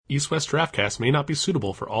East-West Draftcast may not be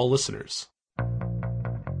suitable for all listeners.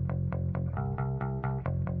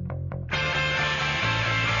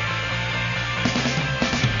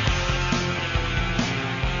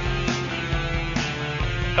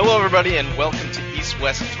 Hello, everybody, and welcome to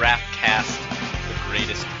East-West Draftcast, the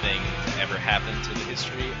greatest thing to ever happen to the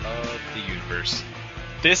history of the universe.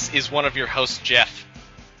 This is one of your hosts, Jeff.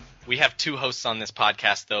 We have two hosts on this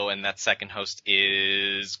podcast, though, and that second host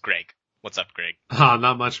is Greg. What's up, Greg?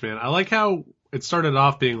 Not much, man. I like how it started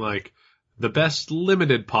off being like the best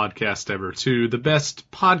limited podcast ever, to the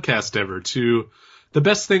best podcast ever, to the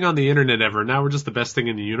best thing on the internet ever. Now we're just the best thing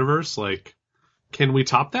in the universe. Like, can we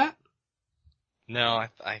top that? No,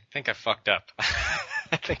 I think I fucked up.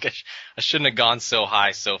 I think I shouldn't have gone so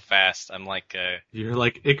high so fast. I'm like... You're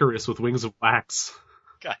like Icarus with wings of wax.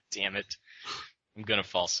 God damn it. I'm gonna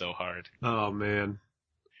fall so hard. Oh, man.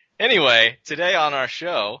 Anyway, today on our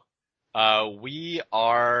show... we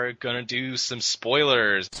are gonna do some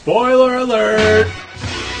spoilers. Spoiler alert!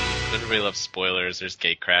 Everybody loves spoilers. There's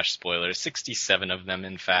Gate Crash spoilers. 67 of them,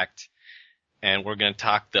 in fact. And we're gonna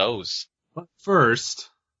talk those. But first,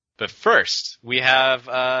 we have,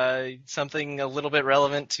 something a little bit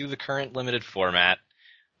relevant to the current limited format.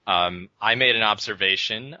 I made an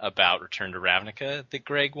observation about Return to Ravnica that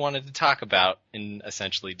Greg wanted to talk about and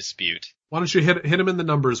essentially dispute. Why don't you hit him in the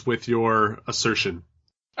numbers with your assertion?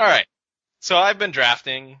 Alright. So I've been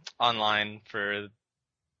drafting online for,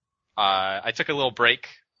 I took a little break.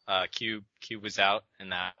 Cube was out,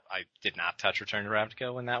 and that I did not touch Return to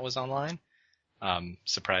Ravnica when that was online.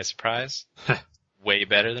 Surprise, surprise. Way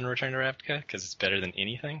better than Return to Ravnica, because it's better than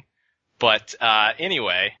anything. But,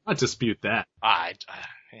 anyway. I dispute that. Man.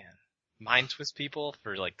 Mind twist people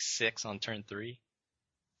for like 6 on turn 3?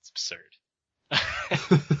 It's absurd.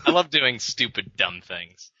 I love doing stupid, dumb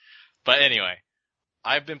things. But anyway.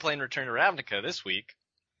 I've been playing Return to Ravnica this week,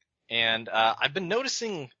 and I've been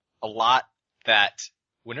noticing a lot that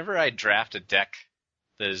whenever I draft a deck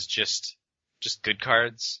that is just good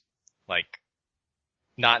cards, like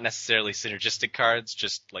not necessarily synergistic cards,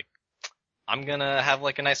 just like I'm gonna have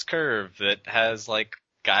like a nice curve that has like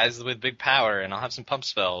guys with big power, and I'll have some pump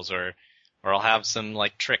spells, or I'll have some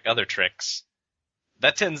like other tricks.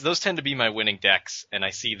 Those tend to be my winning decks, and I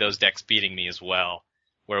see those decks beating me as well.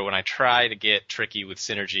 Where when I try to get tricky with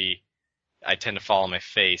synergy, I tend to fall on my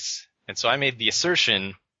face. And so I made the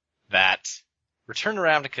assertion that Return to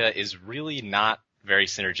Ravnica is really not very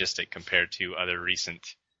synergistic compared to other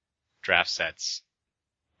recent draft sets.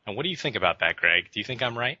 And what do you think about that, Greg? Do you think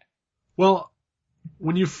I'm right? Well,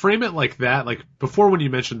 when you frame it like that, like before when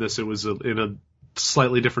you mentioned this, it was in a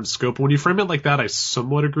slightly different scope. When you frame it like that, I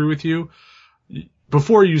somewhat agree with you.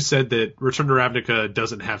 Before you said that Return to Ravnica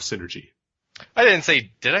doesn't have synergy. I didn't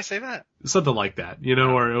say, did I say that? Something like that, you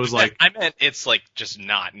know, or it was like... I meant it's like just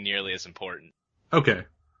not nearly as important. Okay.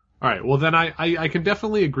 Alright, well then I can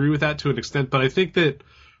definitely agree with that to an extent, but I think that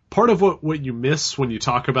part of what you miss when you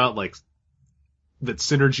talk about like that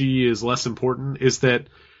synergy is less important is that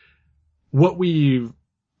what we've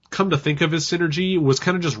come to think of as synergy was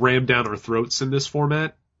kind of just rammed down our throats in this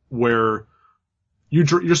format, where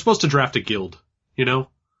you're supposed to draft a guild, you know?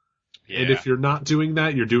 Yeah. And if you're not doing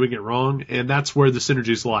that, you're doing it wrong, and that's where the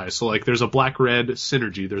synergies lie. So, like, there's a black-red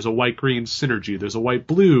synergy, there's a white-green synergy, there's a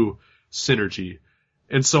white-blue synergy,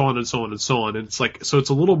 and so on and so on and so on. And it's like, so it's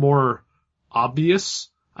a little more obvious,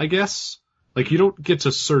 I guess. Like, you don't get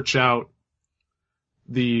to search out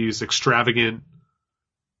these extravagant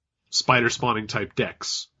spider-spawning type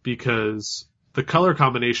decks, because the color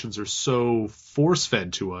combinations are so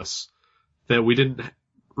force-fed to us that we didn't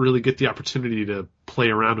really get the opportunity to play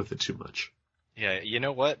around with it too much. Yeah, you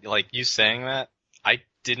know what? Like, you saying that, I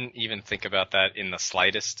didn't even think about that in the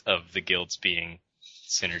slightest of the guilds being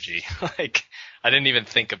synergy. Like, I didn't even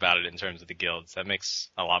think about it in terms of the guilds. That makes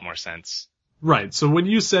a lot more sense. Right, so when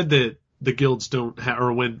you said that the guilds don't have,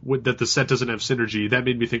 or that the set doesn't have synergy, that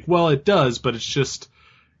made me think, well, it does, but it's just,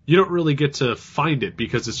 you don't really get to find it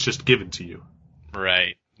because it's just given to you.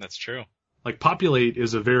 Right, that's true. Like, Populate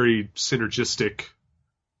is a very synergistic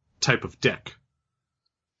type of deck.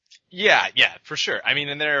 Yeah, for sure. I mean,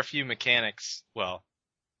 and there are a few mechanics, well,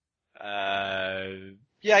 I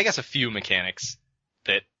guess a few mechanics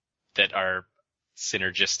that are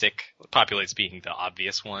synergistic. Populate's being the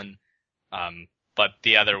obvious one. But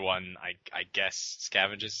the other one, I guess,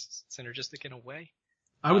 Scavenge is synergistic in a way.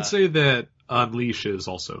 I would say that Unleash is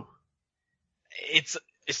also. It's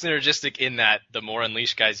synergistic in that the more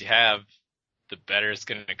Unleash guys you have, the better it's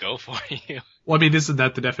going to go for you. Well, I mean, isn't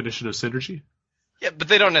that the definition of synergy? Yeah, but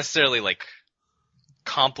they don't necessarily, like,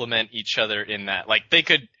 complement each other in that. Like, they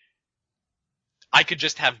could... I could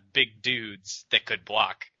just have big dudes that could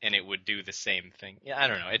block and it would do the same thing. Yeah, I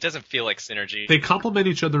don't know. It doesn't feel like synergy. They complement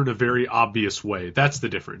each other in a very obvious way. That's the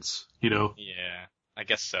difference, you know? Yeah, I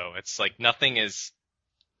guess so. It's like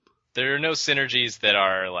there are no synergies that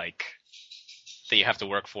are like, that you have to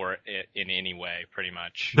work for in any way, pretty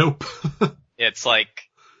much. Nope. It's like,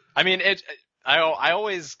 I mean, I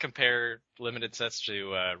always compare limited sets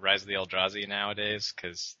to Rise of the Eldrazi nowadays,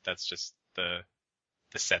 because that's just the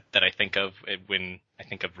set that I think of when I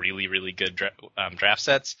think of really, really good draft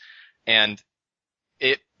sets. And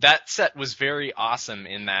that set was very awesome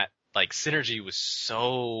in that, like, synergy was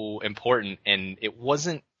so important, and it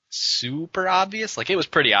wasn't super obvious. Like, it was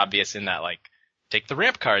pretty obvious in that, like, take the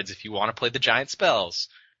ramp cards if you want to play the giant spells,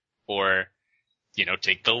 or, you know,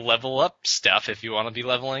 take the level up stuff if you want to be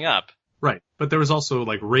leveling up. Right. But there was also,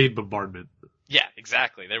 like, raid bombardment. Yeah,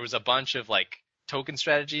 exactly. There was a bunch of, like, token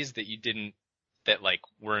strategies that, like,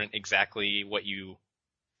 weren't exactly what you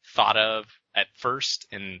thought of at first.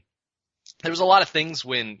 And there was a lot of things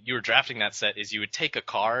when you were drafting that set is you would take a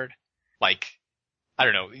card, like, I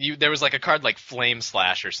don't know, there was like a card like Flame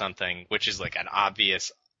Slash or something, which is like an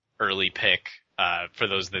obvious early pick. For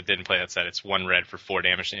those that didn't play that set, it's 1 red for 4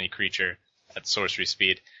 damage to any creature at sorcery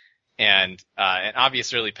speed. And an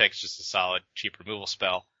obvious early pick is just a solid, cheap removal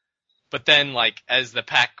spell. But then, like, as the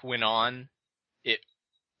pack went on, it,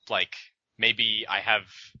 like, maybe I have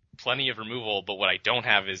plenty of removal, but what I don't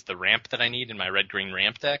have is the ramp that I need in my red-green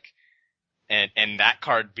ramp deck. And that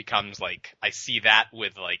card becomes, like, I see that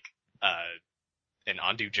with, like, an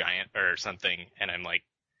Ondu Giant or something, and I'm like,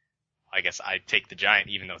 I guess I take the Giant,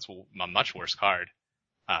 even though it's a much worse card.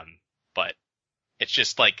 But it's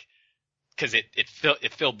just like, cause it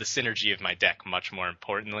filled the synergy of my deck much more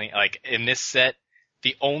importantly. Like, in this set,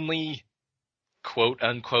 the only quote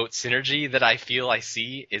unquote synergy that I feel I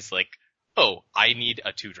see is like, oh, I need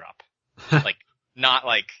a 2-drop. Like, not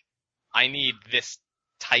like, I need this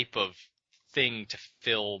type of thing to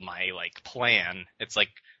fill my, like, plan. It's like,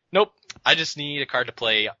 nope, I just need a card to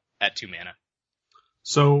play at 2 mana.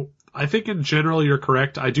 So, I think in general you're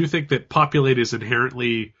correct. I do think that Populate is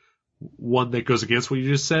inherently one that goes against what you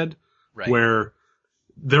just said. Right. Where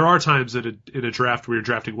there are times in a draft where you're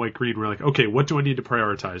drafting white-green where you're like, okay, what do I need to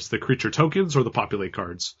prioritize? The creature tokens or the Populate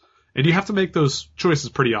cards? And you have to make those choices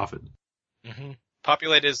pretty often. Mm-hmm.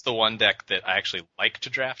 Populate is the one deck that I actually like to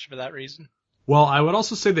draft for that reason. Well, I would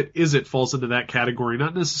also say that Izzet falls into that category,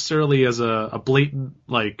 not necessarily as a blatant,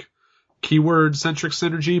 like, keyword-centric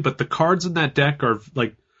synergy, but the cards in that deck are,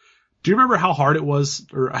 like, do you remember how hard it was,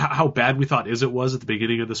 or how bad we thought Izzet was at the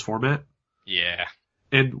beginning of this format? Yeah.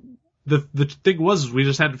 And the thing was, we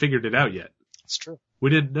just hadn't figured it out yet. It's true. We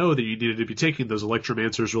didn't know that you needed to be taking those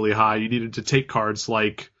Electromancers really high. You needed to take cards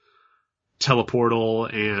like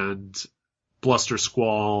Teleportal and Bluster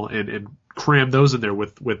Squall and cram those in there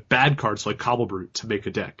with bad cards like Cobble Brute to make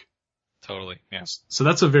a deck. Totally, yeah. So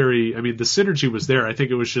that's the synergy was there. I think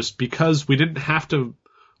it was just because we didn't have to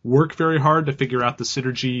work very hard to figure out the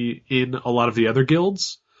synergy in a lot of the other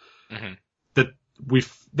guilds. Mm-hmm.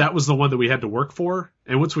 That was the one that we had to work for.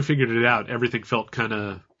 And once we figured it out, everything felt kind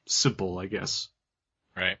of simple, I guess.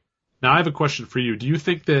 Right. Now I have a question for you. Do you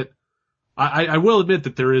think that, I will admit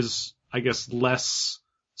that there is, I guess, less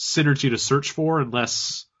synergy to search for and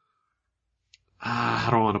less,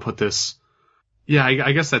 how do I want to put this? Yeah,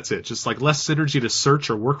 I guess that's it. Just like less synergy to search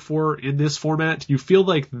or work for in this format. Do you feel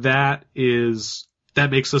like that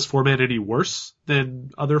makes this format any worse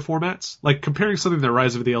than other formats? Like comparing something to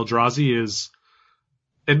Rise of the Eldrazi is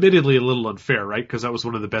admittedly a little unfair, right? Because that was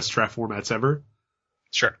one of the best draft formats ever.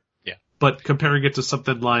 Sure, yeah. But comparing it to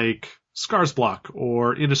something like Scars Block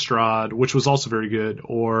or Innistrad, which was also very good,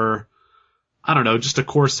 or, I don't know, just a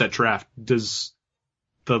core set draft, does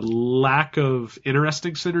the lack of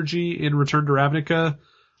interesting synergy in Return to Ravnica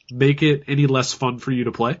make it any less fun for you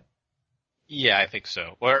to play? Yeah, I think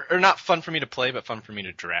so. Or not fun for me to play, but fun for me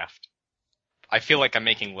to draft. I feel like I'm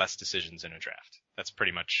making less decisions in a draft. That's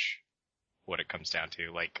pretty much what it comes down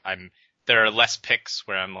to. Like, there are less picks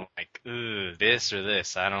where I'm like, this or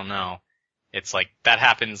this, I don't know. It's like, that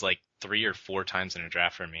happens like 3 or 4 times in a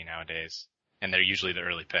draft for me nowadays. And they're usually the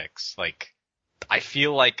early picks. Like, I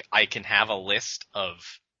feel like I can have a list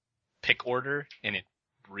of pick order and it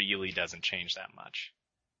really doesn't change that much.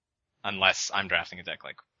 Unless I'm drafting a deck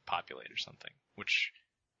like Populate or something, which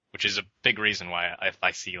is a big reason why if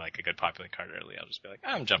I see like a good Populate card early, I'll just be like,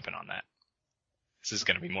 I'm jumping on that. This is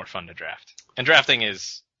going to be more fun to draft. And drafting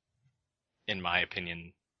is, in my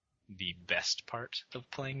opinion, the best part of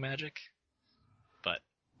playing Magic. But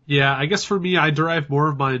yeah, I guess for me, I derive more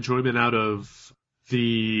of my enjoyment out of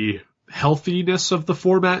the healthiness of the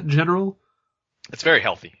format in general. It's very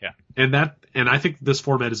healthy, yeah. And I think this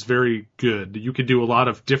format is very good. You can do a lot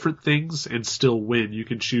of different things and still win. You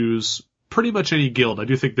can choose pretty much any guild. I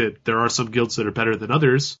do think that there are some guilds that are better than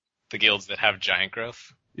others. The guilds that have giant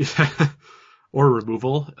growth. Yeah. Or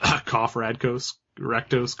removal. Cough,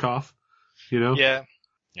 Rakdos, cough. You know? Yeah.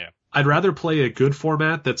 I'd rather play a good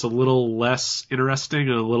format that's a little less interesting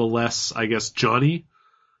and a little less, I guess, Johnny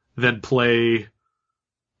than play,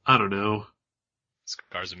 I don't know.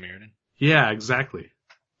 Scars of Mirrodin. Yeah, exactly.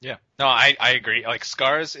 Yeah. No, I agree. Like,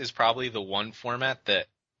 Scars is probably the one format that,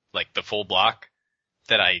 like, the full block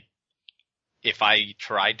that if I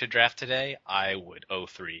tried to draft today, I would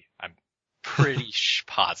 0-3. I'm pretty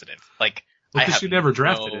positive. Like, because you never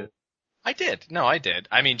drafted it. I did. No, I did.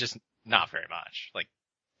 I mean, just not very much. Like,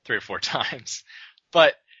 3 or 4 times.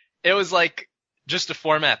 But it was like just a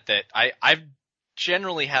format that I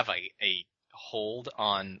generally have a hold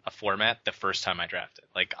on a format the first time I draft it.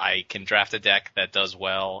 Like, I can draft a deck that does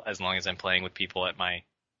well as long as I'm playing with people at my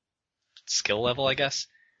skill level, I guess.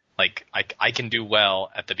 Like, I can do well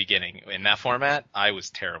at the beginning. In that format, I was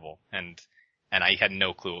terrible and I had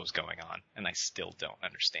no clue what was going on, and I still don't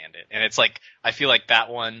understand it. And it's like, I feel like that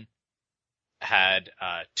one had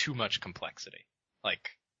too much complexity. Like,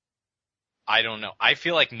 I don't know. I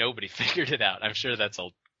feel like nobody figured it out. I'm sure that's a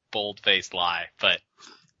bold-faced lie, but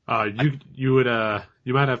you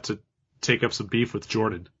might have to take up some beef with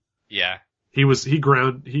Jordan. Yeah. He was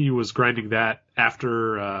grinding that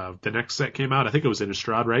after the next set came out. I think it was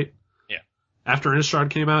Innistrad, right? Yeah. After Innistrad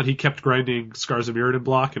came out, he kept grinding Scars of Mirrodin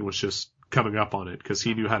block and was just coming up on it because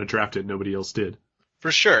he knew how to draft it and nobody else did.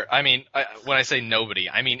 For sure. I mean, when I say nobody,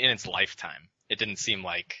 I mean in its lifetime. It didn't seem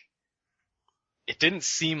like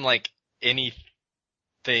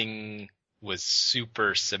anything was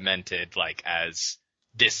super cemented, like, as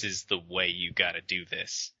this is the way you gotta do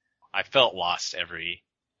this. I felt lost every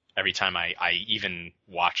time I even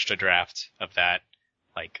watched a draft of that.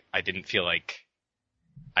 Like, I didn't feel like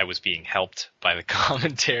I was being helped by the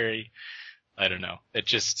commentary. I don't know. It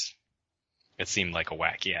seemed like a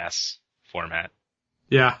wacky ass format.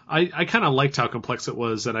 Yeah, I kind of liked how complex it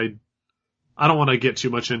was, and I don't want to get too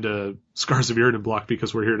much into Scars of Mirrodin block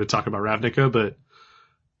because we're here to talk about Ravnica, but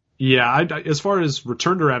yeah, as far as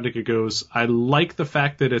Return to Ravnica goes, I like the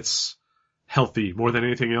fact that it's healthy more than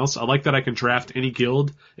anything else. I like that I can draft any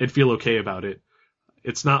guild and feel okay about it.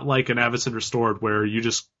 It's not like an Avacyn Restored where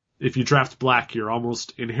if you draft black, you're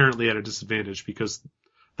almost inherently at a disadvantage because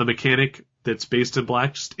the mechanic that's based in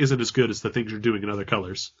black just isn't as good as the things you're doing in other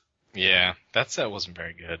colors. Yeah, that set wasn't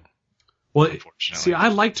very good. Well, see, I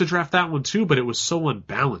like to draft that one too, but it was so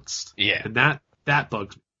unbalanced. Yeah. And that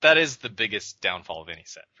bugs me. That is the biggest downfall of any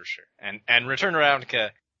set, for sure. And Return to Ravnica,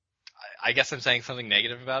 I guess I'm saying something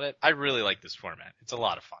negative about it. I really like this format. It's a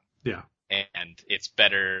lot of fun. Yeah. And it's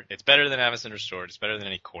better than Avacyn Restored. It's better than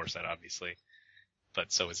any core set, obviously.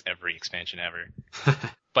 But so is every expansion ever.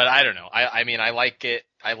 But I don't know. I mean, I like it.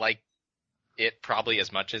 I like it probably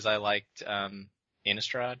as much as I liked,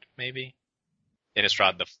 Innistrad, maybe.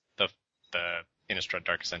 Innistrad, the Innistrad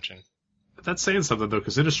Dark Ascension. That's saying something though,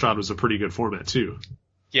 because Innistrad was a pretty good format too.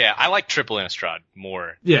 Yeah, I like Triple Innistrad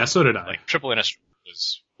more. Yeah, so did I. Like, Triple Innistrad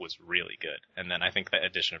was really good, and then I think the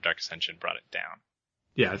addition of Dark Ascension brought it down.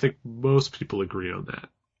 Yeah, I think most people agree on that.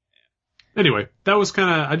 Anyway, that was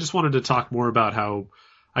I just wanted to talk more about how,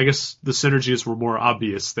 I guess, the synergies were more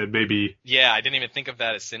obvious than maybe... Yeah, I didn't even think of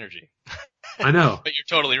that as synergy. I know. But you're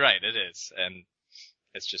totally right, it is, and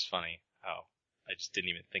it's just funny how I just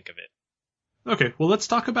didn't even think of it. Okay, well, let's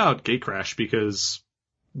talk about Gatecrash, because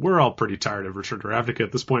we're all pretty tired of Return to Ravnica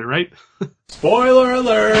at this point, right? Spoiler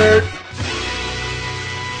alert!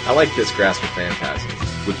 I like this Grasp of Phantasm.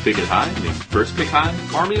 With Pick It High? I mean, first Pick High?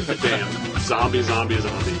 Army of the Damned. Zombie.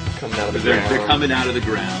 Coming out of the They're ground. coming out of the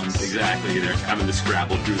ground. Exactly. They're having to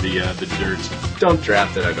scrabble through the dirt. Don't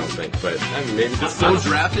draft it, I don't think, but I mean, maybe this Don't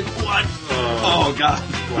draft it? What? Oh, God.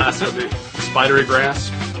 Blasphemy. Spidery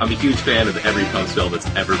Grasp. I'm a huge fan of every pump spell that's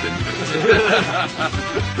ever been used.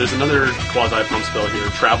 There's another quasi-pump spell here,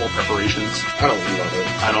 Travel Preparations. I don't love it.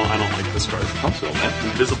 I don't like this card. Pump spell, man.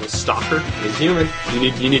 Invisible Stalker. He's human.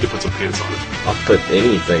 You need to put some pants on it. I'll put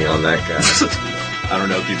anything on that guy. I don't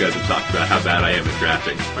know if you guys have talked about how bad I am at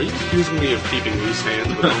drafting. Are you accusing me of keeping loose hands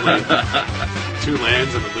with only 2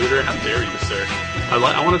 lands and a looter? How dare you, sir?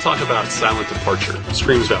 I want to talk about Silent Departure.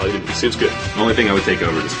 Screams value to me. Seems good. The only thing I would take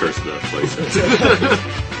over is first the place.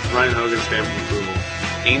 Ryan Hogan's stamp of approval.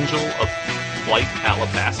 Angel of Flight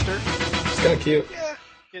Alabaster. It's kind of cute.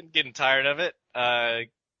 Yeah, getting tired of it.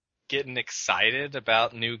 Getting excited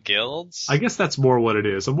about new guilds. I guess that's more what it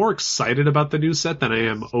is. I'm more excited about the new set than I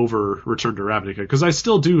am over Return to Ravnica, because I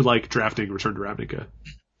still do like drafting Return to Ravnica.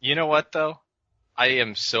 You know what, though? I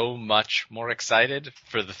am so much more excited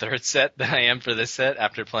for the third set than I am for this set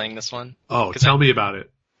after playing this one. Oh, tell me about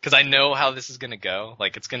it. Because I know how this is going to go.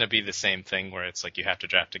 Like, it's going to be the same thing where it's like you have to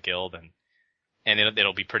draft a guild and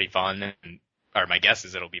it'll be pretty fun. Or my guess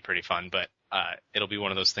is it'll be pretty fun, but it'll be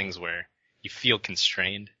one of those things where you feel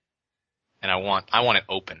constrained. And I want it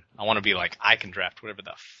open. I want to be like, I can draft whatever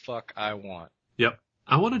the fuck I want. Yep.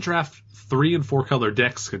 I want to draft 3 and 4 color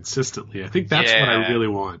decks consistently. I think that's what I really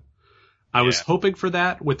want. I was hoping for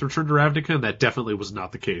that with Return to Ravnica, and that definitely was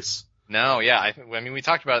not the case. No, yeah. I mean, we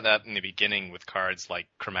talked about that in the beginning with cards like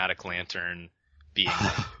Chromatic Lantern being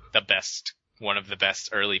the best, one of the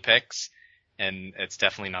best early picks. And it's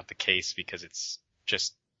definitely not the case because it's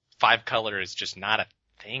just 5 color is just not a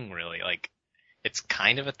thing really. Like, it's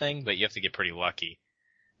kind of a thing, but you have to get pretty lucky.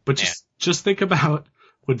 But just think about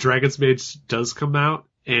when Dragon's Mage does come out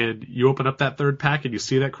and you open up that third pack and you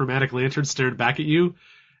see that Chromatic Lantern staring back at you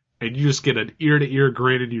and you just get an ear-to-ear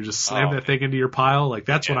grin and you just slam that thing into your pile. Like,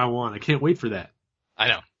 that's what I want. I can't wait for that. I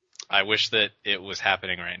know. I wish that it was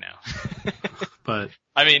happening right now. But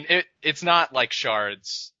I mean, it's not like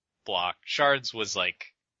Shards block. Shards was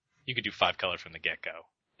like, you could do 5 color from the get-go.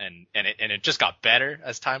 And it just got better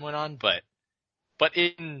as time went on, but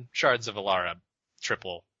in Shards of Alara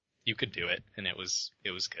triple, you could do it, and it was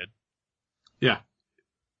good. Yeah.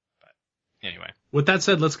 But anyway. With that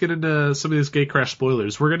said, let's get into some of these Gatecrash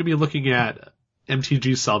spoilers. We're going to be looking at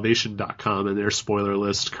mtgsalvation.com and their spoiler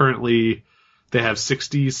list. Currently, they have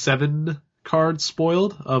 67 cards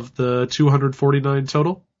spoiled of the 249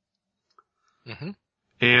 total. Mm-hmm.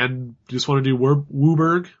 And just want to do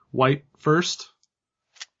Wooburg white first.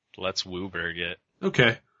 Let's Wooburg it.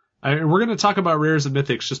 Okay. We're going to talk about rares and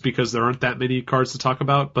mythics just because there aren't that many cards to talk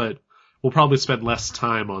about, but we'll probably spend less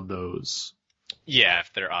time on those. Yeah,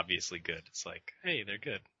 if they're obviously good. It's like, hey, they're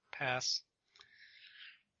good. Pass.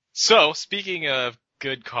 So, speaking of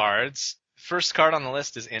good cards, first card on the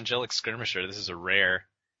list is Angelic Skirmisher. This is a rare.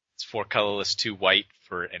 It's 4 colorless, 2 white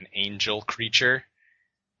for an angel creature.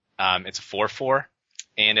 It's a 4/4,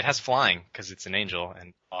 and it has flying because it's an angel,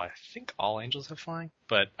 and I think all angels have flying.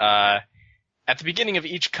 But at the beginning of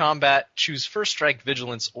each combat, choose First Strike,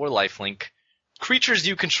 Vigilance, or Lifelink. Creatures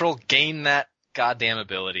you control gain that goddamn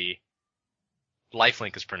ability.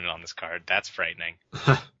 Lifelink is printed on this card. That's frightening.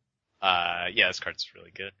 Yeah, this card's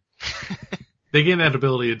really good. They gain that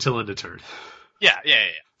ability until end of turn. Yeah.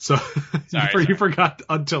 So Sorry. You forgot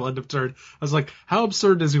until end of turn. I was like, how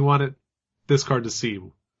absurd does he want this card to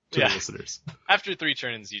seem to the listeners? After 3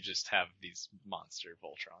 turns, you just have these monster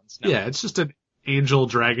Voltrons. No. Yeah, it's just an angel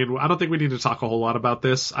dragon. I don't think we need to talk a whole lot about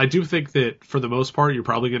this. I do think that for the most part, you're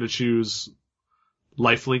probably going to choose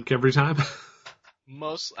Lifelink every time.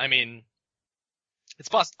 I mean, it's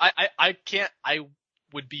possible. I think it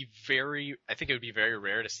would be very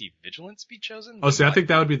rare to see Vigilance be chosen. Oh, see, I think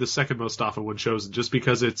that would be the second most often one chosen, just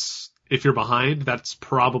because if you're behind, that's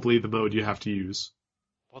probably the mode you have to use.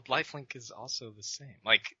 Well, Lifelink is also the same.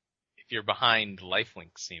 Like, if you're behind,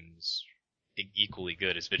 Lifelink seems equally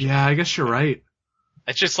good as Vigilance. Yeah, I guess you're right.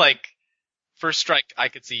 It's just like, First Strike I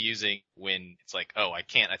could see using when it's like, oh, I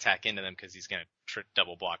can't attack into them because he's going to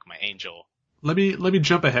double block my angel. Let me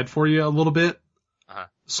jump ahead for you a little bit. Uh-huh.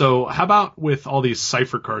 So how about with all these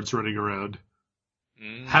Cypher cards running around?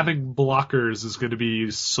 Having blockers is going to be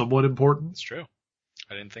somewhat important. It's true.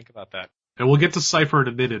 I didn't think about that. And we'll get to Cypher in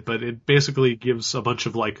a minute, but it basically gives a bunch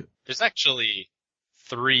of like... There's actually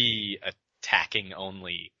 3 attacking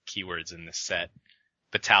only keywords in this set.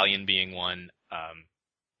 Battalion being one,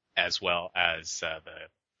 as well as the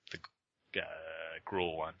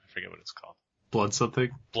Gruul one. I forget what it's called. Blood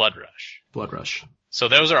something? Blood Rush. Blood Rush. So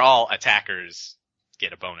those are all attackers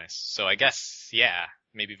get a bonus. So I guess, yeah,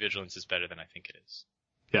 maybe Vigilance is better than I think it is.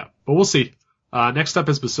 Yeah, but we'll see. Next up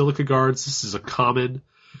is Basilica Guards. This is a common.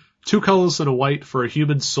 2 colors and a white for a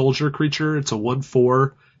human soldier creature. It's a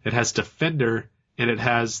 1/4. It has Defender, and it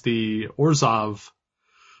has the Orzhov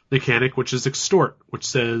mechanic, which is Extort, which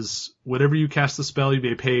says whenever you cast the spell, you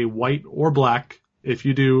may pay white or black. If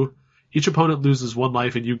you do, each opponent loses 1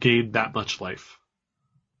 life and you gain that much life.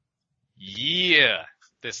 Yeah,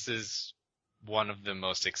 this is one of the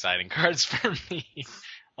most exciting cards for me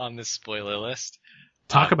on this spoiler list.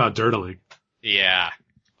 Talk about dirtling. Yeah.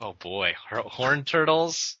 Oh boy. Horned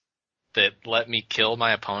turtles that let me kill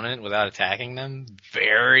my opponent without attacking them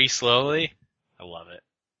very slowly. I love it.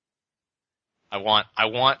 I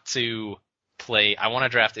want to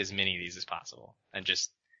draft as many of these as possible. And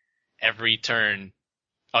just every turn.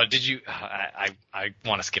 Oh, did you? I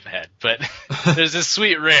want to skip ahead, but there's this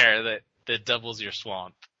sweet rare that doubles your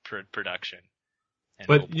swamp production.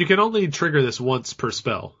 But you can only trigger this once per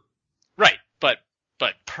spell. Right, but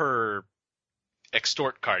per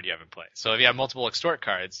extort card you haven't played. So if you have multiple extort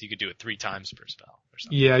cards, you could do it 3 times per spell or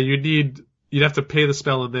something. Yeah, you'd have to pay the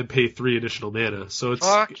spell and then pay 3 additional mana. So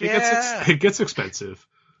it gets expensive.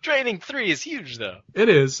 Draining 3 is huge though. It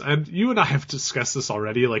is, and you and I have discussed this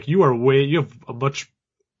already. Like you have a much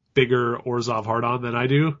bigger Orzhov hard-on than I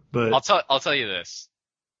do, but I'll tell you this.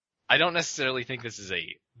 I don't necessarily think this is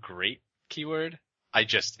a great keyword. I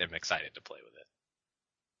just am excited to play with it.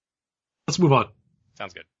 Let's move on.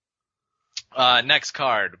 Sounds good. Next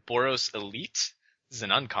card, Boros Elite. This is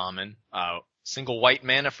an uncommon. Single white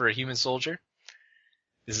mana for a human soldier.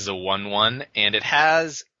 This is a 1/1, and it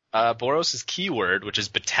has Boros' keyword, which is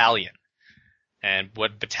battalion. And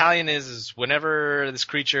what battalion is whenever this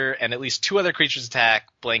creature and at least 2 other creatures attack,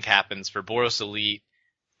 blank happens. For Boros Elite,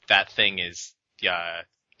 that thing is,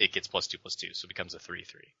 it gets +2/+2, so it becomes a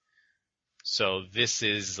 3/3. So this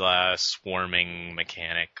is a swarming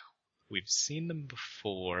mechanic. We've seen them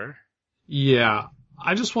before. Yeah,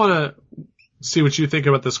 I just want to see what you think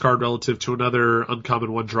about this card relative to another uncommon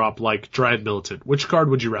 1-drop like Dryad Militant. Which card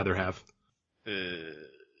would you rather have?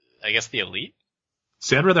 I guess the Elite?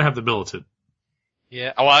 See, I'd rather have the Militant.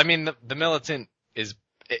 Yeah, well, I mean, the Militant is,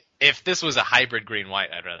 if this was a hybrid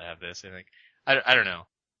green-white, I'd rather have this, I think. I don't know.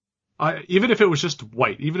 Even if it was just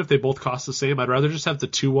white, even if they both cost the same, I'd rather just have the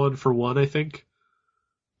 2/1 for 1, I think,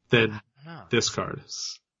 than this card.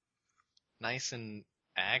 It's nice and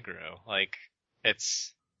aggro. Like,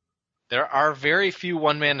 there are very few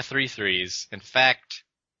 1-mana 3/3s. In fact,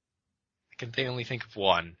 I can only think of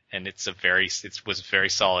one, and it was very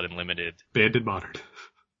solid and limited. Banned in Modern.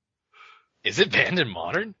 Is it banned in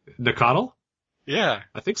Modern? Nakatl? Yeah.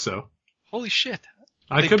 I think so. Holy shit.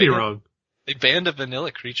 I could be wrong. They banned a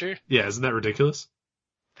vanilla creature? Yeah, isn't that ridiculous?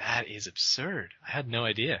 That is absurd. I had no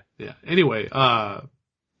idea. Yeah. Anyway, I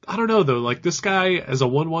don't know though, like this guy as a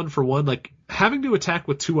 1/1 for 1, like having to attack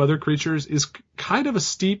with 2 other creatures is kind of a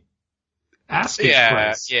steep asking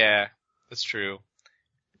price. Yeah, that's true.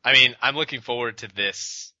 I mean, I'm looking forward to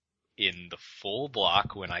this in the full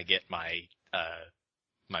block when I get my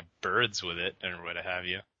birds with it and what have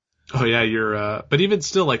you. Oh yeah, but even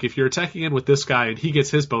still, like if you're attacking in with this guy and he gets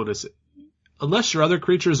his bonus, unless your other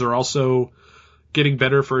creatures are also getting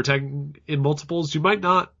better for attacking in multiples, you might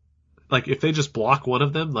not, like if they just block one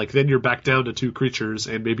of them, like then you're back down to 2 creatures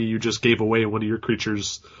and maybe you just gave away one of your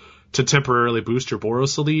creatures to temporarily boost your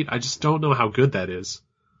Boros Elite. I just don't know how good that is.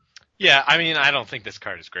 Yeah, I mean, I don't think this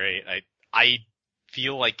card is great. I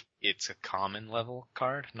feel like it's a common level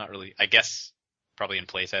card. Not really. I guess probably in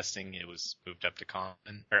playtesting it was moved up to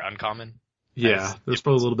common or uncommon. Yeah, there's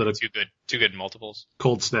probably a little bit of too good multiples.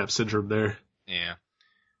 Cold snap syndrome there. Yeah.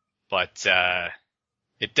 But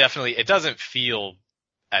it doesn't feel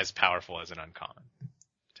as powerful as an uncommon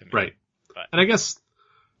to me. Right. But, and I guess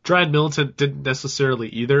Dryad Militant didn't necessarily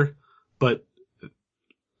either, but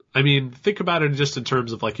I mean, think about it just in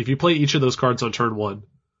terms of like if you play each of those cards on turn 1,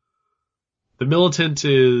 the Militant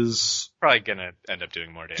is probably gonna end up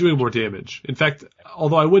doing more damage. In fact,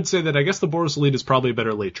 although I would say that I guess the Boros Elite is probably a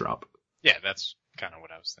better late drop. Yeah, that's kind of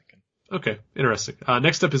what I was thinking. Okay, interesting.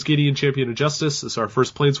 Next up is Gideon, Champion of Justice. This is our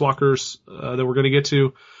first Planeswalkers that we're going to get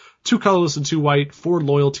to. 2 colorless and 2 white, 4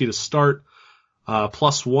 loyalty to start,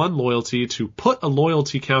 +1 loyalty to put a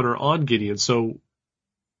loyalty counter on Gideon. So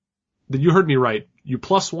you heard me right. You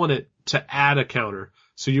 +1 it to add a counter.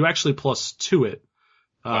 So you actually +2 it.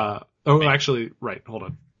 Actually, right. Hold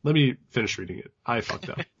on. Let me finish reading it. I fucked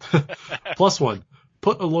up. +1.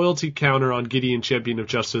 Put a loyalty counter on Gideon, Champion of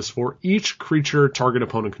Justice for each creature target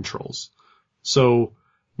opponent controls. So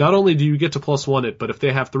not only do you get to +1 it, but if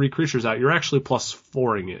they have 3 creatures out, you're actually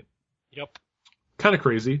 +4ing it. Yep. Kind of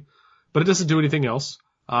crazy, but it doesn't do anything else.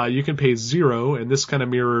 You can pay 0, and this kind of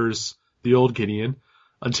mirrors the old Gideon.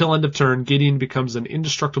 Until end of turn, Gideon becomes an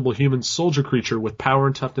indestructible human soldier creature with power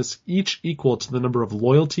and toughness each equal to the number of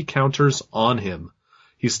loyalty counters on him.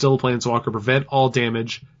 He's still a Planeswalker. Prevent all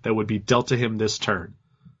damage that would be dealt to him this turn.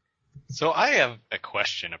 So I have a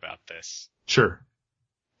question about this. Sure.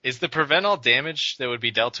 Is the prevent all damage that would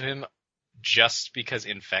be dealt to him just because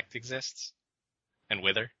Infect exists? And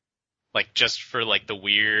Wither? Like, just for, like, the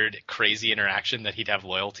weird, crazy interaction that he'd have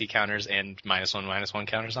loyalty counters and -1/-1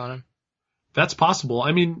 counters on him? That's possible.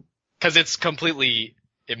 I mean... Because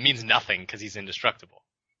it means nothing because he's indestructible.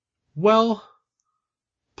 Well...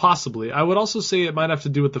 Possibly. I would also say it might have to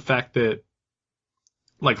do with the fact that,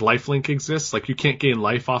 like, lifelink exists. Like, you can't gain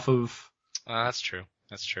life off of... That's true.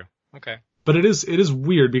 Okay. But it is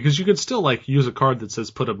weird, because you could still, like, use a card that says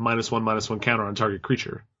put a -1/-1 counter on target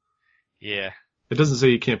creature. Yeah. It doesn't say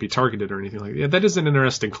you can't be targeted or anything like that. Yeah, that is an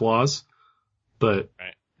interesting clause, but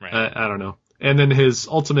right. I don't know. And then his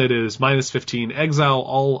ultimate is -15, exile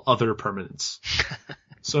all other permanents.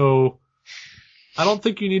 So I don't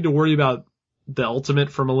think you need to worry about the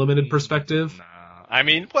ultimate from a limited perspective. No. I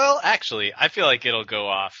mean, well, actually, I feel like it'll go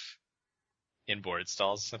off in board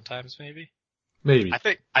stalls sometimes, maybe. Maybe. I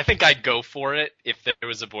think I'd go for it if there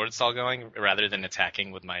was a board stall going, rather than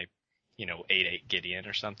attacking with my, 8/8 Gideon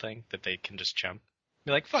or something that they can just chump.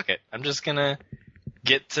 Be like, fuck it, I'm just gonna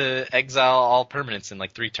get to exile all permanents in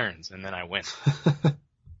like 3 turns, and then I win.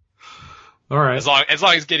 All right. As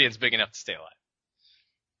long as Gideon's big enough to stay alive.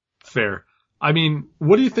 Fair. I mean,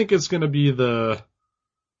 what do you think is going to be the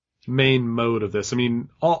main mode of this? I mean,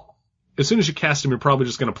 as soon as you cast him, you're probably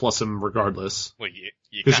just going to plus him regardless. Well, you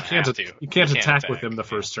Because kind of have to. You can't attack with him the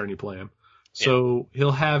first turn you play him. So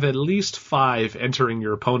he'll have at least 5 entering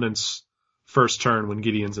your opponent's first turn when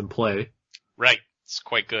Gideon's in play. Right. It's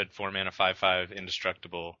quite good. 4 mana, 5/5,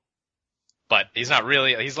 indestructible. But he's not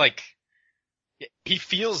really. He's like. He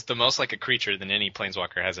feels the most like a creature than any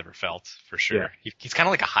planeswalker has ever felt, for sure. Yeah. He's kind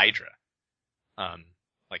of like a Hydra.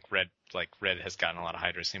 Like red has gotten a lot of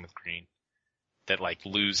Hydra, same with green. That like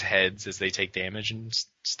lose heads as they take damage and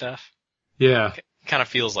stuff. Yeah. It kind of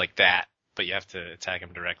feels like that, but you have to attack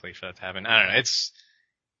him directly for that to happen. I don't know.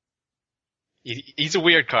 He's a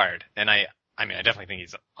weird card, and I definitely think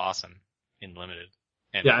he's awesome in limited.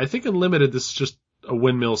 And Yeah, I think in limited this is just a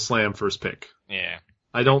windmill slam first pick. Yeah.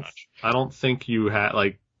 I don't think you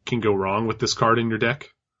can go wrong with this card in your deck.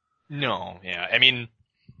 No, yeah. I mean,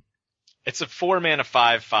 it's a 4 mana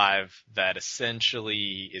 5/5 that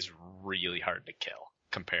essentially is really hard to kill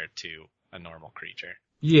compared to a normal creature.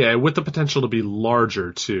 Yeah, with the potential to be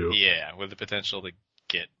larger too. Yeah, with the potential to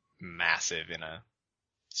get massive in a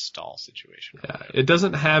stall situation. Yeah, it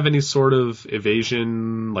doesn't have any sort of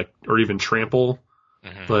evasion, or even trample,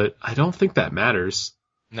 but I don't think that matters.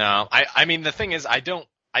 No, I mean, the thing is,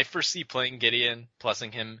 I foresee playing Gideon,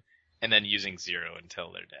 plussing him, and then using 0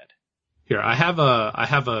 until they're dead. Here, I have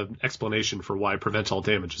an explanation for why prevent all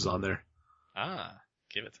damage is on there. Ah,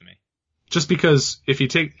 give it to me. Just because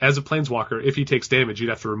as a planeswalker, if he takes damage, you'd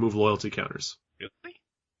have to remove loyalty counters. Really?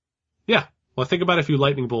 Yeah. Well, think about if you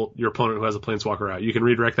lightning bolt your opponent who has a planeswalker out. You can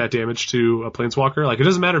redirect that damage to a planeswalker. It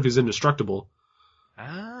doesn't matter if he's indestructible.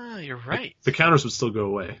 Ah, you're right. The counters would still go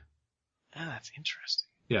away. Ah, that's interesting.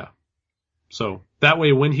 Yeah. So that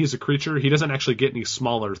way, when he's a creature, he doesn't actually get any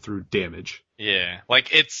smaller through damage. Yeah.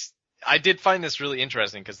 I did find this really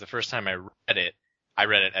interesting because the first time I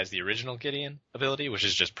read it as the original Gideon ability, which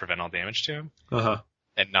is just prevent all damage to him. Uh-huh.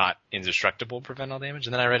 And not indestructible prevent all damage.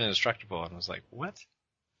 And then I read indestructible and was like, what?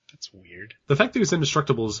 That's weird. The fact that he's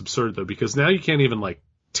indestructible is absurd, though, because now you can't even,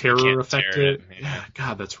 terror affect it. Yeah.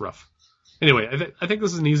 God, that's rough. Anyway, I think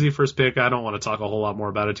this is an easy first pick. I don't want to talk a whole lot more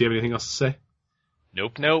about it. Do you have anything else to say?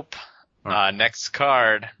 Nope. Right. Next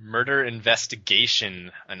card, Murder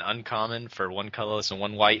Investigation, an uncommon for 1 colorless and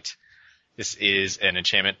 1 white. This is an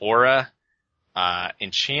enchantment aura.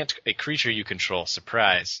 Enchant a creature you control.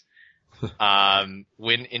 Surprise.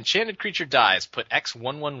 When enchanted creature dies, put X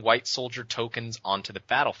 1/1 white soldier tokens onto the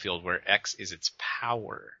battlefield where X is its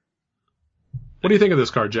power. What do you think of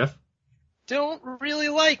this card, Jeff? Don't really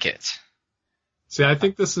like it. See, I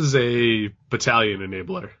think this is a battalion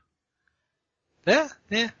enabler. Yeah.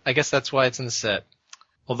 I guess that's why it's in the set.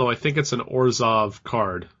 Although I think it's an Orzhov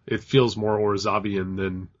card. It feels more Orzhovian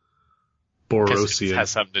than Borosian. It has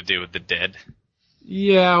something to do with the dead.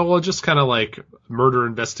 Yeah, well, just kind of Murder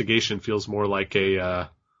Investigation feels more like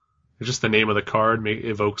just the name of the card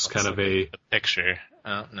evokes kind of a picture.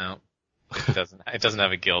 Oh, no. It doesn't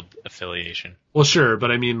have a guild affiliation. Well, sure,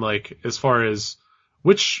 but I mean, as far as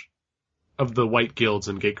which of the white guilds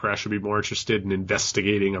in Gatecrash would be more interested in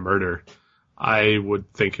investigating a murder, I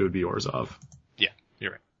would think it would be Orzhov. Yeah,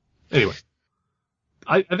 you're right. Anyway,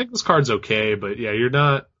 I think this card's okay, but yeah, you're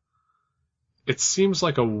not. It seems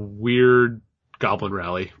like a weird Goblin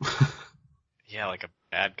Rally. Yeah, like a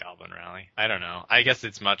bad Goblin Rally. I don't know. I guess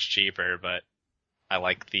it's much cheaper, but I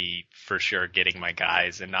like the for sure getting my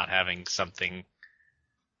guys and not having something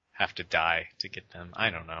have to die to get them. I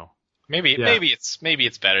don't know. Maybe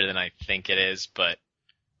it's better than I think it is, but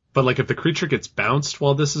if the creature gets bounced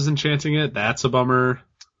while this is enchanting it, that's a bummer.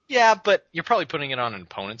 Yeah, but you're probably putting it on an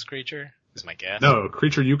opponent's creature, is my guess. No,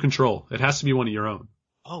 creature you control. It has to be one of your own.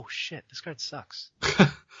 Oh shit, this card sucks.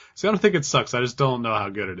 See, I don't think it sucks. I just don't know how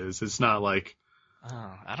good it is. It's not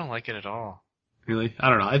Oh, I don't like it at all. Really? I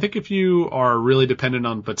don't know. I think if you are really dependent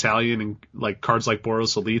on Battalion and cards like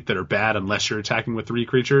Boros Elite that are bad unless you're attacking with 3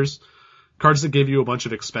 creatures, cards that give you a bunch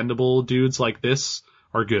of expendable dudes like this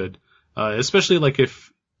are good. Especially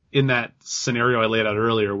if in that scenario I laid out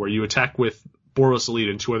earlier where you attack with Boros Elite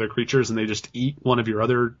and 2 other creatures and they just eat one of your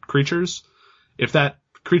other creatures, if that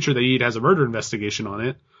creature they eat has a murder investigation on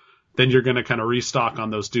it, then you're going to kind of restock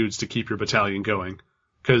on those dudes to keep your battalion going.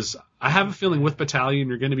 Because I have a feeling with battalion,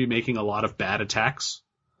 you're going to be making a lot of bad attacks.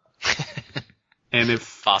 And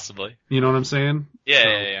if Possibly. you know what I'm saying? Yeah, So,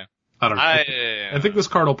 yeah. I don't know. I think this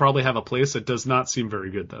card will probably have a place. It does not seem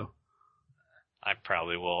very good, though. I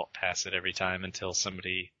probably will pass it every time until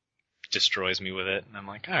somebody destroys me with it, and I'm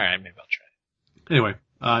like, alright, maybe I'll try it. Anyway,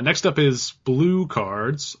 next up is blue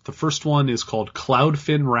cards. The first one is called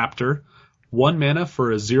Cloudfin Raptor. 1 mana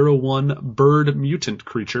for a 0/1 bird mutant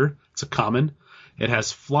creature. It's a common. It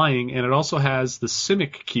has flying, and it also has the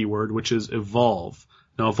Simic keyword, which is Evolve.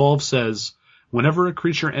 Now, Evolve says, whenever a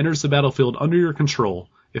creature enters the battlefield under your control,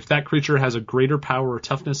 if that creature has a greater power or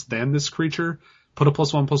toughness than this creature, put a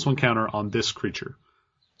 +1/+1 counter on this creature.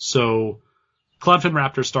 So, Cloudfin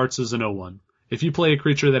Raptor starts as an 0/1. If you play a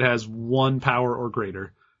creature that has 1 power or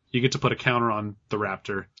greater, you get to put a counter on the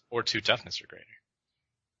Raptor. Or 2 toughness or greater.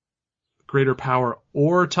 Greater power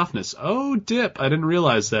or toughness. Oh, dip. I didn't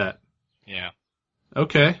realize that. Yeah.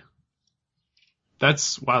 Okay.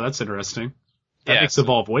 That's interesting. That makes so,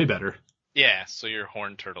 Evolve way better. Yeah, so your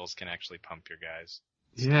horned turtles can actually pump your guys.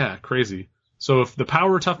 Yeah, crazy. So if the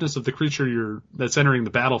power or toughness of the creature that's entering the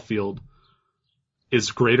battlefield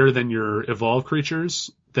is greater than your evolved creatures,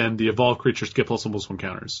 then the evolved creatures get +1/+1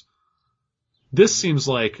 counters. This seems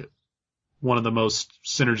like one of the most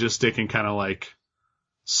synergistic and kind of like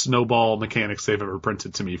snowball mechanics they've ever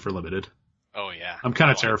printed to me for limited. Oh yeah. I'm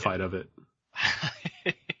kind of terrified of it.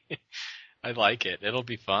 I like it. It'll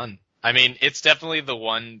be fun. I mean, it's definitely the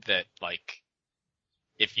one that, like,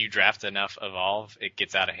 if you draft enough Evolve, it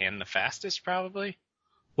gets out of hand the fastest, probably.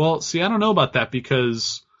 Well, see, I don't know about that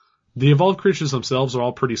because the evolved creatures themselves are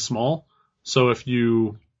all pretty small. So if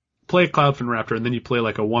you play a Cloudfin Raptor and then you play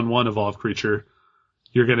like a 1/1 evolved creature,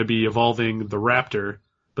 you're going to be evolving the Raptor.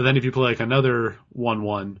 But then if you play like another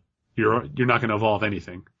 1/1, you're not going to evolve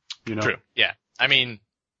anything. You know? True. Yeah. I mean,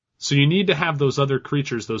 so you need to have those other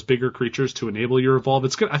creatures, those bigger creatures, to enable your evolve.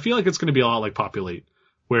 I feel like it's going to be a lot like Populate,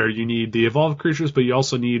 where you need the evolved creatures, but you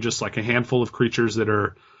also need just like a handful of creatures that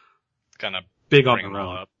are kind of big on their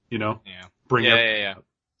own. up. You know? Yeah. Yeah.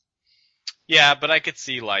 Yeah, but I could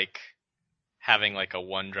see like having like a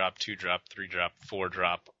 1-drop, 2-drop, 3-drop,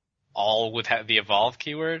 4-drop, all with the evolve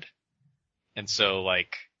keyword, and so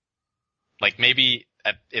like maybe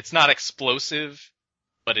it's not explosive,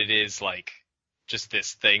 but it is like just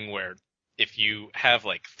this thing where if you have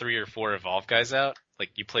like 3 or 4 evolve guys out, like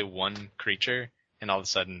you play one creature and all of a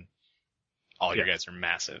sudden all your guys are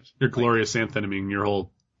massive. You're glorious anthem-ing your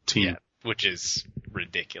whole team. Yeah, which is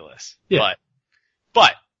ridiculous. Yeah.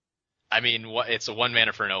 But I mean, it's a 1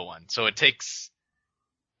 mana for an 0/1, so I'd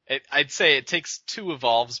say it takes 2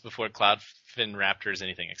 evolves before Cloudfin Raptor is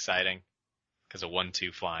anything exciting, because a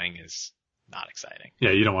 1/2 flying is not exciting.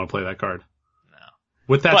 Yeah, you don't want to play that card. No.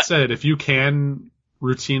 With that said, if you can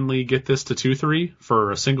routinely get this to 2/3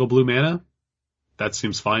 for a single blue mana, that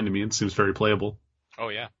seems fine to me. It seems very playable. Oh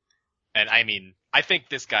yeah. And I mean, I think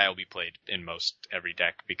this guy will be played in most every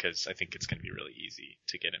deck because I think it's going to be really easy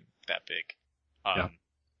to get him that big. Yeah.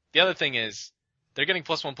 The other thing is they're getting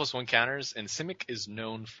 +1/+1 counters, and Simic is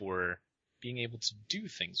known for being able to do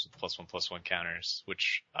things with +1/+1 counters,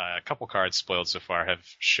 which a couple cards spoiled so far have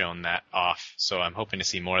shown that off. So I'm hoping to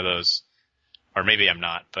see more of those, or maybe I'm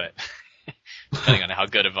not, but depending on how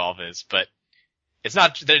good Evolve is. But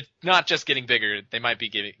they're not just getting bigger. They might be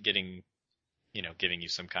giving you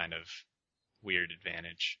some kind of weird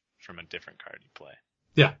advantage from a different card you play.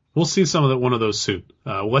 Yeah, we'll see one of those soon.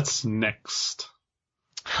 What's next?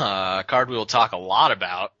 A card we will talk a lot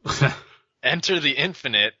about. Enter the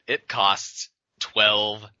Infinite. It costs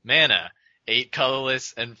 12 mana, 8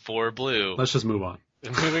 colorless and 4 blue. Let's just move on.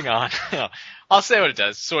 Moving on. I'll say what it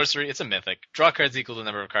does. Sorcery. It's a mythic. Draw cards equal to the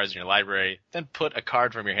number of cards in your library. Then put a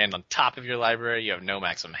card from your hand on top of your library. You have no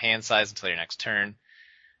maximum hand size until your next turn.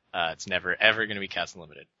 It's never ever going to be cast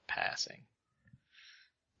unlimited. Passing.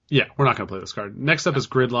 Yeah, we're not going to play this card. Next up is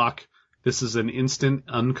Gridlock. This is an instant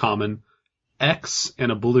uncommon. X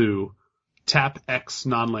and a blue. Tap X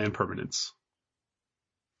non-land permanents.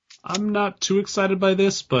 I'm not too excited by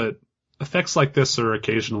this, but effects like this are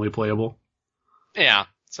occasionally playable. Yeah,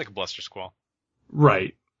 it's like a Bluster Squall.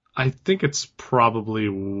 Right. I think it's probably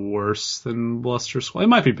worse than Bluster Squall. It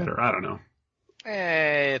might be better. I don't know.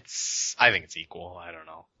 I think it's equal. I don't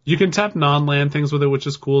know. You can tap non-land things with it, which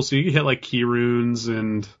is cool. So you can hit like key runes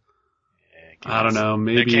and I don't know,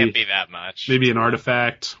 maybe there can't be that much. Maybe an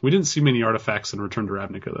artifact. We didn't see many artifacts in Return to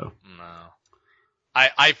Ravnica though. No.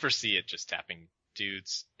 I foresee it just tapping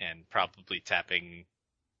dudes and probably tapping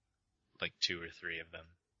like 2 or 3 of them.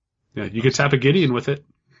 Yeah, you could tap a Gideon with it.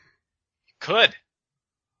 Could.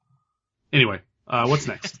 Anyway, what's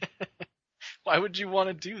next? Why would you want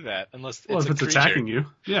to do that unless Well, it's if a it's creature? attacking you,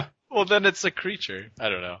 yeah. Well, then it's a creature. I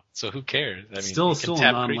don't know. So who cares? I mean, Still you can on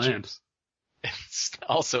tap non-land. creatures. It's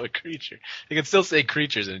also a creature. You can still say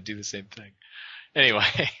creatures and do the same thing. Anyway.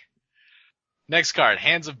 Next card,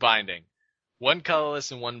 Hands of Binding. 1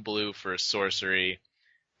 colorless and 1 blue for a sorcery.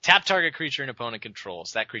 Tap target creature an opponent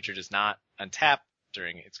controls. That creature does not untap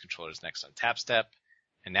during its controller's next untap step.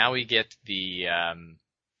 And now we get the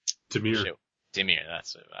Dimir. Dimir,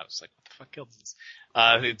 that's it. I was like, what the fuck killed this?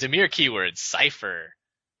 The Dimir keyword, Cipher.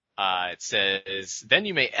 It says, then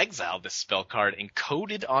you may exile this spell card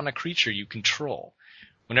encoded on a creature you control.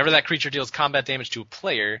 Whenever that creature deals combat damage to a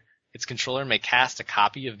player, its controller may cast a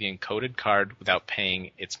copy of the encoded card without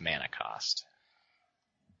paying its mana cost.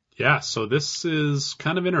 Yeah, so this is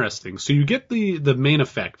kind of interesting. So you get the main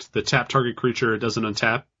effect, the tap target creature doesn't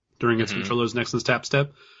untap during its controller's next untap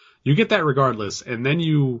step. You get that regardless, and then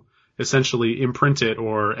you essentially imprint it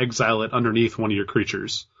or exile it underneath one of your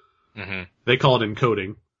creatures. Mm-hmm. They call it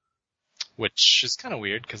encoding. Which is kind of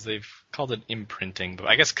weird because they've called it imprinting, but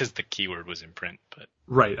I guess because the keyword was imprint. But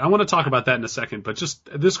Right, I want to talk about that in a second, but just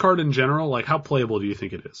this card in general, like how playable do you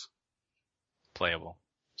think it is? playable.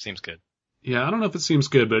 Seems good. Yeah, I don't know if it seems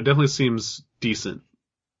good, but it definitely seems decent.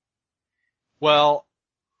 Well,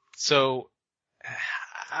 so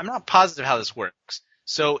I'm not positive how this works.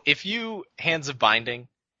 So if you Hands of Binding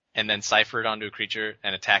and then cipher it onto a creature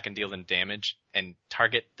and attack and deal them damage and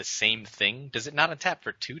target the same thing, does it not untap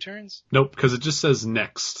for 2 turns? Nope, because it just says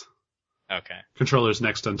next. Okay. Controller's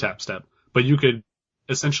next untap step. But you could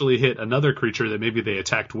essentially hit another creature that maybe they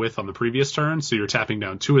attacked with on the previous turn, so you're tapping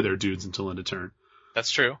down 2 of their dudes until end of turn.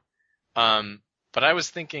 That's true. But I was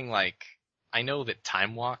thinking, like, I know that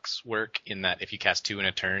time walks work in that if you cast 2 in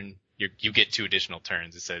a turn, you get 2 additional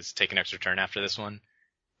turns. It says take an extra turn after this one,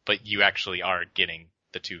 but you actually are getting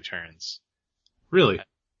the 2 turns. Really?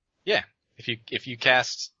 Yeah. If you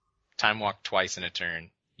cast time walk twice in a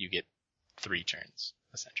turn, you get 3 turns,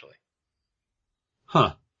 essentially.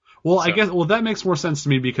 Huh. Well, So- I guess, that makes more sense to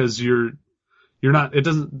me because you're not,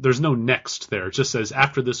 there's no next there. It just says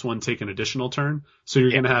after this one, take an additional turn. So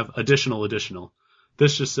you're going to have additional.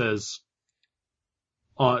 This just says,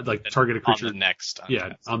 target a creature. On the next.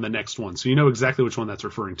 On the next one. So you know exactly which one that's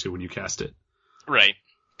referring to when you cast it. Right.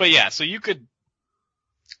 But yeah, so you can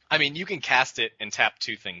cast it and tap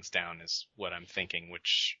 2 things down is what I'm thinking,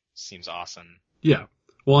 which seems awesome. Yeah.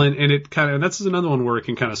 Well, and it kind of, and that's another one where it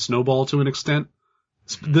can kind of snowball to an extent.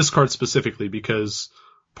 This card specifically, because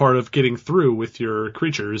part of getting through with your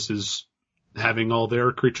creatures is having all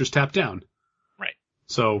their creatures tapped down. Right.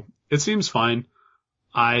 So it seems fine.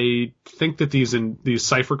 I think that these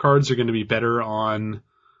cipher cards are going to be better on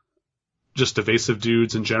just evasive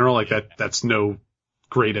dudes in general. Like that's no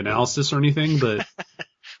great analysis or anything, but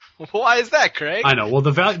Why is that, Craig? I know. Well,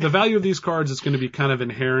 the value of these cards is going to be kind of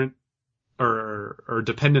inherent or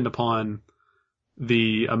dependent upon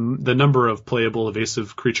the number of playable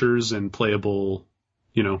evasive creatures and playable,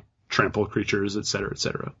 trample creatures, et cetera, et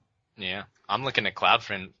cetera. Yeah. I'm looking at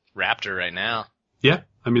Cloudfin Raptor right now. Yeah.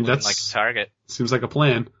 I mean, Looking that's like a target. seems like a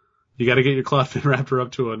plan. You got to get your Cloudfin Raptor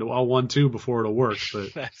up to a 1/2 before it'll work.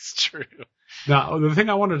 But That's true. now, the thing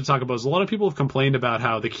I wanted to talk about is a lot of people have complained about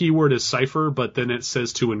how the keyword is cipher, but then it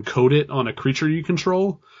says to encode it on a creature you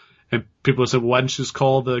control. And people have said, well, why didn't you just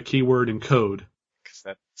call the keyword encode? Because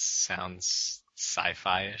that sounds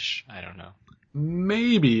sci-fi-ish. I don't know.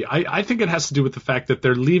 Maybe. I think it has to do with the fact that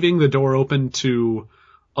they're leaving the door open to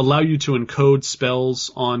allow you to encode spells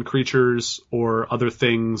on creatures or other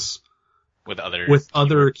things With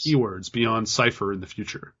other keywords beyond cipher in the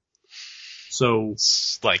future. So,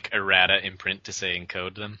 It's like errata imprint to say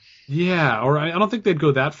encode them. yeah, or I don't think they'd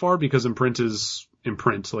go that far because imprint is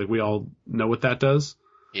imprint. Like, we all know what that does.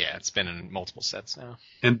 Yeah, it's been in multiple sets now.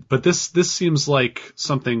 But this seems like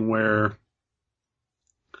something where,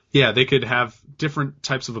 yeah, they could have different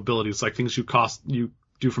types of abilities, like things you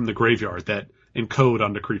do from the graveyard that encode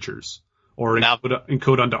onto creatures or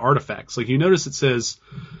encode onto artifacts. Like, you notice it says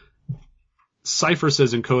cipher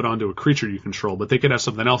says encode onto a creature you control, but they could have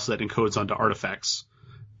something else that encodes onto artifacts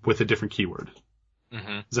with a different keyword.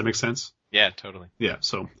 Mm-hmm. Does that make sense? Yeah, totally. Yeah.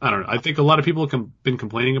 So I don't know. I think a lot of people have been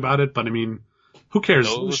complaining about it, but I mean, who cares?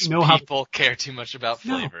 Those You know how people care too much about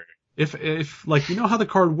No. flavor. if like you know how the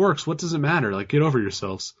card works, what does it matter? Like, get over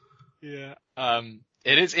yourselves. Yeah.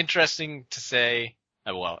 It is interesting to say.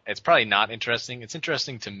 Well, it's probably not interesting. It's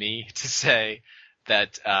interesting to me to say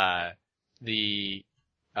that the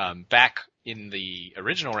back in the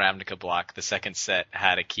original Ravnica block, the second set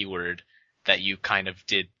had a keyword that you kind of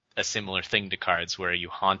did a similar thing to cards where you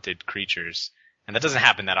haunted creatures And that doesn't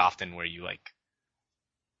happen that often where you like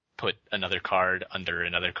put another card under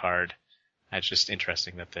another card. It's just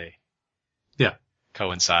interesting that they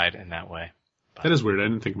coincide in that way. But That is weird. I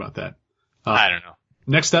didn't think about that. I don't know.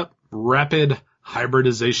 Next up, Rapid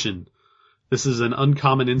Hybridization. This is an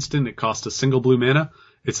uncommon instant. It costs a single blue mana.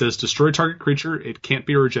 It says destroy target creature. It can't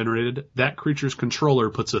be regenerated. That creature's controller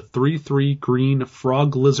puts a 3/3 green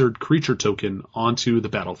frog lizard creature token onto the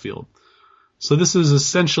battlefield. So this is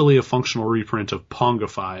essentially a functional reprint of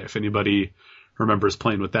Pongify, if anybody remembers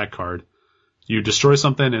playing with that card. You destroy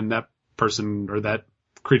something and that person or that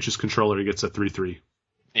creature's controller gets a 3/3.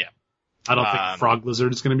 Yeah. I don't think frog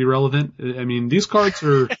lizard is going to be relevant. I mean, these cards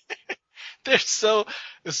are... They're so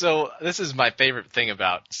this is my favorite thing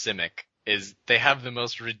about Simic is they have the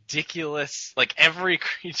most ridiculous, like every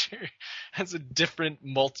creature has a different,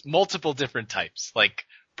 multiple different types, like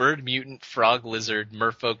bird mutant, frog lizard,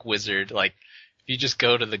 merfolk wizard, like if you just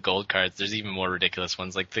go to the gold cards, there's even more ridiculous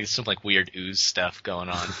ones, like there's some like weird ooze stuff going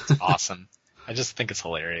on. It's awesome. I just think it's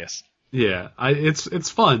hilarious. Yeah, it's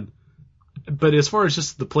fun. But as far as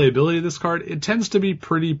just the playability of this card, it tends to be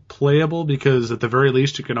pretty playable because at the very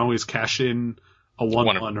least you can always cash in a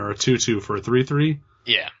 1/1 or a 2/2 for a 3/3.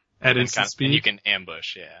 Yeah. At instant speed. And you can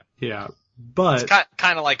ambush, yeah. Yeah. But it's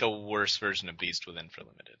kind of like a worse version of Beast Within for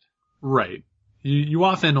limited. Right. You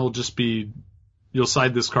often will just be, you'll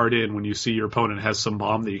side this card in when you see your opponent has some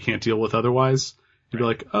bomb that you can't deal with otherwise. You'd be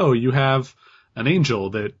like, oh, you have an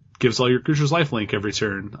angel that gives all your creatures lifelink every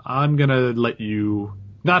turn. I'm gonna let you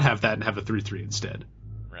not have that and have a 3/3 instead.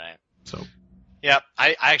 Right. So. Yeah,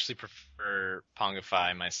 I actually prefer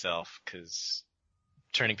Pongify myself because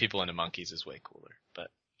turning people into monkeys is way cooler.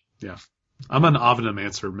 But yeah, I'm an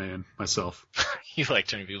Avenomancer man myself. You like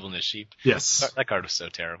turning people into sheep? Yes. That card was so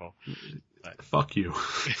terrible. But fuck you.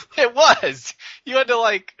 It was. You had to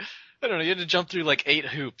I don't know. You had to jump through like 8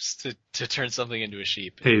 hoops to turn something into a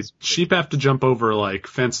sheep. Hey, sheep have to jump over like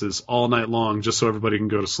fences all night long just so everybody can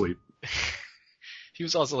go to sleep. He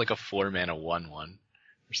was also like a 4-mana 1/1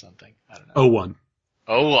 or something. I don't know. 0/1.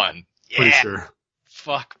 0/1. Yeah. Pretty sure.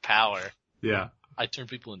 Fuck power. Yeah. I turn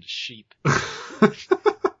people into sheep.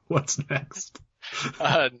 What's next?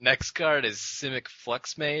 Next card is Simic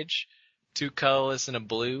Flux Mage. 2 colorless and a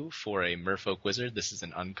blue for a Merfolk Wizard. This is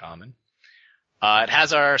an uncommon. It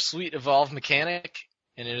has our sweet evolve mechanic,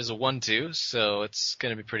 and it is a 1/2, so it's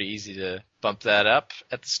going to be pretty easy to bump that up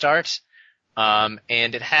at the start. And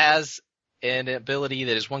it has an ability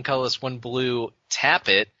that is 1 colorless, 1 blue, tap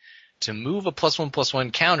it to move a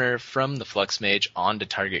 +1/+1 counter from the Flux Mage onto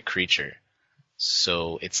target creature.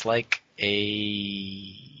 So it's like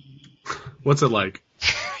a... What's it like?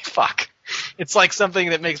 Fuck. It's like something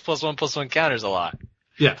that makes +1/+1 counters a lot.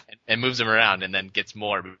 Yeah. And moves them around and then gets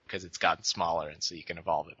more because it's gotten smaller and so you can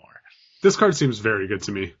evolve it more. This card seems very good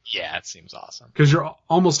to me. Yeah, it seems awesome. Because you're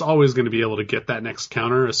almost always going to be able to get that next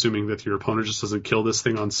counter, assuming that your opponent just doesn't kill this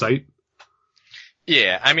thing on sight.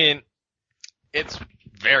 Yeah, I mean, it's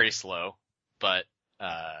very slow, but...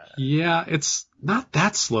 Yeah, it's not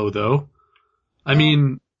that slow, though. I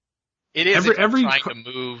mean... It is every trying to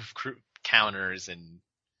move counters and...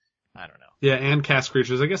 I don't know. Yeah, and cast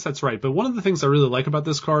creatures. I guess that's right. But one of the things I really like about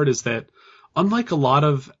this card is that, unlike a lot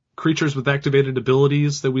of creatures with activated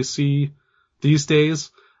abilities that we see these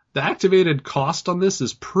days, the activated cost on this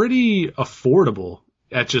is pretty affordable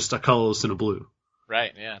at just a colorless and a blue.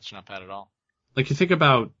 Right, yeah, it's not bad at all. Like, you think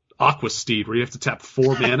about Aqua Steed, where you have to tap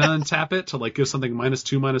 4 mana and tap it to, like, give something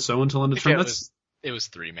 -2/-0 until end of turn. It was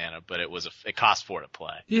 3 mana, but it cost 4 to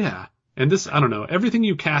play. Yeah. And this, I don't know, everything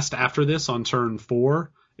you cast after this on turn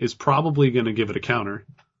 4 is probably going to give it a counter.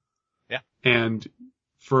 Yeah. And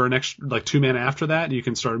for an extra, like 2 mana after that, you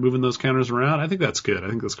can start moving those counters around. I think that's good. I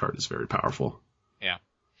think this card is very powerful. Yeah.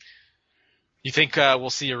 You think we'll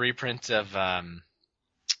see a reprint of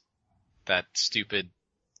that stupid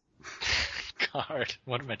card?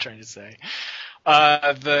 What am I trying to say?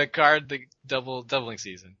 The card, the doubling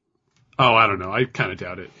season. Oh, I don't know. I kind of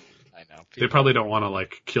doubt it. I know. They probably don't want to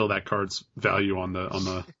like kill that card's value on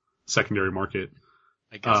the secondary market.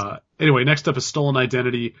 I guess. Anyway, next up is Stolen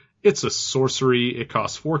Identity. It's a sorcery. It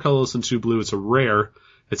costs 4 colorless and 2 blue. It's a rare.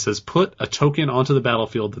 It says put a token onto the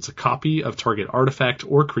battlefield that's a copy of target artifact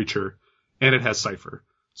or creature, and it has Cipher.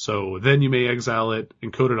 So then you may exile it,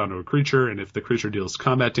 encode it onto a creature, and if the creature deals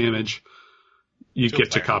combat damage, you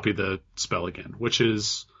get to copy the spell again, which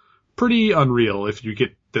is pretty unreal if you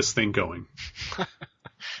get this thing going.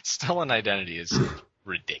 Stolen Identity is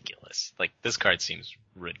ridiculous. Like, this card seems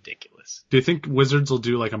ridiculous. Do you think Wizards will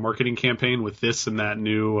do like a marketing campaign with this and that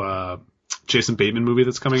new Jason Bateman movie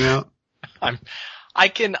that's coming out? I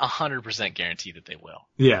can 100% guarantee that they will.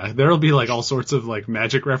 Yeah, there'll be like all sorts of like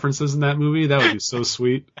magic references in that movie. That would be so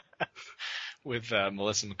sweet. With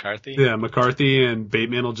Melissa McCarthy. Yeah, McCarthy and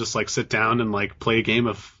Bateman will just like sit down and like play a game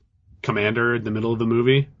of Commander in the middle of the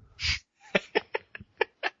movie.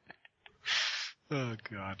 Oh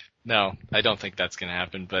God. No, I don't think that's gonna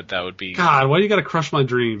happen, but that would be God, why do you gotta crush my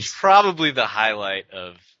dreams? probably the highlight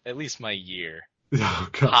of at least my year, Oh,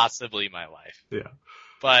 God. possibly my life. Yeah.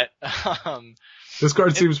 But, This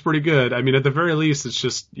card seems pretty good. I mean, at the very least, it's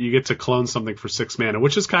just you get to clone something for 6 mana,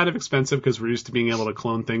 which is kind of expensive because we're used to being able to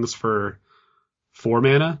clone things for 4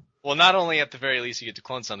 mana. well, not only at the very least you get to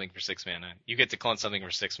clone something for 6 mana, you get to clone something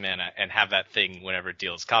for 6 mana and have that thing, whenever it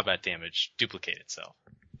deals combat damage, duplicate itself.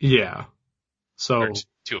 Yeah. So, Or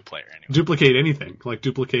to a player, anyway. duplicate anything. Like,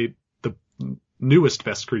 duplicate the newest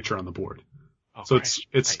best creature on the board. Oh, So right.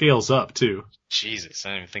 it scales up, too. Jesus, I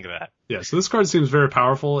didn't even think of that. Yeah, so this card seems very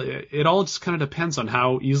powerful. It all just kind of depends on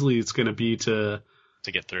how easily it's going to be to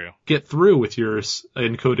To get through. get through with your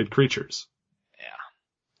encoded creatures.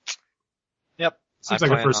 Yeah. Yep. Seems I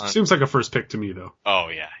like plan seems like a first pick to me, though. Oh,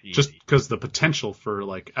 yeah. Easy. Just because the potential for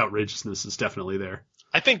like outrageousness is definitely there.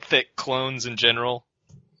 I think that clones in general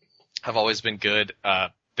have always been good.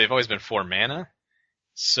 They've always been 4 mana,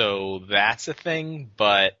 so that's a thing,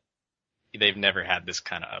 but they've never had this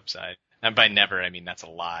kind of upside. And by never, I mean that's a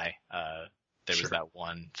lie. There Sure. was that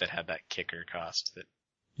one that had that kicker cost that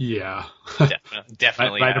Yeah.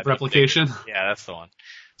 definitely Right had of replication. yeah, that's the one.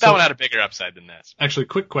 That So- one had a bigger upside than this. Actually,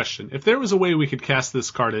 quick question. If there was a way we could cast this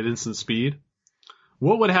card at instant speed,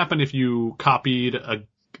 what would happen if you copied an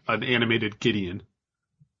animated Gideon?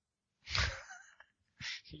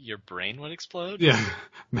 Your brain would explode? Yeah.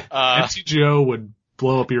 MTGO would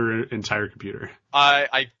blow up your entire computer.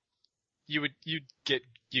 You'd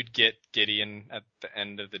get Gideon at the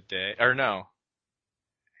end of the day, or no? What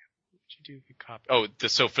would you do if you copy? Oh,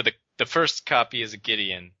 so for the first copy is a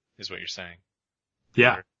Gideon, is what you're saying.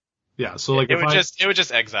 Yeah. Yeah. So like it would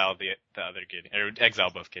just exile the other Gideon, or it would exile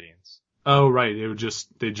both Gideons. Oh, right.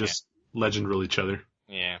 They just legend rule each other.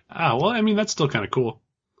 Yeah. Ah, well, I mean, that's still kind of cool.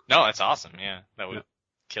 No, that's awesome. Yeah, that would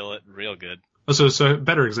kill it real good. So a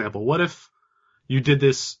better example. What if you did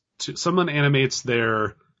this someone animates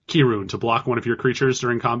their key rune to block one of your creatures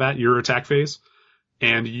during combat, your attack phase,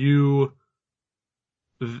 and you,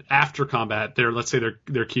 after combat, let's say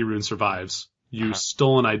their key rune survives. You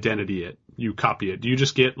stolen identity it. You copy it. Do you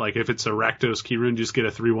just get, like, if it's a Rakdos key rune, do you just get a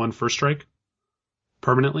 3/1 first strike?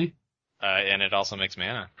 Permanently? And it also makes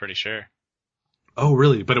mana, pretty sure. Oh,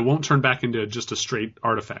 really? But it won't turn back into just a straight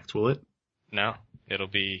artifact, will it? No, it'll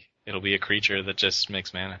be a creature that just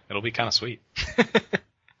makes mana. It'll be kind of sweet.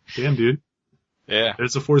 Damn, dude. Yeah.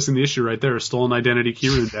 There's a forcing the issue right there. A stolen identity key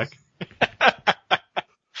rune deck.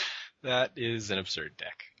 That is an absurd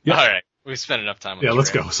deck. Yep. All right. We've spent enough time on Yeah, this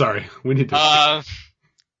let's rant. go. Sorry. We need to.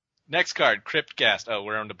 Next card, Cryptghast. Oh,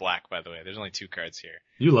 we're on to black, by the way. There's only 2 cards here.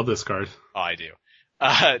 You love this card. Oh, I do.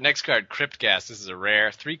 Next card, Cryptghast. This is a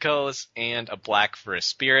rare. 3 colorless and a black for a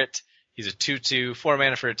spirit. He's a 2/2, 4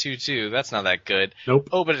 mana for a 2/2. That's not that good. Nope.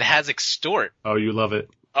 Oh, but it has Extort. Oh, you love it.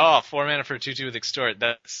 Oh, 4 mana for a 2/2 with Extort.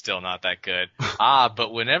 That's still not that good.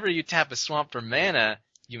 But whenever you tap a swamp for mana,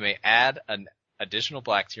 you may add an additional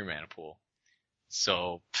black to your mana pool.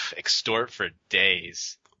 So, Extort for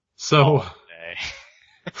days. So, All day.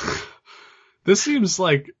 this seems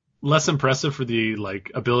like less impressive for the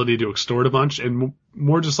like ability to extort a bunch and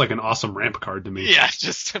more just like an awesome ramp card to me. Yeah,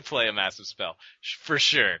 just to play a massive spell. For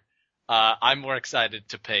sure. I'm more excited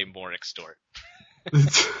to pay more Extort.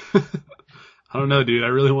 I don't know, dude. I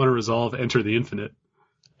really want to resolve Enter the Infinite.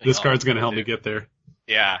 This card's going to help me get there.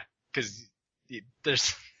 Yeah, because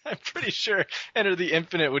I'm pretty sure Enter the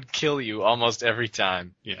Infinite would kill you almost every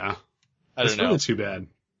time. Yeah. I don't It's know. really too bad.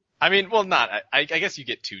 I mean, well, not. I guess you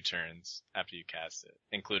get 2 turns after you cast it,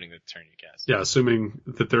 including the turn you cast it. Yeah, assuming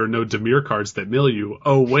that there are no Dimir cards that mill you.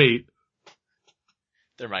 Oh, wait.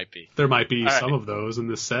 There might be. There might be All some right. of those in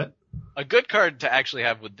this set. A good card to actually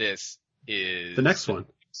have with this is The next one.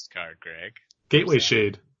 Next card, Greg. Gateway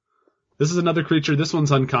Shade. This is another creature. This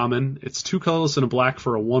one's uncommon. It's 2 colorless and a black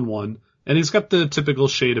for a 1/1. And he's got the typical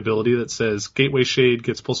Shade ability that says Gateway Shade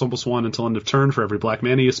gets +1/+1 until end of turn for every black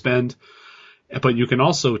mana you spend. But you can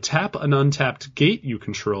also tap an untapped gate you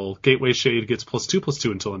control. Gateway Shade gets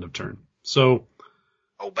 +2/+2 until end of turn. So,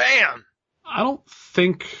 Oh, bam! I don't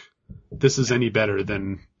think this is any better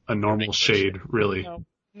than a normal Shade, really.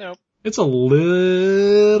 Nope. It's a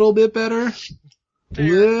little bit better.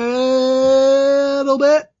 Little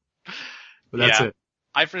bit. But that's Yeah. it.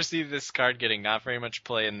 I foresee this card getting not very much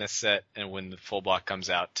play in this set, and when the full block comes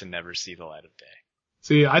out, to never see the light of day.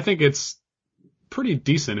 See, I think it's pretty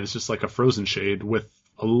decent. It's just like a frozen shade with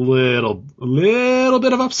a little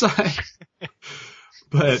bit of upside.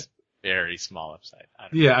 But very small upside.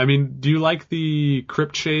 Yeah, I mean, do you like the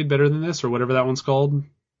Crypt Shade better than this, or whatever that one's called?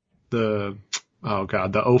 The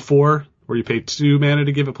 04, where you pay 2 mana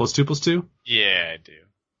to give it +2/+2? Yeah, I do.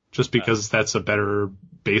 Just because that's a better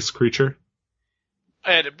base creature?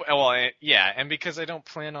 Yeah, and because I don't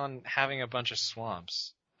plan on having a bunch of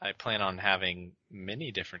swamps. I plan on having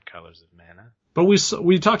many different colors of mana. But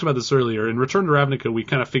we talked about this earlier. In Return to Ravnica, we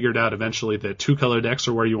kind of figured out eventually that 2-color decks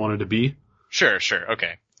are where you wanted to be. Sure,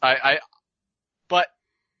 okay. But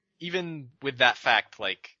even with that fact,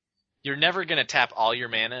 like, you're never gonna tap all your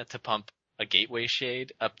mana to pump a Gateway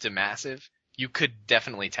Shade up to massive. You could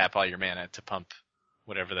definitely tap all your mana to pump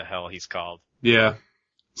whatever the hell he's called. Yeah.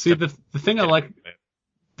 See, the thing I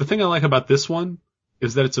like about this one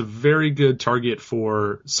is that it's a very good target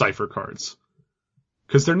for Cypher cards.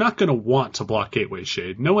 Because they're not going to want to block Gateway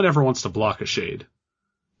Shade. No one ever wants to block a Shade.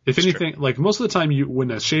 If That's anything, true. like, most of the time when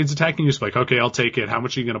a Shade's attacking, you're just like, okay, I'll take it. How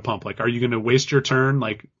much are you going to pump? Like, are you going to waste your turn,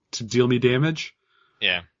 like, to deal me damage?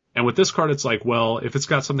 Yeah. And with this card, it's like, well, if it's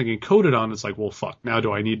got something encoded on, it's like, well, fuck. Now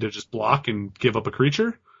do I need to just block and give up a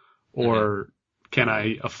creature? Or can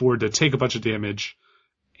I afford to take a bunch of damage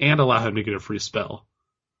and allow him to get a free spell?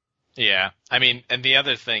 Yeah, I mean, and the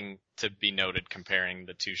other thing to be noted comparing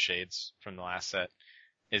the two shades from the last set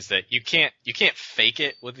is that you can't fake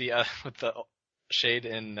it with the shade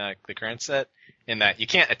in the current set, in that you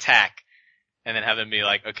can't attack and then have them be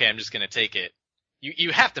like, okay, I'm just gonna take it.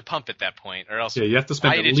 You have to pump at that point, or else. Yeah, you have to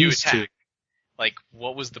spend why at did least you attack? 2. Like,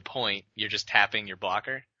 what was the point? You're just tapping your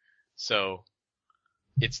blocker, so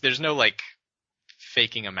there's no like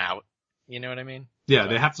faking them out. You know what I mean? Yeah,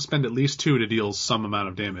 they have to spend at least 2 to deal some amount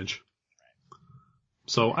of damage.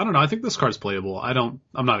 So, I don't know, I think this card's playable. I'm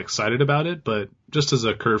not excited about it, but just as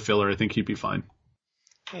a curve filler, I think he'd be fine.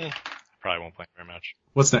 Probably won't play very much.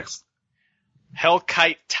 What's next?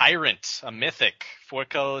 Hellkite Tyrant, a mythic. 4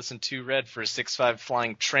 colorless and 2 red for a 6/5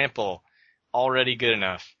 flying trample. Already good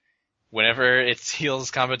enough. Whenever it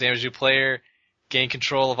deals combat damage to a player, gain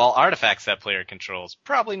control of all artifacts that player controls.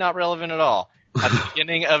 Probably not relevant at all. At the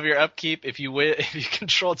beginning of your upkeep, if you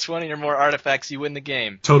control 20 or more artifacts, you win the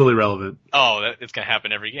game. Totally relevant. Oh, it's gonna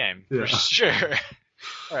happen every game. Yeah. For sure.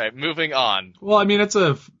 Alright, moving on. Well, I mean, it's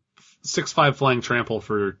a 6/5 flying trample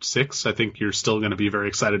for 6. I think you're still going to be very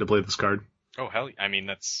excited to play this card. Oh, hell, I mean,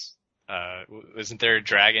 that's, isn't there a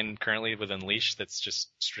dragon currently with Unleash that's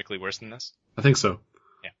just strictly worse than this? I think so.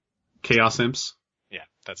 Yeah. Chaos Imps. Yeah,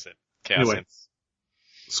 that's it. Chaos Anyway. Imps.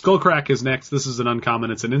 Skullcrack is next. This is an uncommon.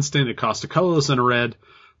 It's an instant. It costs a colorless and a red.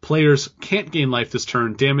 Players can't gain life this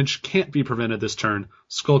turn. Damage can't be prevented this turn.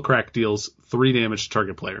 Skullcrack deals 3 damage to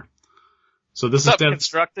target player. So this is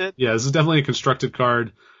constructed? Yeah, this is definitely a constructed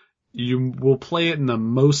card. You will play it in the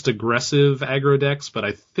most aggressive aggro decks, but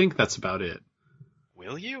I think that's about it.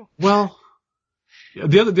 Will you? Well,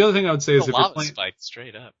 the other thing I would say is if you're playing, spike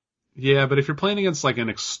straight up. yeah, but if you're playing against like an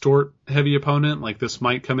extort heavy opponent, like this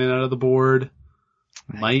might come in out of the board.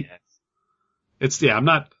 Might. I'm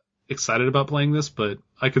not excited about playing this, but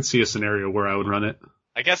I could see a scenario where I would run it.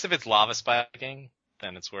 I guess if it's lava spiking,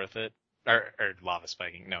 then it's worth it. Or lava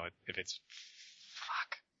spiking. No, if it's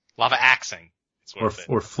lava axing, it's worth it.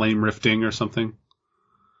 Or flame rifting or something.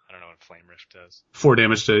 I don't know what flame rift does. 4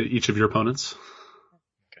 damage to each of your opponents.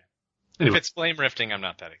 Okay. Anyway. If it's flame rifting, I'm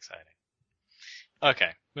not that excited. Okay,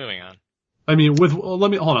 moving on. I mean,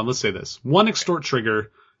 let's say this. 1 extort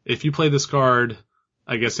trigger, if you play this card,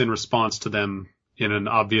 I guess in response to them in an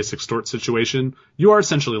obvious extort situation, you are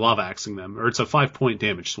essentially lava axing them, or it's a 5-point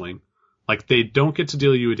damage swing. Like, they don't get to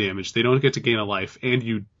deal you a damage, they don't get to gain a life, and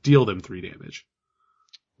you deal them 3 damage.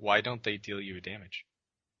 Why don't they deal you damage?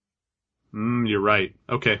 You're right.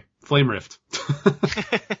 Okay. Flame Rift.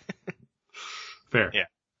 Fair. Yeah.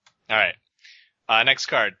 Alright. Next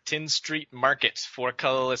card. Tin Street Market. 4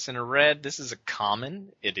 colorless and a red. This is a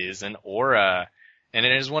common. It is an aura. And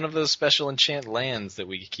it is one of those special enchant lands that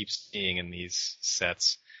we keep seeing in these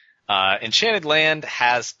sets. Enchanted land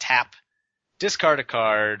has tap, discard a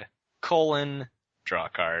card, draw a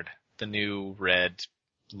card. The new red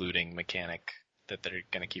looting mechanic that they're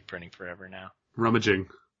gonna keep printing forever now. Rummaging.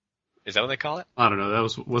 Is that what they call it? I don't know.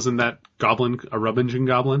 Wasn't that goblin a rummaging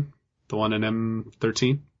goblin? The one in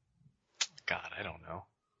M13? God, I don't know.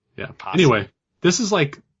 Yeah. Possibly. Anyway, this is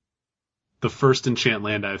like the first enchant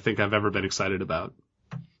land I think I've ever been excited about.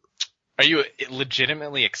 Are you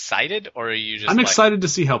legitimately excited, or are you just I'm excited to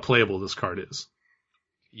see how playable this card is.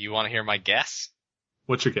 You want to hear my guess?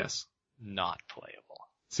 What's your guess? Not playable.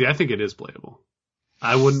 See, I think it is playable.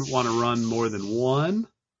 I wouldn't want to run more than 1.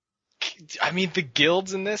 I mean, the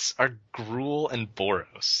guilds in this are Gruul and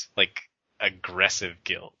Boros, like aggressive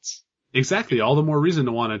guilds. Exactly. All the more reason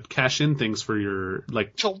to want to cash in things for your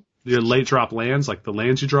So late drop lands, like the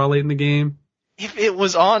lands you draw late in the game. if it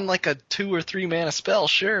was on like a 2 or 3 mana spell,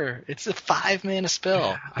 sure. It's a 5 mana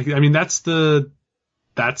spell. I mean, that's the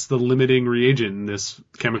limiting reagent in this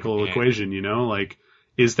chemical equation, you know? Like,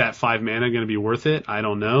 is that 5 mana going to be worth it? I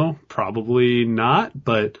don't know. Probably not,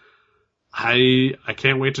 but I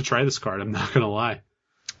can't wait to try this card. I'm not going to lie.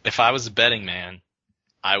 If I was a betting man,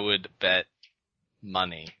 I would bet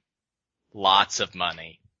money, lots of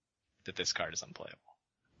money, that this card is unplayable.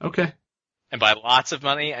 Okay. And by lots of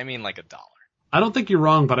money, I mean like $1. I don't think you're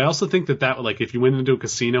wrong, but I also think that like, if you went into a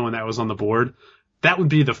casino and that was on the board, that would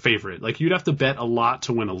be the favorite. Like, you'd have to bet a lot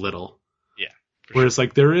to win a little. Yeah. Whereas,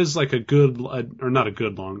 like, there is like a good, or not a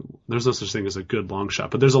good long, there's no such thing as a good long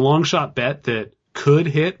shot, but there's a long shot bet that could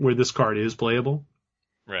hit where this card is playable.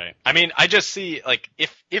 Right. I mean, I just see, like,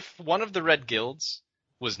 if one of the red guilds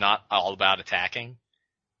was not all about attacking,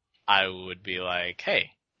 I would be like,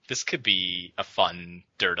 hey, this could be a fun,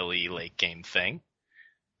 dirtily late game thing.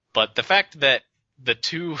 But the fact that the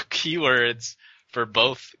 2 keywords for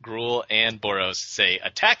both Gruul and Boros say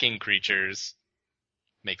attacking creatures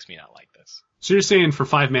makes me not like this. So you're saying for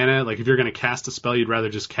 5 mana, like, if you're going to cast a spell, you'd rather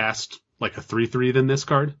just cast like a 3/3 than this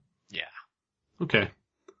card? Yeah. Okay.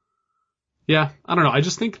 Yeah, I don't know. I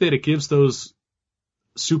just think that it gives those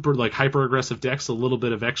super, like, hyper aggressive decks a little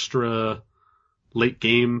bit of extra late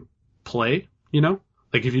game play, you know?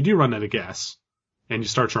 Like, if you do run out of gas and you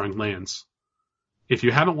start drawing lands, if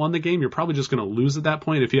you haven't won the game, you're probably just going to lose at that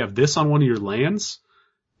point. If you have this on one of your lands,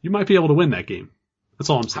 you might be able to win that game. That's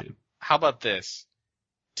all I'm saying. How about this?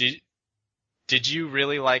 Did you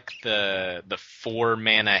really like the 4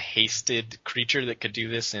 mana hasted creature that could do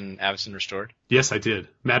this in Avacyn Restored? Yes, I did.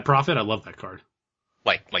 Mad Prophet, I love that card.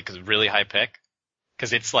 Like a really high pick?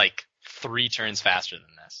 Because it's like 3 turns faster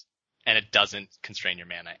than this. And it doesn't constrain your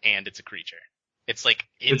mana, and it's a creature. It's like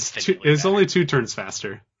infinitely It's better. only 2 turns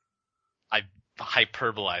faster. I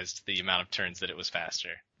hyperbolized the amount of turns that it was faster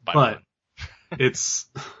by But 1. it's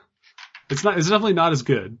definitely not as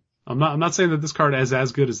good. I'm not saying that this card is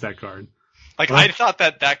as good as that card. Like, Well, I thought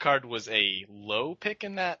that card was a low pick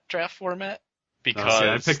in that draft format because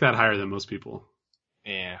I picked that higher than most people.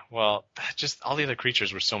 yeah, well, just all the other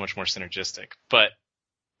creatures were so much more synergistic. But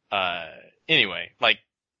anyway, like,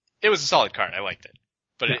 it was a solid card. I liked it,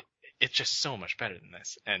 but Yeah. it's just so much better than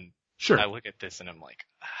this. And Sure. I look at this and I'm like,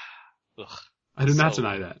 ugh. I do not so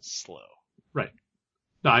deny that. Slow. Right.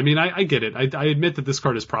 No, I mean, I get it. I admit that this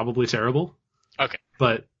card is probably terrible. Okay.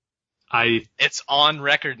 But It's on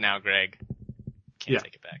record now, Greg. Can't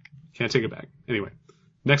take it back. Can't take it back. Anyway,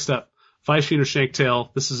 next up, Viashino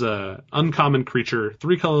Shanktail. This is a uncommon creature,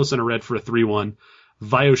 3 colors and a red for a 3/1.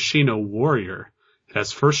 Viashino Warrior. It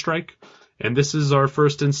has first strike, and this is our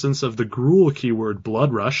first instance of the Gruul keyword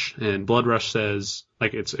Blood Rush. And Blood Rush says,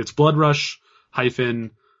 like, it's Blood Rush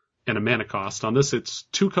hyphen and a mana cost. On this, it's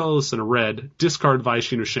 2 colors and a red. Discard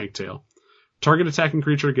Viashino Shanktail. Target attacking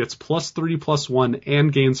creature gets +3/+1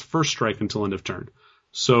 and gains first strike until end of turn.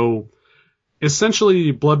 So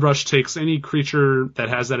essentially, Blood Rush takes any creature that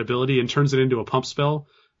has that ability and turns it into a pump spell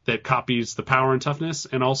that copies the power and toughness,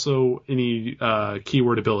 and also any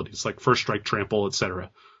keyword abilities like first strike, trample,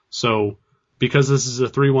 etc. So because this is a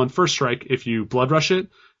 3/1 first strike, if you Blood Rush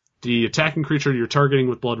it, the attacking creature you're targeting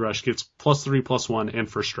with Blood Rush gets +3/+1 and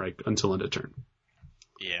first strike until end of turn.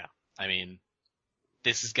 Yeah. I mean,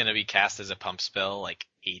 this is going to be cast as a pump spell like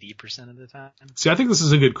 80% of the time. See, I think this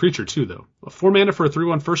is a good creature too, though. 4 mana for a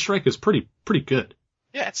 3/1 first strike is pretty good.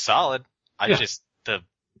 Yeah, it's solid. I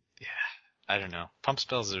don't know. Pump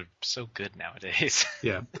spells are so good nowadays.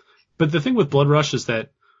 Yeah. But the thing with Blood Rush is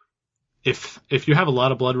that if you have a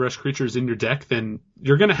lot of Blood Rush creatures in your deck, then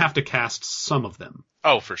you're going to have to cast some of them.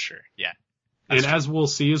 Oh, for sure. Yeah. And as we'll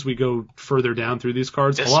see as we go further down through these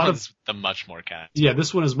cards, This a lot one's of the much more cast. yeah,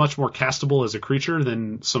 this one is much more castable as a creature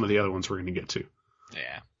than some of the other ones we're going to get to.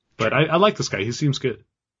 Yeah. But I like this guy. He seems good.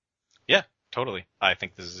 Yeah, totally. I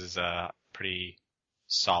think this is a pretty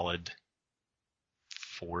solid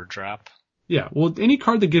 4-drop. Yeah, well, any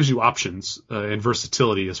card that gives you options and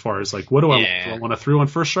versatility as far as, like, what do I want a 3/1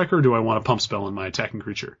 first striker, or do I want a pump spell in my attacking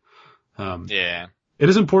creature? Yeah. It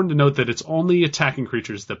is important to note that it's only attacking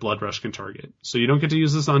creatures that Blood Rush can target. So you don't get to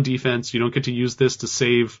use this on defense. You don't get to use this to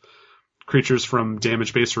save creatures from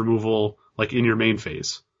damage-based removal, like in your main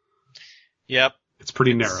phase. Yep. It's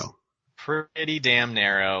pretty narrow. Pretty damn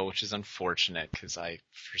narrow, which is unfortunate because I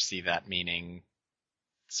foresee that meaning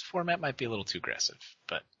this format might be a little too aggressive,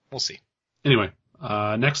 but we'll see. Anyway,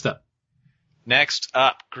 next up. Next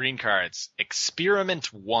up, green cards.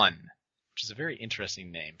 Experiment 1. which is a very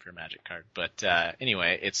interesting name for a Magic card. But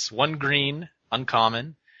anyway, it's 1 green,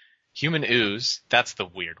 uncommon, Human Ooze. That's the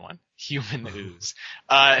weird one. Human Ooze.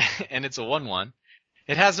 And it's a 1/1.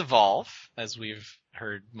 It has Evolve, as we've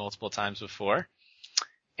heard multiple times before.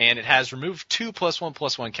 And it has remove 2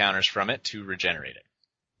 +1/+1 counters from it to regenerate it.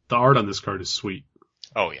 The art on this card is sweet.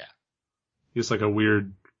 Oh, yeah. He's like a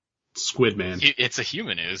weird squid man. It's a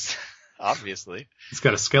Human Ooze, obviously. He's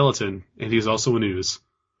got a skeleton, and he's also an ooze.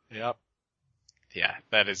 Yep. Yeah,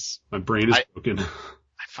 that is... My brain is broken.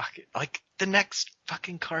 Like, the next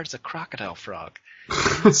fucking card's a crocodile frog.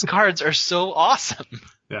 These cards are so awesome.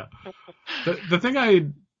 Yeah. The thing I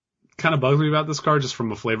kind of bugs me about this card, just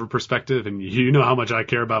from a flavor perspective, and you know how much I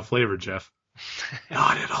care about flavor, Jeff.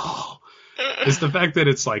 Not at all. Is the fact that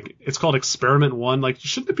it's called Experiment 1. Like,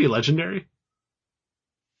 shouldn't it be legendary?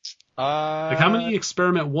 Like, how many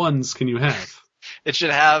Experiment 1s can you have? It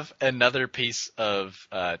should have another piece of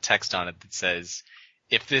text on it that says,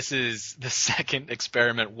 if this is the second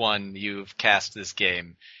Experiment 1 you've cast this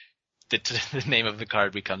game, the name of the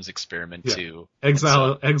card becomes Experiment 2.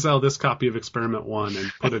 Exile this copy of Experiment 1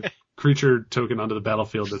 and put a creature token onto the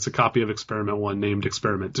battlefield that's a copy of Experiment 1 named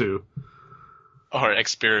Experiment 2. Or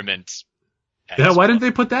Experiment X. Yeah, why didn't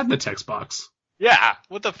they put that in the text box? Yeah,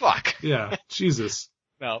 what the fuck? Yeah, Jesus.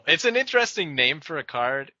 No, it's an interesting name for a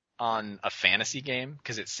card on a fantasy game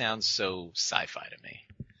because it sounds so sci-fi to me.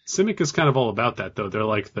 Simic is kind of all about that, though. They're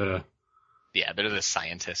like they're the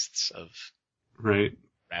scientists of right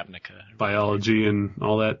Ravnica. Biology and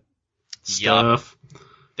all that stuff.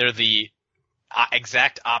 They're the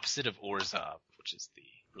exact opposite of Orzhov, which is the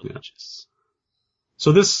religious. Yeah.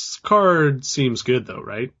 So this card seems good, though,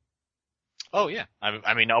 right? Oh, yeah.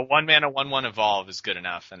 I mean, a 1-mana 1/1 evolve is good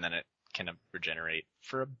enough, and then it can regenerate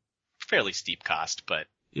for a fairly steep cost, but...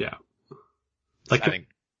 Yeah. Like, I think...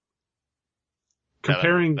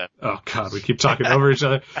 Comparing... Oh, God, we keep talking over each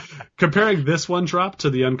other. Comparing this 1-drop to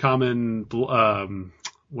the uncommon...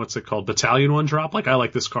 what's it called? Battalion 1-drop. Like, I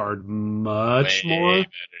like this card much more. Better,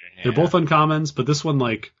 yeah. They're both uncommons, but this one,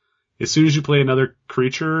 like, as soon as you play another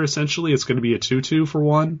creature, essentially, it's going to be a 2/2 for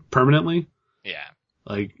 1, permanently. Yeah.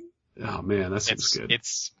 Like... Oh man, that seems good.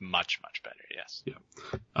 It's much, much better, yes. Yeah.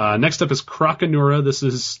 Next up is Croconura. This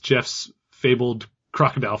is Jeff's fabled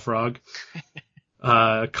crocodile frog.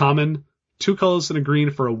 Common, 2 colors and a green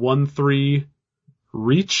for a 1/3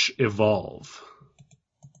 reach evolve.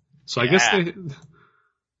 So I guess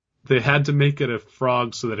they had to make it a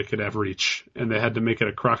frog so that it could have reach, and they had to make it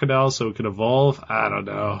a crocodile so it could evolve. I don't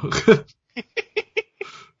know.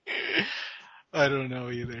 I don't know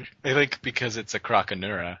either. I think because it's a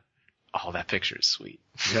Croconura. Oh, that picture is sweet.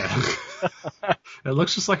 Yeah. It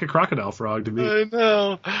looks just like a crocodile frog to me. I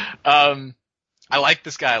know. I like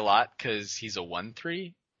this guy a lot because he's a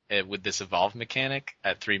 1/3 with this evolve mechanic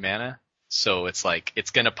at 3 mana. So it's like,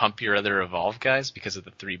 it's going to pump your other evolve guys because of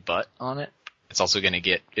the 3 butt on it. It's also going to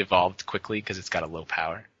get evolved quickly because it's got a low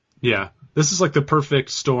power. Yeah. This is like the perfect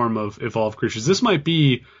storm of evolved creatures. This might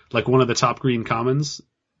be like one of the top green commons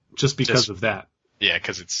just because of that. Yeah,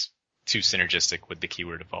 because it's too synergistic with the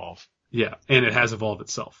keyword evolve. Yeah, and it has evolve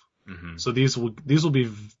itself. Mm-hmm. So these will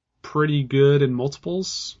be pretty good in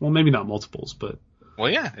multiples. Well, maybe not multiples, but...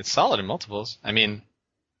 Well, yeah, it's solid in multiples. I mean,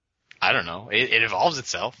 I don't know. It evolves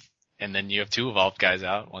itself, and then you have 2 evolved guys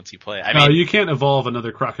out once you play. I mean, you can't evolve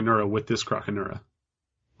another Croconura with this Croconura.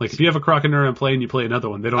 Like, if you have a Croconura in play and you play another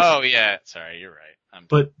one, they don't... Oh, yeah, sorry, you're right.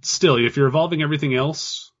 But still, if you're evolving everything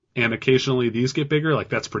else, and occasionally these get bigger, like,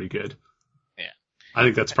 that's pretty good. Yeah. I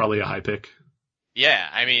think that's probably a high pick. Yeah,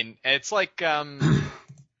 I mean, it's like, I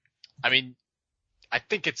mean, I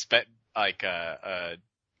think it's like a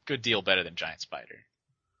good deal better than Giant Spider.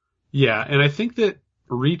 Yeah, and I think that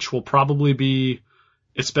Reach will probably be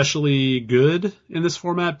especially good in this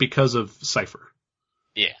format because of Cypher.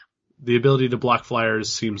 Yeah. The ability to block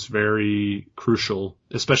flyers seems very crucial,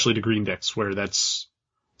 especially to green decks where that's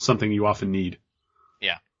something you often need.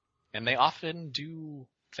 Yeah. And they often do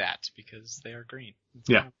that because they are green. It's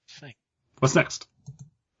yeah. Thing. What's next?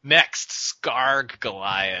 Next, Skarg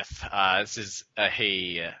Goliath. This is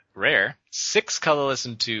a rare. 6 colorless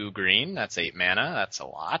and 2 green. That's 8 mana. That's a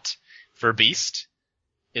lot. For Beast,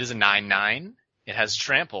 it is a 9/9. It has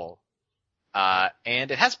Trample. And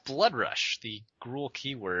it has Blood Rush, the Gruul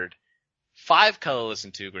keyword. 5 colorless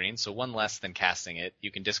and 2 green, so 1 less than casting it. You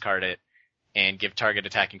can discard it and give target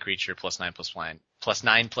attacking creature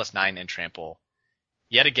 +9/+9 and Trample.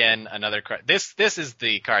 Yet again, another card. This is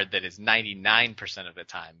the card that is 99% of the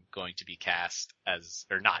time going to be cast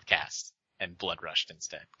or not cast and blood rushed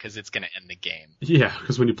instead, because it's going to end the game. Yeah,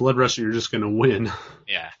 because when you blood rush it, you're just going to win.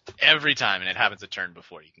 Yeah, every time, and it happens a turn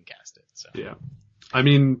before you can cast it. So yeah. I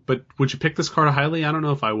mean, but would you pick this card highly? I don't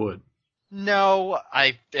know if I would. No,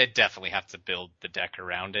 I definitely have to build the deck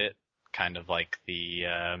around it, kind of like the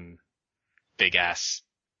big ass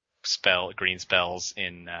green spells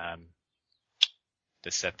in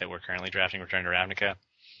the set that we're currently drafting, Return to Ravnica.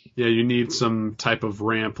 Yeah, you need some type of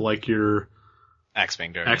ramp like your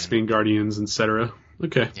Axebane Guardians, etc.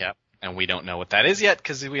 Okay. Yep, and we don't know what that is yet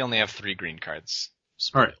because we only have 3 green cards.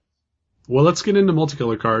 All right. Well, let's get into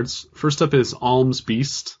multicolor cards. First up is Alm's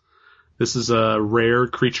Beast. This is a rare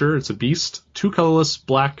creature. It's a beast. 2 colorless,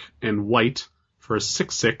 black and white for a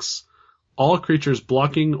 6/6. All creatures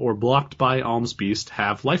blocking or blocked by Alm's Beast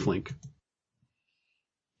have lifelink.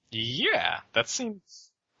 Yeah, that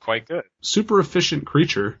seems quite good. Super efficient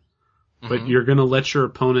creature, but you're going to let your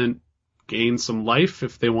opponent gain some life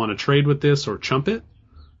if they want to trade with this or chump it.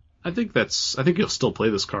 I think you'll still play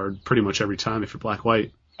this card pretty much every time if you're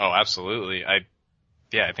black-white. Oh, absolutely. I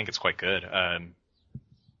think it's quite good.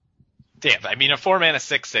 Yeah, I mean, a 4-mana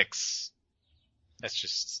 6/6,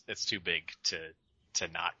 it's too big to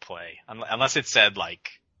not play. Unless it said, like,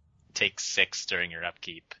 take 6 during your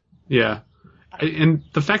upkeep. Yeah. And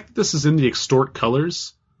the fact that this is in the extort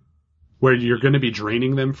colors, where you're going to be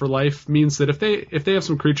draining them for life, means that if they have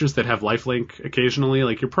some creatures that have lifelink occasionally,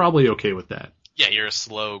 like, you're probably okay with that. Yeah, you're a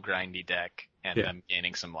slow, grindy deck, and them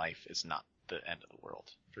gaining some life is not the end of the world,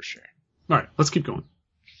 for sure. Alright, let's keep going.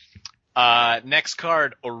 Next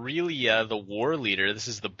card, Aurelia, the War Leader. This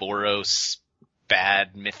is the Boros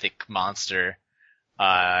bad mythic monster.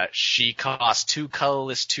 She costs 2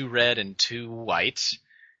 colorless, 2 red, and 2 white,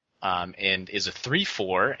 and is a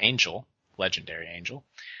 3/4 angel, legendary angel.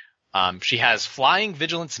 She has flying,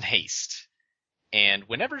 vigilance, and haste. And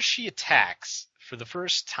whenever she attacks for the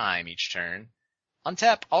first time each turn,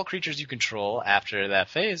 untap all creatures you control. After that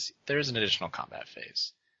phase, there's an additional combat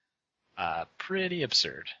phase. Pretty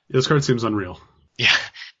absurd. This card seems unreal. Yeah.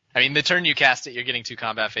 I mean, the turn you cast it, you're getting 2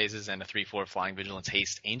 combat phases and a 3/4 flying, vigilance,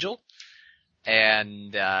 haste angel.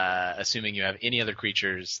 And assuming you have any other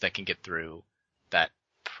creatures that can get through, that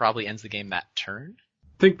probably ends the game that turn.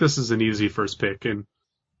 I think this is an easy first pick, and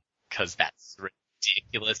because that's a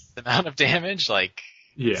ridiculous amount of damage. Like,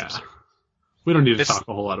 yeah, we don't need to talk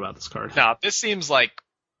a whole lot about this card. No, this seems like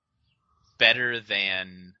better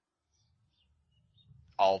than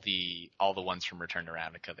all the ones from Return to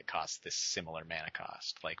Ravnica that cost this similar mana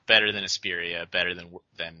cost. Like, better than Asperia, better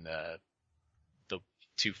than the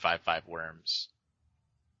 2/5/5 worms.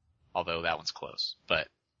 Although that one's close, but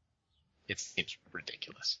it seems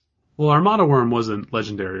ridiculous. Well, Armada Worm wasn't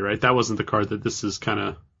legendary, right? That wasn't the card that this is kind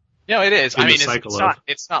of. No, it is. I mean,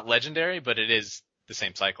 it's not legendary, but it is the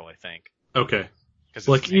same cycle, I think. Okay.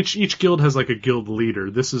 Like each guild has like a guild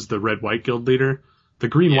leader. This is the red-white guild leader. The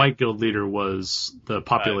green-white guild leader was the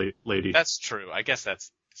Populate lady. That's true. I guess that's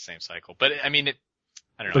the same cycle. But I mean,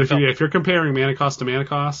 I don't know. But if you're comparing mana cost to mana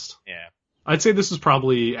cost, yeah, I'd say this is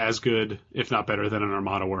probably as good, if not better, than an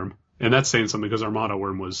Armada Worm. And that's saying something because Armada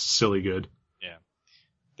Worm was silly good. Yeah.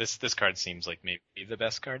 This card seems like maybe the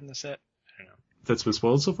best card in the set. I don't know. That's been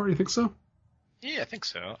spoiled so far? You think so? Yeah, I think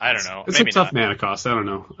so. I don't know. It's maybe a tough mana cost. I don't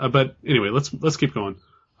know. But anyway, let's keep going.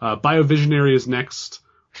 Biovisionary is next.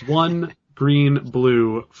 1 green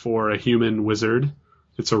blue for a human wizard.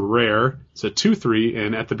 It's a rare. It's a 2/3,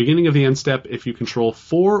 and at the beginning of the end step, if you control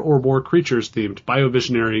 4 or more creatures themed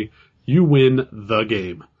Biovisionary, you win the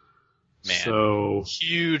game. Man, so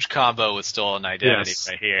huge combo with Stolen Identity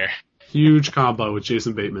right here. Huge combo with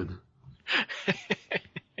Jason Bateman.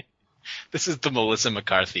 This is the Melissa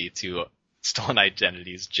McCarthy to Stolen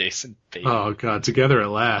Identity's Jason Bateman. Oh god, together at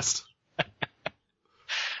last.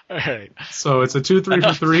 Alright. So it's a 2/3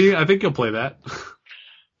 for 3. I think you'll play that.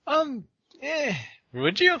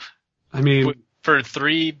 Would you? I mean, for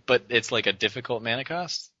 3, but it's like a difficult mana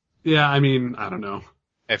cost? Yeah, I mean, I don't know.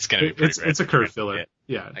 It's gonna be pretty it's a curve filler.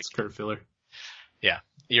 Yeah, it's curve filler. Yeah,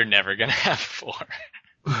 you're never gonna have 4.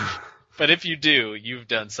 But if you do, you've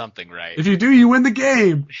done something right. If you do, you win the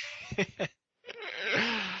game.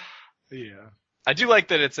 Yeah. I do like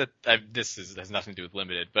that it's at, has nothing to do with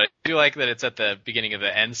limited, but I do like that it's at the beginning of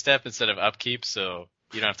the end step instead of upkeep, so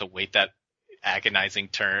you don't have to wait that agonizing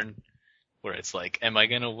turn where it's like, am I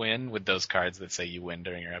gonna win, with those cards that say you win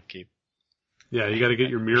during your upkeep. Yeah, you gotta get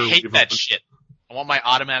your mirror. I hate that shit. I want my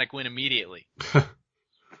automatic win immediately. All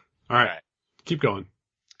right. Keep going.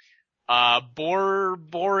 Borborygmos,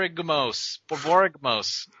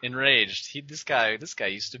 enraged. This guy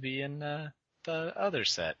used to be in the other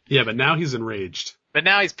set. Yeah, but now he's enraged. But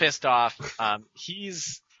now he's pissed off.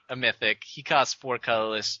 He's a mythic. He costs 4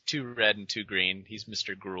 colorless, 2 red and 2 green. He's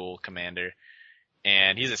Mr. Gruul commander.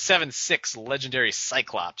 And he's a 7/6 legendary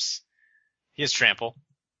Cyclops. He has trample.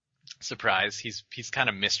 Surprise, he's kind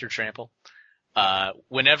of Mr. Trample.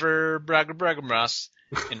 Whenever Bragabras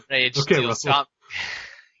enraged Okay, Russell.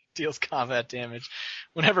 deals combat damage.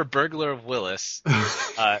 Whenever Burglar of Willis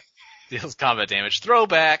deals combat damage, throw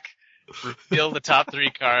back, reveal the top 3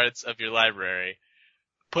 cards of your library.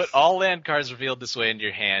 Put all land cards revealed this way into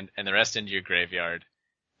your hand and the rest into your graveyard.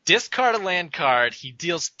 Discard a land card. He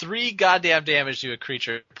deals 3 goddamn damage to a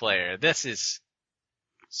creature player. This is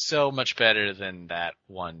so much better than that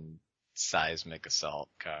one Seismic Assault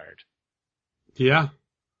card. Yeah.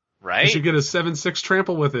 Right? You should get a 7/6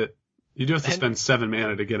 trample with it. You do have to spend 7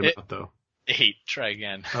 mana to get him out, though. 8. Try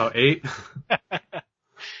again. Oh, 8?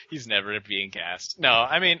 He's never being cast. No,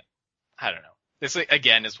 I mean, I don't know. This,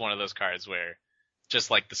 again, is one of those cards where,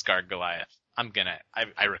 just like the Scarred Goliath,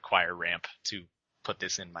 I require ramp to put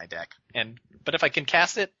this in my deck. But if I can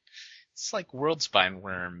cast it, it's like World Spine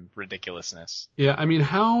Worm ridiculousness. Yeah, I mean,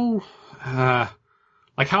 how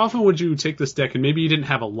often would you take this deck and maybe you didn't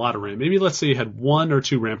have a lot of ramp? Maybe let's say you had 1 or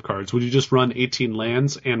 2 ramp cards. Would you just run 18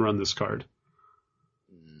 lands and run this card?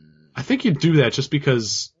 I think you'd do that just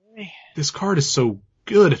because this card is so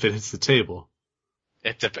good if it hits the table.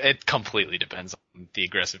 It completely depends on the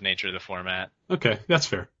aggressive nature of the format. Okay, that's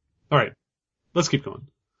fair. All right, let's keep going.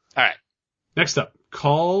 All right. Next up,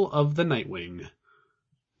 Call of the Nightwing.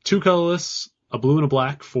 2 colorless, a blue and a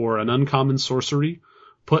black for an uncommon sorcery.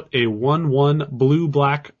 Put a 1/1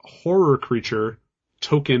 blue-black horror creature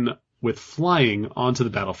token with flying onto the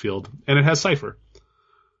battlefield, and it has Cipher.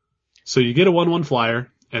 So you get a 1/1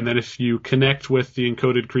 flyer, and then if you connect with the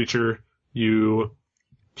encoded creature, you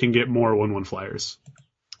can get more 1/1 flyers.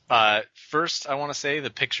 First, I want to say the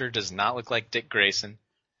picture does not look like Dick Grayson.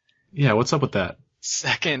 Yeah, what's up with that?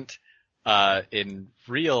 Second, in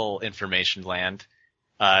real information land,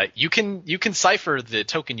 you can cipher the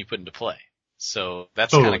token you put into play. So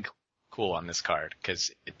that's kind of cool on this card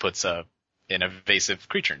because it puts an evasive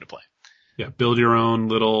creature into play. Yeah, build your own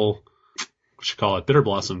little, what you call it, Bitter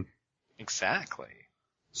Blossom. Exactly.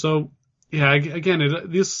 So, yeah, again,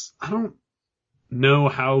 I don't know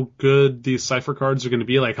how good these Cipher cards are going to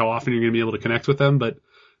be, like how often you're going to be able to connect with them, but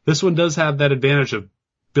this one does have that advantage of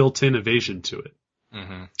built-in evasion to it.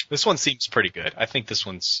 Mm-hmm. This one seems pretty good. I think this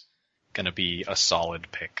one's going to be a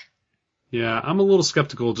solid pick. Yeah, I'm a little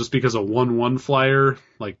skeptical just because a 1/1 flyer,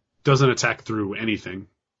 doesn't attack through anything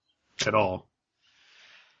at all.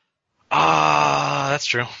 That's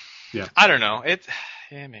true. Yeah. I don't know.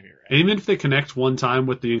 Yeah, maybe you're right. And even if they connect one time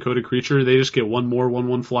with the encoded creature, they just get one more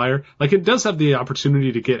 1/1 flyer. It does have the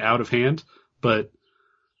opportunity to get out of hand, but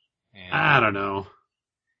I don't know.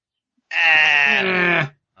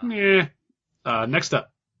 Next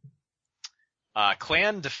up.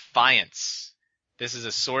 Clan Defiance. This is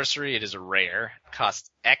a sorcery. It is a rare. It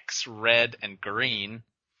costs X, red, and green.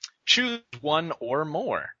 Choose 1 or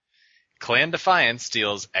more. Clan Defiance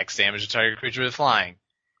deals X damage to target creature with flying.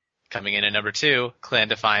 Coming in at number 2, Clan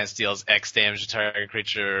Defiance deals X damage to target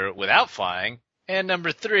creature without flying. And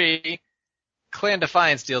number 3, Clan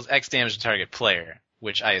Defiance deals X damage to target player,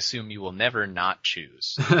 which I assume you will never not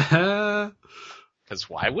choose. Because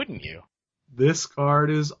why wouldn't you? This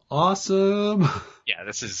card is awesome. Yeah,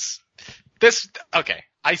 okay.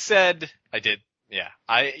 I did. Yeah,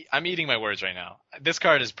 I'm eating my words right now. This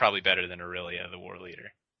card is probably better than Aurelia, the War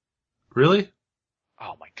Leader. Really?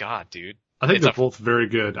 Oh my god, dude. I think they're both very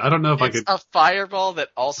good. I don't know if I could... It's a fireball that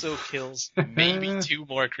also kills maybe 2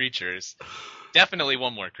 more creatures. Definitely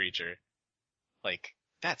 1 more creature.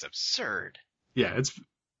 That's absurd. Yeah, it's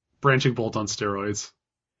branching bolt on steroids.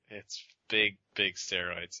 It's big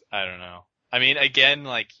steroids. I don't know. I mean, again,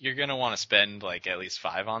 you're gonna want to spend, at least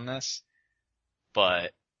 5 on this.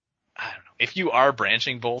 But, I don't know. If you are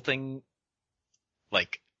branching bolting,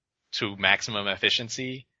 to maximum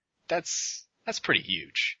efficiency, that's pretty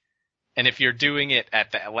huge. And if you're doing it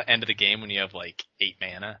at the end of the game when you have 8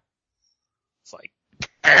 mana, it's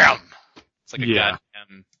bam! It's like a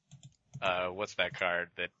goddamn, what's that card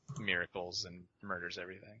that miracles and murders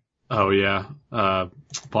everything? Oh yeah,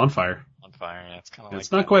 Bonfire. Bonfire, yeah, it's kind of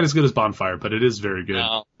It's not quite as good as Bonfire, but it is very good.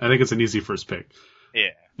 No. I think it's an easy first pick.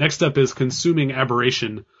 Yeah. Next up is Consuming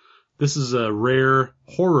Aberration. This is a rare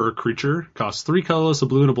horror creature. Costs 3 colorless, a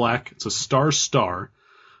blue and a black. It's a star.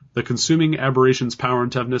 The Consuming Aberration's power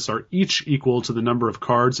and toughness are each equal to the number of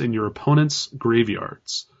cards in your opponent's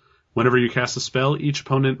graveyards. Whenever you cast a spell, each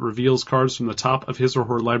opponent reveals cards from the top of his or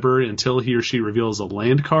her library until he or she reveals a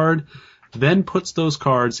land card, then puts those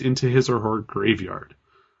cards into his or her graveyard.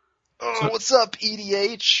 Oh, what's up,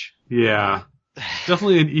 EDH? Yeah.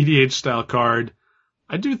 Definitely an EDH style card.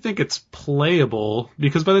 I do think it's playable,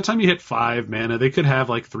 because by the time you hit 5 mana, they could have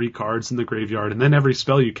like 3 cards in the graveyard, and then every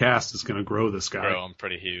spell you cast is going to grow this guy. Grow them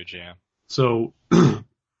pretty huge, yeah. So, No,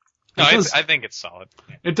 I think it's solid.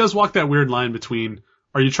 Yeah. it does walk that weird line between,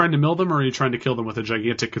 are you trying to mill them, or are you trying to kill them with a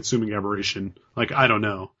gigantic consuming aberration? Like, I don't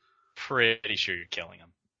know. Pretty sure you're killing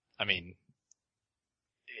them. I mean,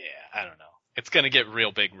 yeah, I don't know. It's going to get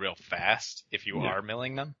real big real fast if you are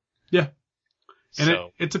milling them. Yeah. And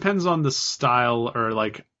So, it depends on the style, or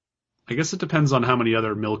like, I guess it depends on how many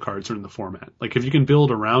other mill cards are in the format. Like, if you can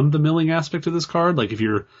build around the milling aspect of this card, like if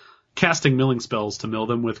you're casting milling spells to mill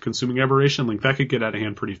them with consuming aberration, like that could get out of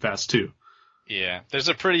hand pretty fast too. yeah,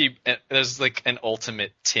 there's like an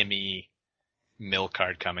ultimate Timmy mill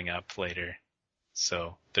card coming up later.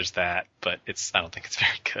 So there's that, but I don't think it's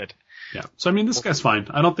very good. Yeah. So, I mean, this guy's fine.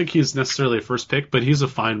 I don't think he's necessarily a first pick, but he's a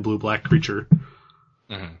fine blue-black creature.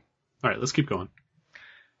 Mm-hmm. All right, let's keep going.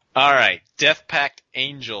 All right, Death Pact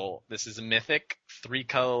Angel. This is a mythic, 3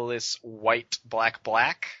 colorless, white, black,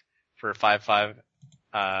 black for a 5/5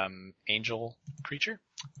 angel creature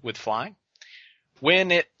with flying.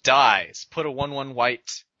 When it dies, put a 1/1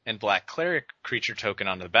 white and black cleric creature token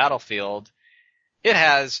onto the battlefield. It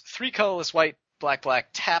has 3 colorless, white, black, black,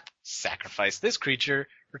 tap, sacrifice this creature,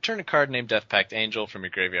 return a card named Death Pact Angel from your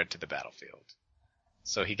graveyard to the battlefield.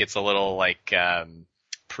 So he gets a little, like,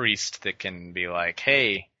 priest that can be like,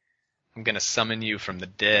 hey, I'm gonna summon you from the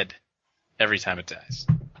dead every time it dies.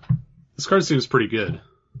 This card seems pretty good.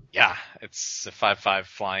 Yeah, it's a 5/5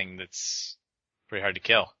 flying that's pretty hard to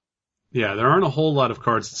kill. Yeah, there aren't a whole lot of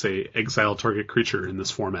cards that say exile target creature in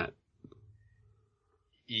this format.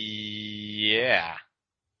 Yeah.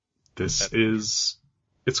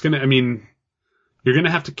 It's gonna, I mean, you're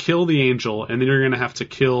gonna have to kill the angel, and then you're gonna have to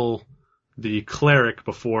kill the cleric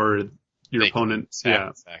before your opponent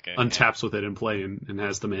untaps with it in play and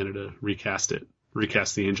has the mana to recast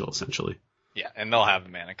the angel, essentially. Yeah, and they'll have the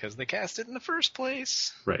mana because they cast it in the first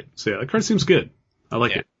place. Right. So yeah, the card seems good. I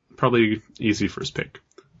like it. Probably easy first pick.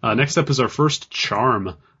 Next up is our first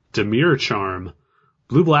charm, Dimir Charm.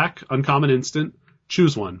 Blue-black, uncommon instant.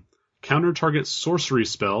 Choose one. Counter target sorcery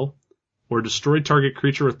spell, or destroy target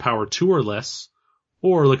creature with power 2 or less,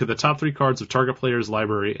 or look at the top 3 cards of target player's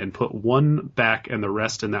library and put 1 back and the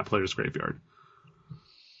rest in that player's graveyard.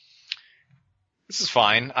 This is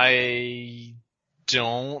fine. I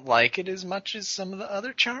don't like it as much as some of the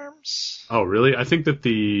other charms. Oh, really? I think that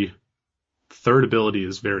the third ability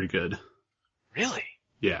is very good. Really?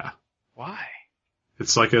 Yeah. Why?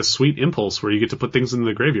 It's like a sweet impulse where you get to put things in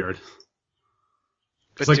the graveyard.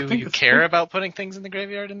 But do you care about putting things in the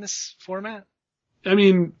graveyard in this format? I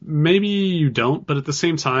mean, maybe you don't, but at the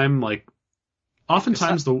same time, like,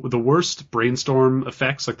 oftentimes the worst brainstorm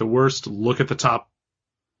effects, like the worst look at the top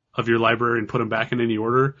of your library and put them back in any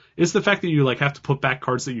order, is the fact that you, like, have to put back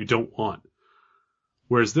cards that you don't want.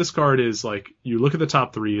 Whereas this card is, like, you look at the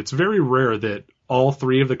top 3, it's very rare that all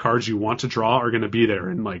 3 of the cards you want to draw are going to be there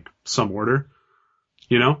in, like, some order.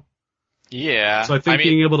 You know? Yeah. So I think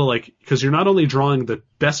being able to, like, because you're not only drawing the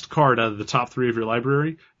best card out of the top 3 of your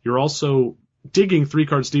library, you're also digging 3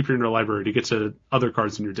 cards deeper in your library to get to other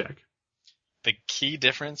cards in your deck. The key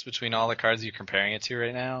difference between all the cards you're comparing it to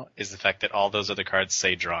right now is the fact that all those other cards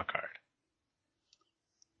say draw card.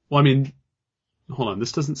 Well, I mean, hold on,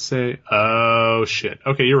 this doesn't say. Oh shit.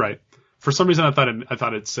 Okay, you're right. For some reason, I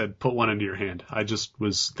thought it said put 1 into your hand. I just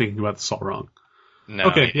was thinking about this all wrong. No.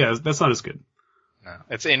 Okay, yeah, that's not as good. No,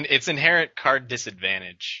 it's inherent card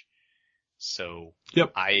disadvantage. So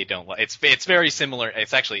yep. I don't like. It's very similar.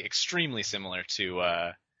 It's actually extremely similar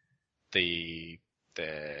to the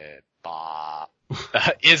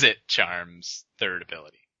Is It Charm's third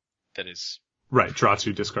ability. That is right. Draw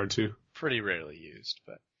 2, discard 2. Pretty rarely used,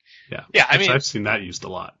 but yeah. I mean, I've seen that used a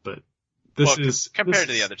lot, but this is compared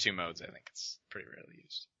to the other 2 modes. I think it's pretty rarely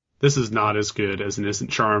used. This is not as good as an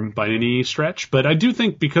Instant Charm by any stretch, but I do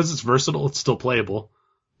think because it's versatile, it's still playable.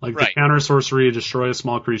 Like the counter sorcery, destroy a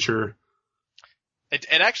small creature. It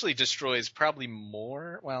actually destroys probably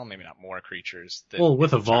more, well, maybe not more creatures.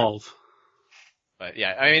 With Evolve. Charm. But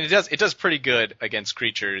yeah, I mean, it does pretty good against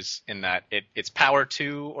creatures in that it's power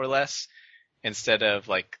 2 or less instead of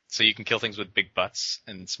so you can kill things with big butts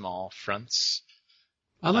and small fronts.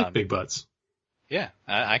 I like big butts. Yeah,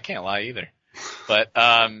 I can't lie either. But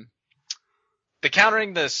the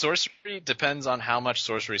countering the sorcery depends on how much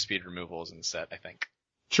sorcery speed removal is in the set, I think.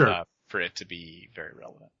 Sure. For it to be very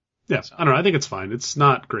relevant. Yeah, so. I don't know. I think it's fine. It's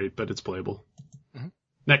not great, but it's playable. Mm-hmm.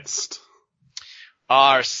 Next.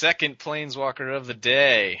 Our second Planeswalker of the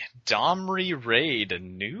day, Domri Raid, a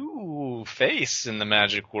new face in the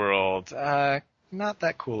Magic world. Not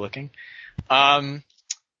that cool looking.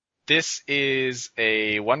 This is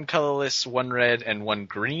a 1 colorless, 1 red, and 1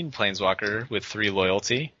 green planeswalker with 3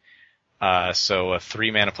 loyalty. So a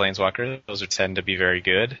 3 mana planeswalker. Those tend to be very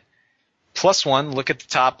good. +1, look at the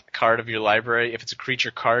top card of your library. If it's a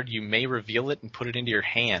creature card, you may reveal it and put it into your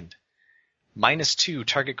hand. -2,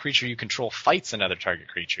 target creature you control fights another target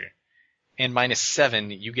creature. And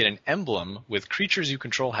 -7, you get an emblem with creatures you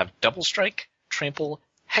control have double strike, trample,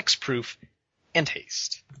 hexproof, and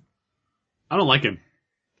haste. I don't like him.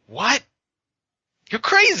 What? You're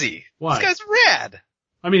crazy. Why? This guy's rad.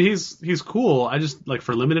 I mean, he's cool. I just, like,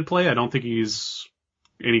 for limited play, I don't think he's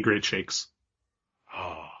any great shakes.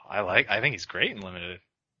 Oh, I think he's great in limited.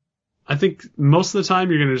 I think most of the time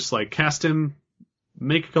you're going to just, like, cast him,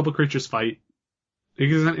 make a couple creatures fight.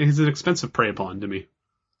 He's an expensive prey pawn to me.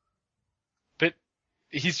 But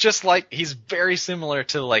he's very similar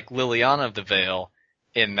to, like, Liliana of the Veil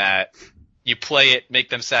in that you play it, make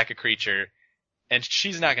them sack a creature, and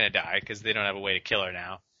she's not going to die because they don't have a way to kill her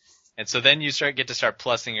now. And so then you get to start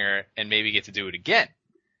plussing her and maybe get to do it again.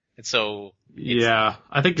 And so... Yeah,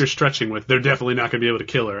 I think you're stretching with they're definitely not going to be able to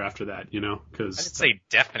kill her after that, you know? Cause, I didn't say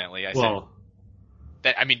definitely.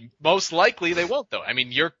 I mean, most likely they won't, though. I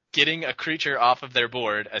mean, you're getting a creature off of their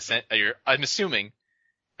board. I'm assuming.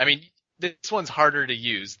 I mean, this one's harder to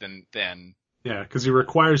use than... Yeah, because it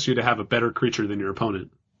requires you to have a better creature than your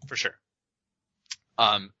opponent. For sure.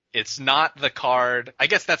 It's not the card... I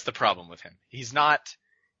guess that's the problem with him. He's not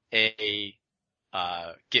a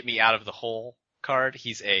get me out of the hole card.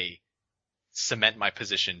 He's a cement my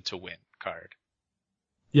position to win card.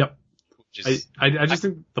 Yep. I just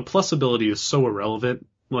think the plus ability is so irrelevant.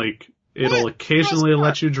 Like, it'll occasionally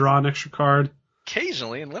let you draw an extra card.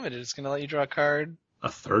 Occasionally, in limited, it's going to let you draw a card.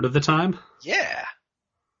 A third of the time? Yeah.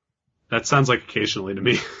 That sounds like occasionally to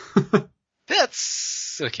me.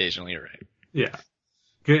 That's occasionally right. Yeah.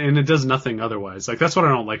 And it does nothing otherwise. Like, that's what I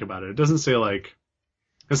don't like about it. It doesn't say, like...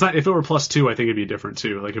 It's not, if it were +2, I think it'd be different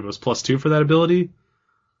too. Like if it was +2 for that ability.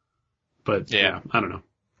 But yeah I don't know.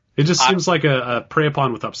 It just seems like a prey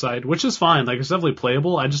upon with upside, which is fine. Like it's definitely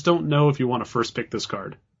playable. I just don't know if you want to first pick this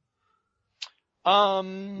card.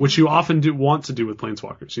 Which you often want to do with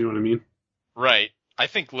Planeswalkers. You know what I mean? Right. I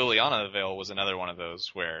think Liliana of the Veil was another one of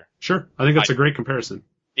those where... Sure. I think that's a great comparison.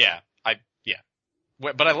 Yeah.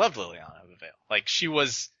 But I loved Liliana of the Veil. Like she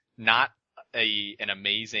was not an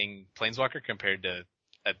amazing Planeswalker compared to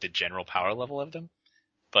at the general power level of them,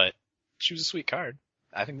 but she was a sweet card.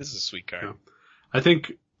 I think this is a sweet card. Yeah. I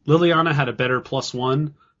think Liliana had a better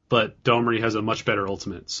 +1, but Domri has a much better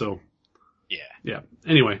ultimate, so... Yeah.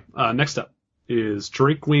 Anyway, next up is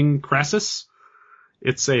Drakewing Crassus.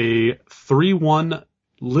 It's a 3/1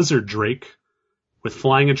 lizard drake with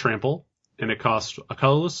flying and trample, and it costs a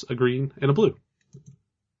colorless, a green, and a blue.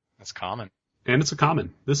 That's common. And it's a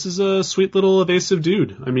common. This is a sweet little evasive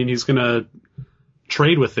dude. I mean, he's gonna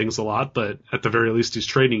trade with things a lot, but at the very least he's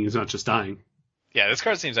trading, he's not just dying. Yeah, this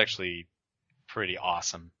card seems actually pretty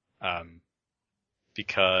awesome.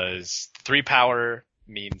 Because 3 power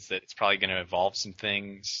means that it's probably going to evolve some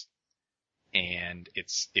things, and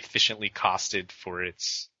it's efficiently costed for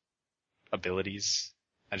its abilities.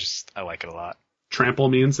 I like it a lot. Trample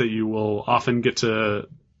means that you will often get to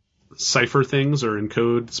cipher things or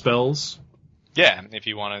encode spells. Yeah, if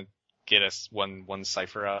you want to get us one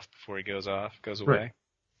cipher off before he goes away. Right.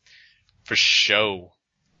 For show.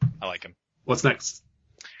 I like him. What's next?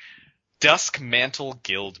 Dusk Mantle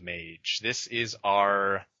Guild Mage. This is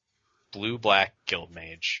our blue-black Guild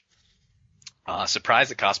Mage.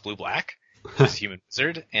 Surprise, it costs blue-black. It's a human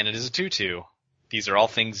wizard, and it is a 2/2. These are all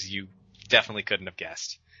things you definitely couldn't have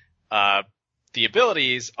guessed. The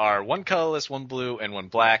abilities are 1 colorless, 1 blue, and 1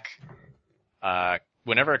 black.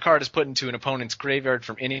 Whenever a card is put into an opponent's graveyard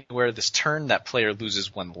from anywhere this turn, that player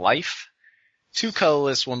loses 1 life. 2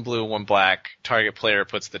 colorless, 1 blue, 1 black. Target player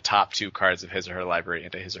puts the top 2 cards of his or her library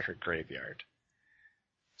into his or her graveyard.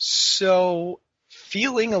 So,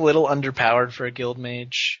 feeling a little underpowered for a guild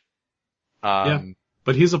mage. Yeah,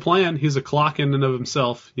 but he's a plan. He's a clock in and of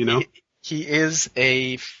himself, you know? He is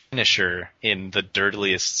a finisher in the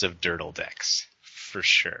dirtliest of dirtle decks, for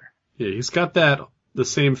sure. Yeah, he's got the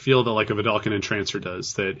same feel that like a Vidalcan Entrancer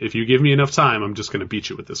does, that if you give me enough time, I'm just going to beat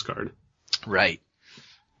you with this card. Right.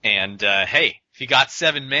 And, hey, if you got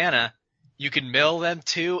 7 mana, you can mill them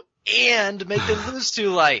 2 and make them lose 2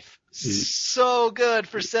 life. So good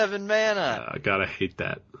for 7 mana. Gotta hate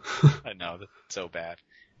that. I know, that's so bad.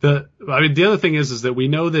 The other thing is that we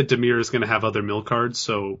know that Dimir is going to have other mill cards,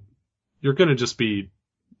 so you're going to just be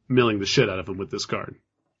milling the shit out of him with this card.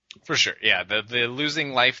 For sure, yeah. The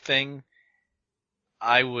losing life thing,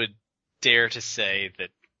 I would dare to say that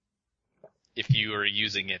if you are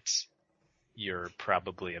using it, you're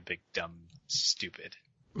probably a big dumb stupid.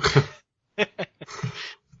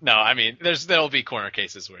 No, I mean, there'll be corner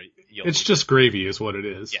cases where you'll... It's just gravy is what it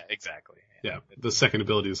is. Yeah, exactly. Yeah, the second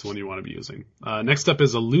ability is the one you want to be using. Next up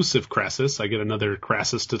is Elusive Crassus. I get another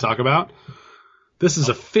Crassus to talk about. This is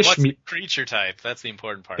a fish What's the mutant. creature type? That's the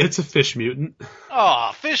important part. It's a fish mutant.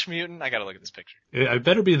 Oh, fish mutant. I gotta look at this picture. I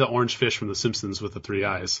better be the orange fish from The Simpsons with the 3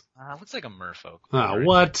 eyes. Looks like a merfolk.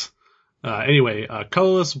 What? Anyway,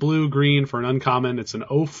 colorless, blue, green for an uncommon. It's an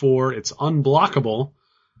 0/4. It's unblockable.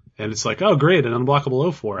 And it's like, oh great, an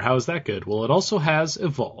unblockable 0/4. How is that good? Well, it also has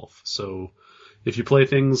Evolve. So if you play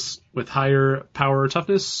things with higher power or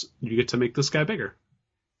toughness, you get to make this guy bigger.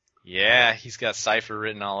 Yeah, he's got Cypher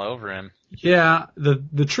written all over him. Yeah,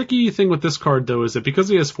 the tricky thing with this card, though, is that because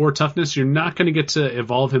he has 4 toughness, you're not going to get to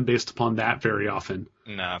evolve him based upon that very often.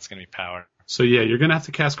 No, it's going to be power. So yeah, you're going to have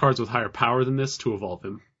to cast cards with higher power than this to evolve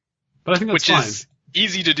him. But I think that's fine. Which is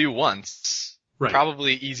easy to do once. Right.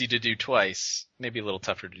 Probably easy to do twice. Maybe a little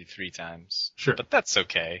tougher to do 3 times. Sure. But that's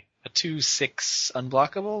okay. A 2/6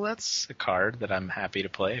 unblockable, that's a card that I'm happy to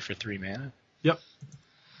play for 3 mana. Yep.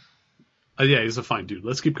 Yeah, he's a fine dude.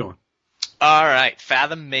 Let's keep going. Alright,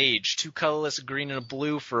 Fathom Mage. 2 colorless, a green and a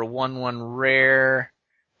blue for a 1/1 rare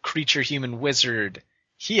creature human wizard.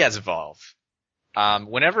 He has Evolve.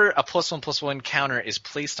 Whenever a +1/+1 counter is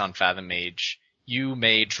placed on Fathom Mage, you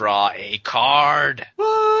may draw a card.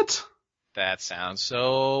 What? That sounds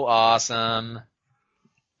so awesome.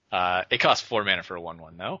 It costs 4 mana for a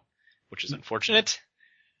 1/1 though, which is unfortunate.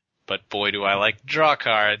 But boy, do I like to draw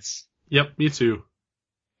cards. Yep, me too.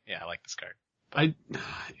 Yeah, I like this card.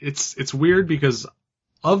 It's weird because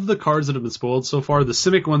of the cards that have been spoiled so far, the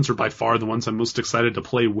Simic ones are by far the ones I'm most excited to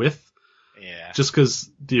play with. Yeah. Just because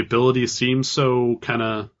the ability seems so kind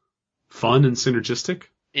of fun and synergistic.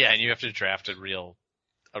 Yeah, and you have to draft you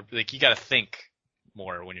gotta think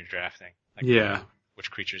more when you're drafting. Like Yeah.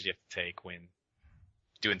 Which creatures you have to take when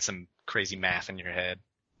doing some crazy math in your head.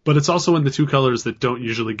 But it's also in the 2 colors that don't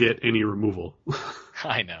usually get any removal.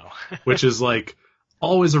 I know. Which is like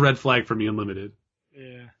always a red flag for me Unlimited.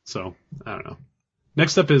 Yeah. So, I don't know.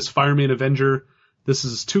 Next up is Fireman Avenger. This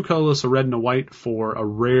is 2 colorless, a red and a white for a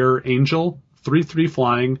rare angel, 3/3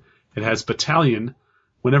 flying. It has Battalion.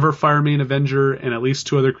 Whenever Fireman Avenger and at least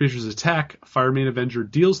 2 other creatures attack, Fireman Avenger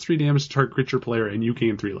deals 3 damage to target creature player and you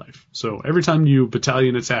gain 3 life. So every time you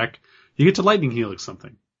Battalion attack, you get to Lightning Helix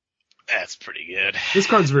something. That's pretty good. This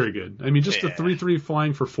card's very good. I mean, just the 3/3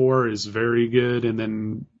 flying for 4 is very good, and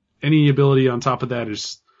then any ability on top of that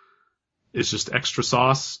is just extra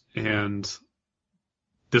sauce, and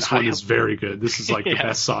this one is very good. This is like the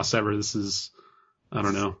best sauce ever. This is, I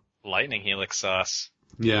don't know. Lightning Helix sauce.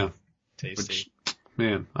 Yeah. Tasty. Which,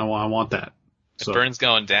 man, I want that. It burns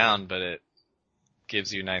going down, but it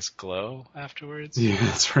gives you a nice glow afterwards. Yeah,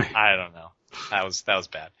 that's right. I don't know. That was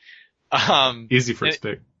bad. Easy first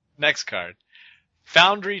pick. Next card.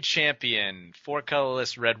 Foundry Champion. 4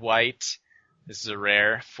 colorless, red, white. This is a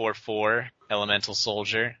rare. 4/4. Elemental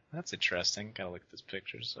Soldier. That's interesting. Gotta look at this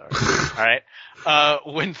picture. Sorry. Alright.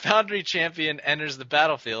 When Foundry Champion enters the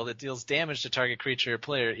battlefield, it deals damage to target creature or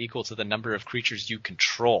player equal to the number of creatures you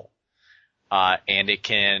control. And it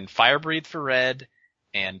can Fire Breathe for red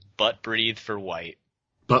and Butt Breathe for white.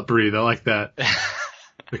 Butt Breathe. I like that.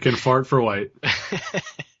 It can fart for white.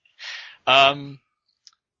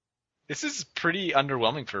 This is pretty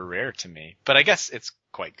underwhelming for rare to me, but I guess it's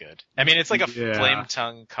quite good. I mean, it's like a Flame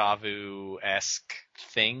Tongue Kavu-esque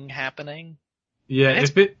thing happening. Yeah,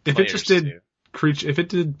 if it just did creature, if it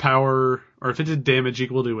did power, or if it did damage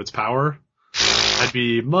equal to its power, I'd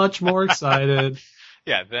be much more excited.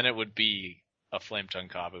 Yeah, then it would be a Flame Tongue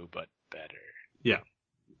Kavu, but better. Yeah,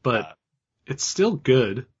 but it's still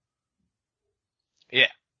good.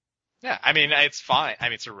 Yeah. Yeah, I mean, it's fine. I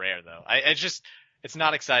mean, it's a rare, though. It's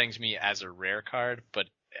not exciting to me as a rare card, but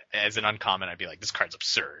as an uncommon, I'd be like, this card's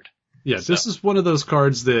absurd. Yeah, so. This is one of those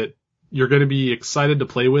cards that you're going to be excited to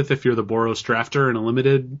play with if you're the Boros drafter in a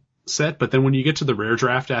limited set, but then when you get to the rare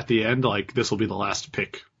draft at the end, like, this will be the last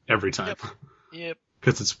pick every time. Yep.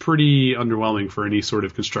 Because it's pretty underwhelming for any sort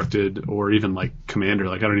of constructed or even, like, commander.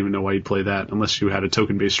 Like, I don't even know why you'd play that unless you had a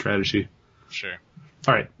token-based strategy. Sure.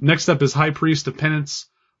 Alright, next up is High Priest of Penance.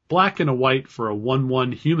 Black and a white for a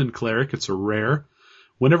 1/1 human cleric. It's a rare.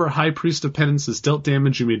 Whenever High Priest of Penance is dealt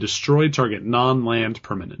damage, you may destroy target non-land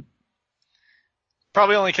permanent.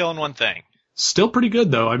 Probably only killing one thing. Still pretty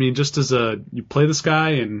good, though. I mean, just as you play this guy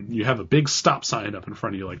and you have a big stop sign up in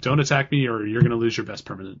front of you, like, don't attack me or you're going to lose your best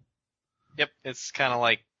permanent. Yep, it's kind of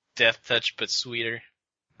like Death Touch, but sweeter.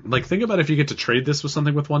 Like, think about if you get to trade this with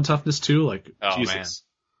something with 1 toughness, too. Like, Jesus.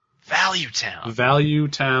 Man. Value Town. Value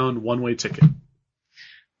Town, one-way ticket.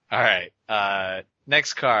 Alright,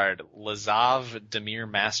 Next card, Lazav Demir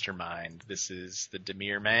Mastermind. This is the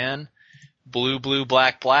Demir man. Blue, blue,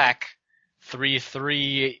 black, black.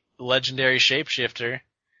 3/3 legendary shapeshifter.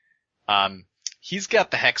 He's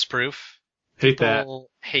got the hexproof. People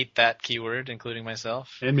hate that keyword, including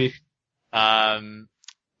myself. And me.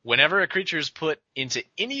 Whenever a creature is put into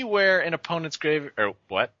anywhere an opponent's graveyard, or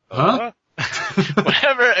what? Huh?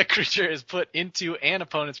 Whenever a creature is put into an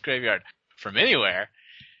opponent's graveyard from anywhere,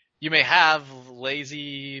 you may have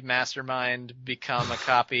Lazy Mastermind become a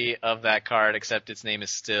copy of that card, except its name is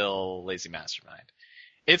still Lazy Mastermind.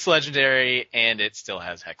 It's legendary, and it still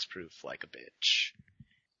has hexproof like a bitch.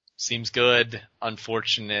 Seems good.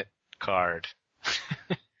 Unfortunate card.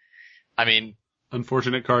 I mean...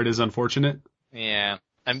 Unfortunate card is unfortunate? Yeah.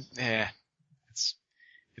 It's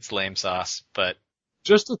lame sauce, but...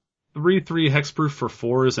 Just a 3/3 hexproof for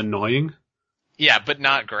 4 is annoying. Yeah, but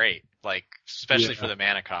not great. Like, especially for the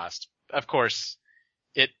mana cost. Of course,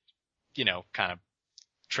 it, kind of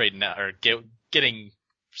trading out, or getting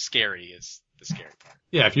scary is the scary part.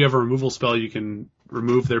 Yeah, if you have a removal spell, you can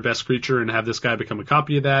remove their best creature and have this guy become a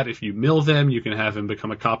copy of that. If you mill them, you can have him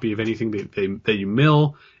become a copy of anything that you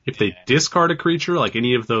mill. If they discard a creature, like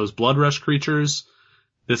any of those Blood Rush creatures,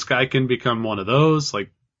 this guy can become one of those.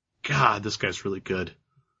 Like, God, this guy's really good.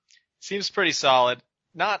 Seems pretty solid.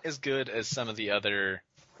 Not as good as some of the other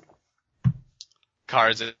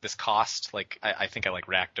cards at this cost. Like, I think I like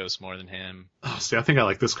Rakdos more than him. Oh, see, I think I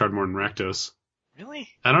like this card more than Rakdos. Really?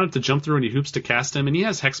 I don't have to jump through any hoops to cast him, and he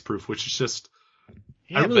has hexproof, which is just...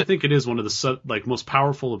 Yeah, I really think it is one of the most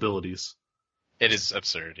powerful abilities. It is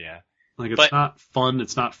absurd, yeah. Like, it's not fun,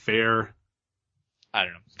 it's not fair. I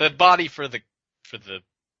don't know. The body for the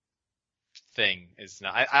thing is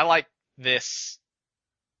not... I like this...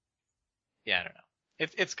 Yeah, I don't know.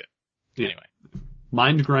 It's good. Yeah. Anyway.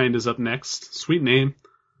 Mind Grind is up next. Sweet name.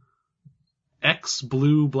 X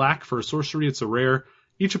blue black for a sorcery. It's a rare.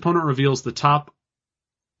 Each opponent reveals the top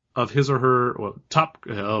of his or her...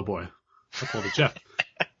 oh boy. I pulled a Jeff.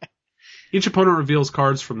 Each opponent reveals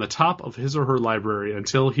cards from the top of his or her library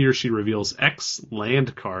until he or she reveals X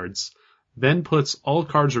land cards, then puts all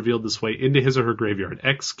cards revealed this way into his or her graveyard.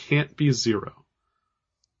 X can't be 0.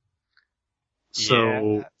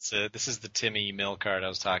 So this is the Timmy Mill card I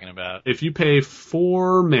was talking about. If you pay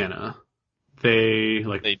 4 mana, they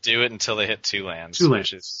do it until they hit 2 lands. 2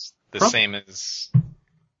 lands. Which is the same as...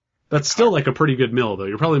 That's still like a pretty good mill, though.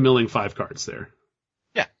 You're probably milling 5 cards there.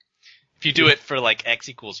 Yeah. If you do it for like X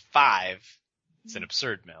equals 5, it's an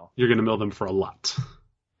absurd mill. You're going to mill them for a lot.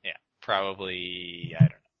 Yeah. Probably, I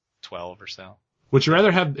don't know, 12 or so. Would you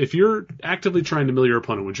rather have, if you're actively trying to mill your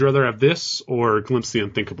opponent, would you rather have this or Glimpse the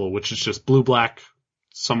Unthinkable, which is just blue-black,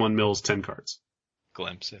 someone mills 10 cards?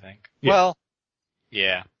 Glimpse, I think. Yeah. Well,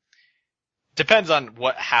 yeah. Depends on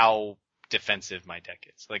how defensive my deck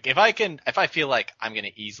is. Like, if I feel like I'm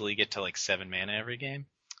gonna easily get to like 7 mana every game,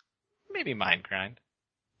 maybe Mind Grind.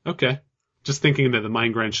 Okay. Just thinking that the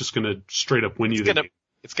Mind Grind's just gonna straight up win you the game.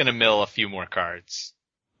 It's gonna mill a few more cards.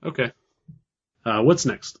 Okay. What's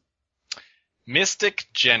next? Mystic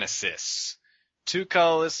Genesis. 2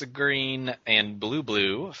 colorless, a green, and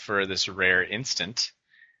blue for this rare instant.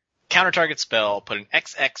 Counter target spell, put an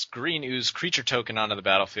XX green ooze creature token onto the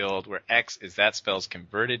battlefield, where X is that spell's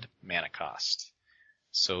converted mana cost.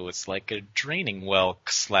 So it's like a Draining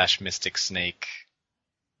Welk / Mystic Snake.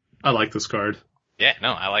 I like this card. Yeah,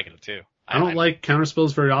 no, I like it too. I don't like counter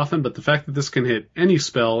spells very often, but the fact that this can hit any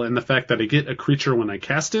spell and the fact that I get a creature when I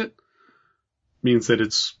cast it means that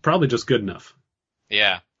it's probably just good enough.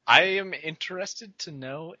 Yeah. I am interested to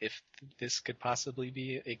know if this could possibly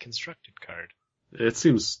be a constructed card. It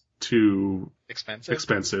seems too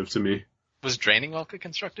expensive to me. Was Draining Welk a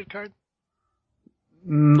constructed card?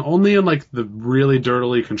 Only in like the really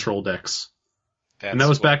dirtily control decks. And that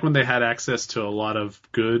was back when they had access to a lot of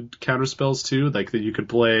good counter spells too, like that you could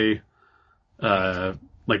play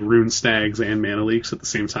like Rune Snags and Mana Leaks at the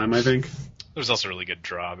same time, I think. There was also really good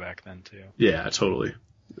draw back then too. Yeah, totally.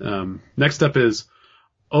 Next up is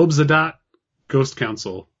Obzadat Ghost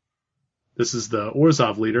Council. This is the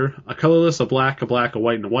Orzhov leader. A colorless, a black, a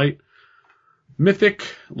white, and a white.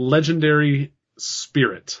 Mythic, legendary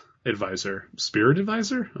Spirit Advisor. Spirit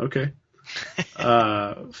Advisor? Okay.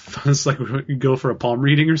 It's like we go for a palm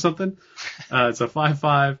reading or something. It's a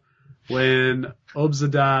 5/5. When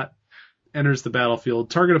Obzadat enters the battlefield,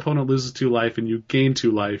 target opponent loses 2 life and you gain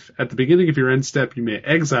 2 life. At the beginning of your end step, you may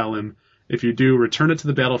exile him. If you do, return it to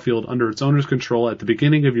the battlefield under its owner's control. At the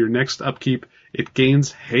beginning of your next upkeep, it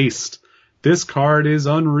gains haste. This card is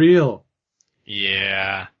unreal.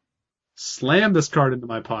 Yeah. Slam this card into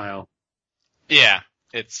my pile. Yeah.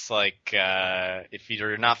 It's like, if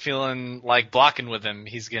you're not feeling like blocking with him,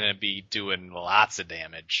 he's gonna be doing lots of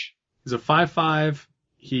damage. He's a 5/5.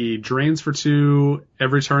 He drains for 2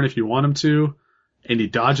 every turn if you want him to, and he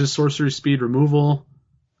dodges sorcery speed removal.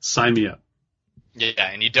 Sign me up.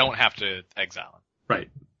 Yeah, and you don't have to exile him. Right.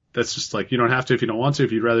 That's just like, you don't have to if you don't want to.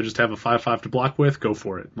 If you'd rather just have a 5/5 to block with, go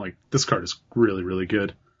for it. Like, this card is really, really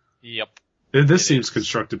good. Yep. This seems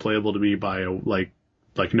constructed playable to me by like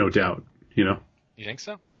no doubt, you know? You think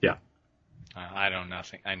so? Yeah. I know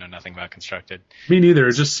nothing about constructed. Me neither.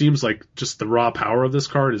 It just seems like just the raw power of this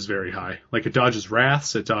card is very high. Like, it dodges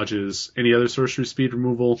wraths, it dodges any other sorcery speed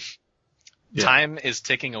removal. Yeah. Time is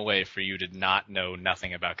ticking away for you to not know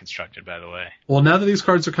nothing about constructed, by the way. Well, now that these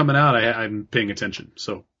cards are coming out, I'm paying attention,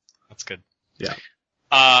 so. That's good. Yeah.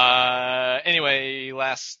 Anyway,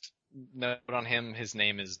 last note on him, his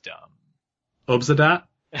name is Dumb. Obzadat?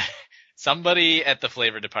 Somebody at the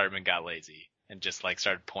flavor department got lazy and just like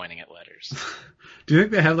started pointing at letters. Do you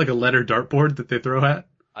think they have like a letter dartboard that they throw at?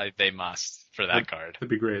 They must for that card. That'd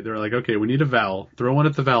be great. They're like, okay, we need a vowel. Throw one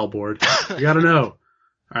at the vowel board. You gotta know.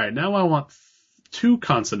 Alright, now I want 2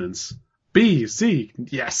 consonants. B, Z,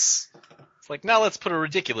 yes. It's like, now let's put a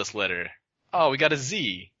ridiculous letter. Oh, we got a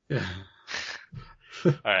Z. Yeah.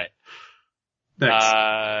 Alright.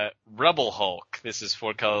 Next. Rubble Hulk. This is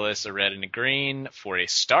 4 colorless, a red and a green. For a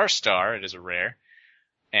star, it is a rare.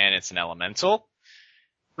 And it's an elemental.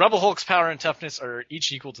 Rubble Hulk's power and toughness are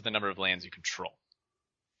each equal to the number of lands you control.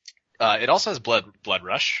 It also has Blood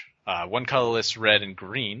Rush. 1 colorless, red and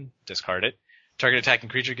green. Discard it. Target attacking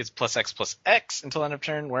creature gets +X until end of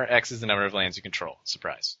turn, where X is the number of lands you control.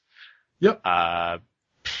 Surprise. Yep.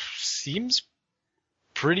 Seems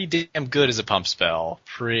pretty damn good as a pump spell.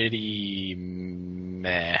 Pretty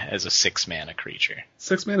meh as a 6-mana creature.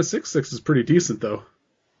 6 mana 6/6 is pretty decent though.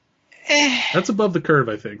 That's above the curve,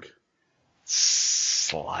 I think.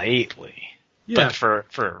 Slightly. Yeah. But for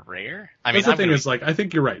a rare? I mean, that's the thing is, like, I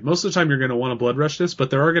think you're right. Most of the time you're going to want to Blood Rush this, but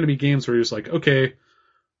there are going to be games where you're just like, okay,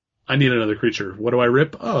 I need another creature. What do I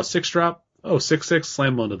rip? Oh, 6-drop. Oh, 6/6,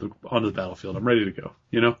 slam onto the battlefield. I'm ready to go,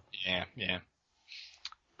 you know? Yeah.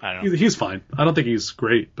 I don't know. He's fine. I don't think he's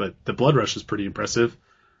great, but the Blood Rush is pretty impressive.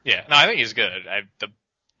 Yeah, no, I think he's good.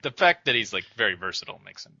 The fact that he's like very versatile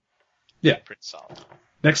makes him pretty solid.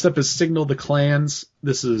 Next up is Signal the Clans.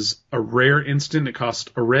 This is a rare instant. It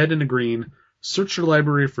costs a red and a green. Search your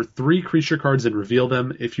library for 3 creature cards and reveal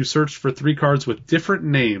them. If you search for 3 cards with different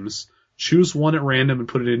names, choose one at random and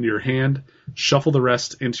put it into your hand. Shuffle the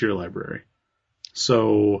rest into your library.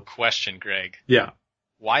 So. Question, Greg. Yeah.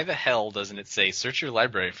 Why the hell doesn't it say search your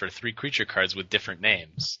library for 3 creature cards with different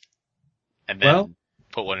names? And then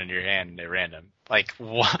put one in your hand at random. Like,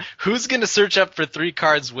 who's going to search up for 3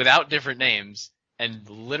 cards without different names and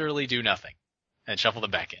literally do nothing and shuffle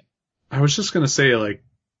them back in? I was just going to say, like,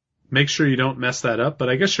 make sure you don't mess that up, but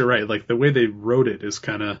I guess you're right. Like, the way they wrote it is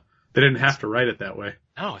kind of, they didn't have to write it that way.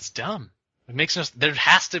 No, it's dumb. It makes no, there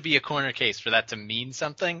has to be a corner case for that to mean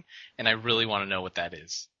something, and I really want to know what that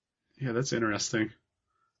is. Yeah, that's interesting.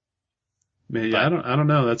 Man, yeah, I don't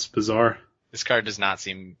know. That's bizarre. This card does not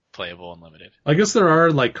seem playable and limited. I guess there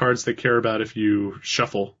are, like, cards that care about if you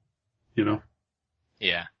shuffle, you know?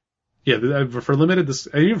 Yeah. Yeah, for limited,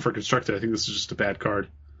 even for constructed, I think this is just a bad card.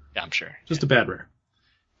 Yeah, I'm sure. Just a bad rare.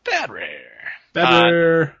 Bad rare. Bad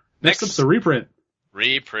rare. Next up's a reprint.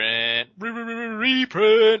 Reprint.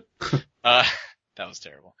 That was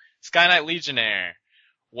terrible. Sky Knight Legionnaire.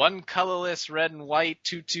 1 colorless, red and white,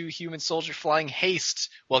 2/2 human soldier flying haste.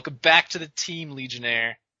 Welcome back to the team,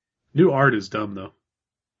 Legionnaire. New art is dumb, though.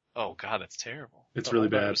 Oh god, that's terrible. It's really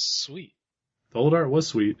bad. It was sweet. The old art was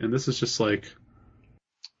sweet, and this is just like...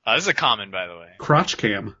 this is a common, by the way. Crotch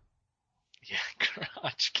cam. Yeah,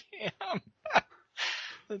 crotch cam.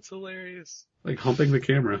 That's hilarious. Like humping the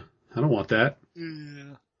camera. I don't want that.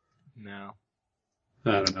 No.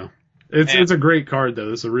 I don't know. It's a great card,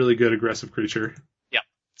 though. It's a really good aggressive creature. Yep.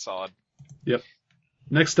 Solid. Yep.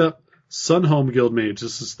 Next up, Sunhome Guildmage.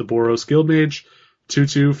 This is the Boros Guildmage.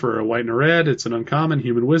 2/2 for a white and a red. It's an uncommon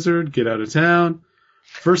human wizard. Get out of town.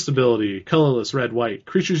 First ability, colorless, red, white.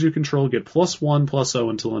 Creatures you control get +1/+0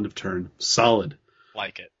 until end of turn. Solid.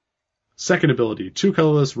 Like it. Second ability, 2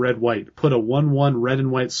 colorless, red, white. Put a 1/1 red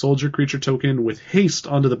and white soldier creature token with haste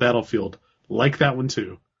onto the battlefield. Like that one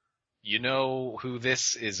too. You know who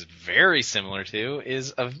this is very similar to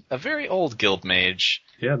is a very old guild mage.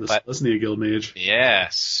 Yeah, the Selesnya Guild Mage. Yeah,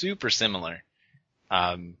 super similar.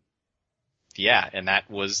 Yeah, and that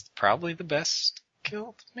was probably the best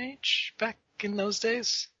guild mage back in those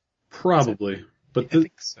days. Probably. But I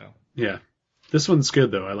think so. Yeah. This one's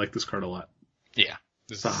good though. I like this card a lot. Yeah.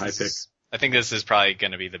 It's a high pick. I think this is probably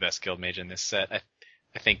going to be the best guild mage in this set.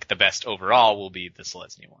 I think the best overall will be the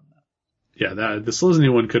Selesnya one. Yeah, the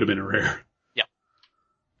Selesnya one could have been a rare. Yep.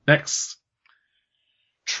 Next.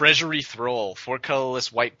 Treasury Thrall, 4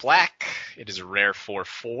 colorless, white, black. It is a rare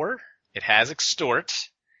 4/4. It has Extort.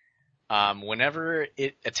 Whenever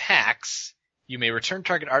it attacks, you may return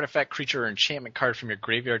target artifact, creature, or enchantment card from your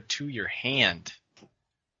graveyard to your hand.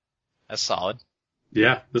 That's solid.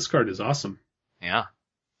 Yeah, this card is awesome. Yeah.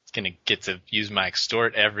 It's gonna get to use my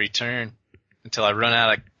Extort every turn until I run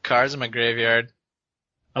out of cards in my graveyard.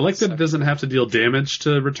 I like that it doesn't have to deal damage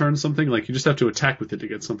to return something. Like, you just have to attack with it to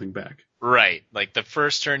get something back. Right. Like, the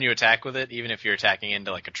first turn you attack with it, even if you're attacking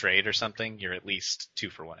into, like, a trade or something, you're at least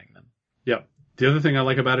 2-for-1ing them. Yep. The other thing I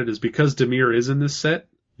like about it is because Dimir is in this set,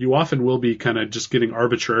 you often will be kind of just getting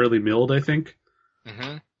arbitrarily milled, I think.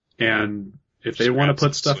 Mm-hmm. And if they want to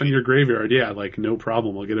put stuff in your graveyard, yeah, like, no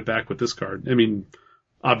problem. I'll get it back with this card. I mean,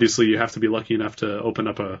 obviously you have to be lucky enough to open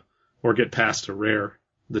up or get past a rare,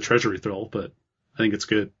 the Treasury Thrall, but I think it's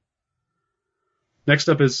good. Next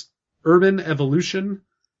up is Urban Evolution.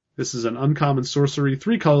 This is an uncommon sorcery,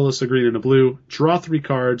 3 colorless, a green and a blue. Draw 3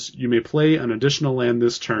 cards. You may play an additional land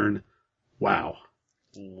this turn. Wow.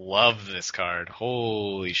 Love this card.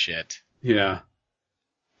 Holy shit. Yeah.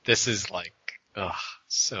 This is like,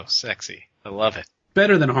 so sexy. I love it.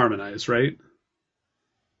 Better than Harmonize, right?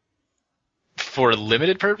 For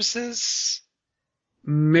limited purposes?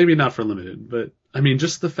 Maybe not for limited, but I mean,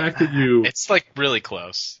 just the fact that it's like really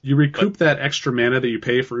close. You recoup that extra mana that you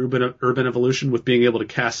pay for Urban Evolution with being able to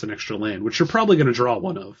cast an extra land, which you're probably going to draw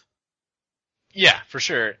one of. Yeah, for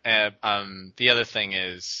sure. The other thing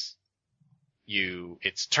is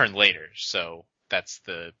it's turn later, so that's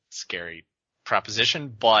the scary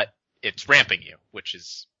proposition, but it's ramping you, which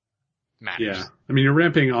is matters. Yeah. I mean, you're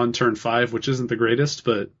ramping on turn 5, which isn't the greatest,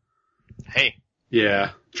 but hey.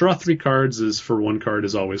 Yeah. Draw 3 cards for 1 card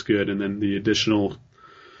is always good, and then the additional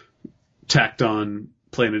tacked on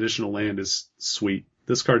play an additional land is sweet.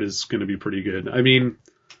 This card is going to be pretty good. I mean,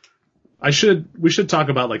 we should talk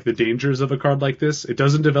about like the dangers of a card like this. It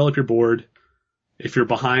doesn't develop your board. If you're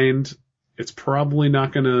behind, it's probably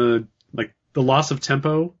not going to, like, the loss of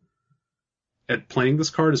tempo at playing this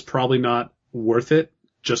card is probably not worth it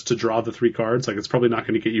just to draw the 3 cards. Like, it's probably not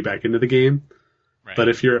going to get you back into the game. Right. But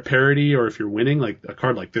if you're at parity or if you're winning, like, a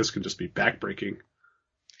card like this can just be backbreaking.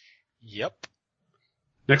 Yep.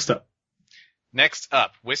 Next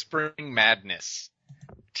up, Whispering Madness.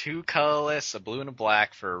 2 colorless, a blue and a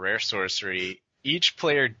black for a rare sorcery. Each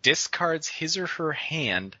player discards his or her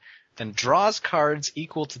hand, then draws cards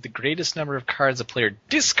equal to the greatest number of cards a player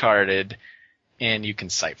discarded, and you can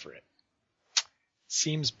cipher it.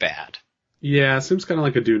 Seems bad. Yeah, it seems kind of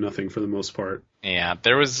like a do-nothing for the most part. Yeah,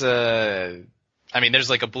 there's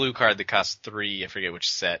like a blue card that costs 3, I forget which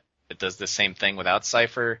set, that does the same thing without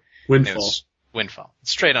cipher. Windfall.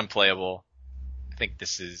 It's straight unplayable. I think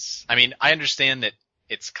this is, I understand that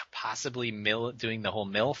it's possibly doing the whole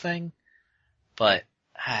mill thing, but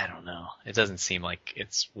I don't know. It doesn't seem like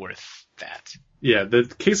it's worth that. Yeah, the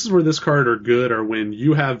cases where this card are good are when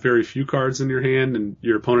you have very few cards in your hand and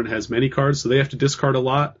your opponent has many cards, so they have to discard a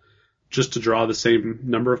lot just to draw the same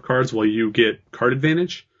number of cards while you get card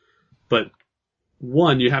advantage. But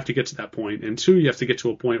 1, you have to get to that point, and 2, you have to get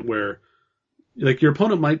to a point where, like, your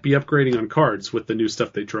opponent might be upgrading on cards with the new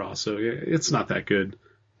stuff they draw, so it's not that good.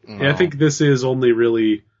 No. And I think this is only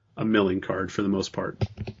really a milling card for the most part.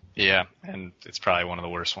 Yeah, and it's probably one of the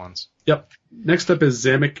worst ones. Yep. Next up is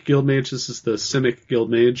Zamek Guildmage. This is the Simic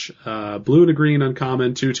Guildmage. Blue and a green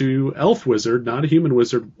uncommon, 2/2 elf wizard, not a human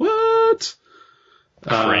wizard. What?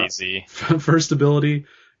 Crazy. First ability,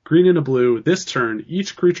 green and a blue. This turn,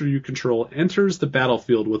 each creature you control enters the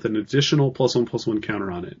battlefield with an additional +1/+1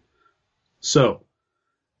 counter on it. So,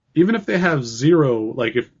 even if they have 0,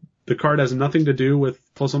 like if the card has nothing to do with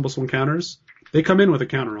 +1/+1 counters, they come in with a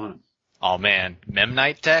counter on it. Oh man,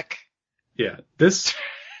 Memnite deck? Yeah,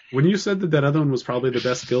 when you said that other one was probably the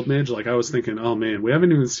best Guildmage, like I was thinking, oh man, we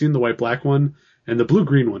haven't even seen the white-black one, and the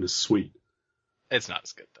blue-green one is sweet. It's not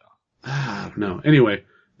as good though. I don't know. Anyway,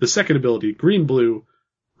 the second ability, green-blue,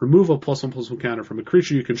 remove a +1/+1 counter from a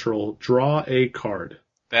creature you control, draw a card.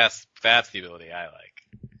 That's the ability I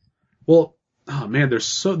like. Well, oh man,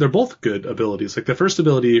 they're both good abilities. Like the first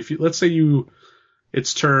ability, let's say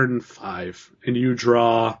it's turn 5, and you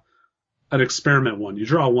draw an experiment 1. You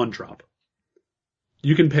draw a 1-drop.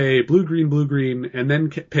 You can pay blue, green, and then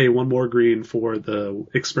pay 1 more green for the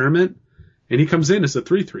experiment, and he comes in as a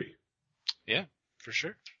 3/3. Yeah, for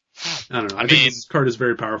sure. I don't know. I think this card is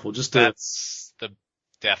very powerful. That's the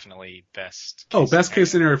definitely best. Best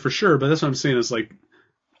case scenario for sure, but that's what I'm saying is like,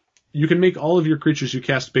 you can make all of your creatures you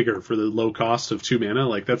cast bigger for the low cost of 2 mana.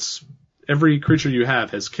 Like that's every creature you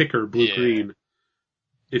have has kicker blue-green.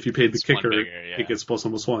 If you paid the It's one kicker, bigger, yeah. it gets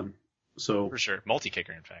 +1/+1. So For sure.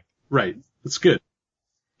 Multi-kicker, in fact. right, it's good.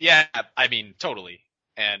 Yeah, I mean, totally.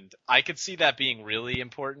 And I could see that being really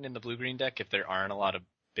important in the blue-green deck if there aren't a lot of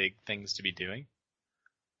big things to be doing.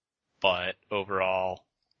 But overall,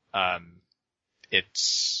 I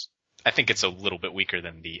think it's a little bit weaker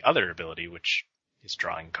than the other ability, which is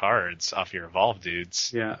drawing cards off your evolve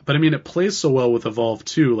dudes. Yeah, but I mean, it plays so well with evolve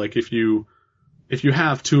too. Like if you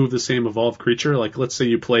have two of the same evolved creature, like let's say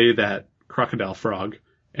you play that crocodile frog,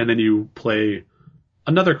 and then you play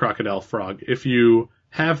another crocodile frog. If you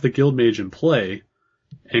have the guild mage in play,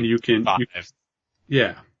 and you can,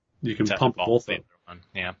 you can pump both of them.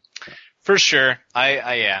 Yeah, for sure.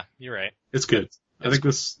 Yeah, you're right. It's good. I think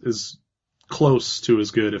this is close to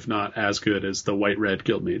as good, if not as good, as the white-red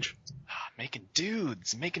guild mage. Making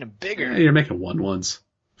dudes, making them bigger. Yeah, you're making 1/1s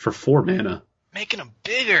for 4 mana. Making them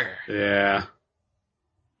bigger. Yeah.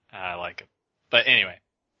 I like it. But anyway.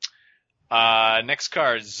 Next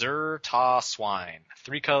card, Zur-Ta Swine.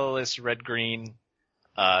 3 colorless, red-green.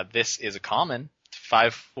 This is a common.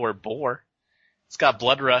 5/4 boar. It's got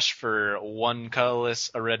Blood Rush for 1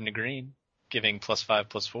 colorless, a red and a green, giving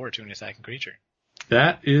 +5/+4 to an attacking creature.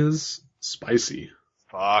 That is spicy.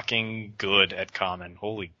 Fucking good at common.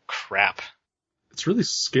 Holy crap. It's really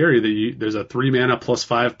scary that there's a 3 mana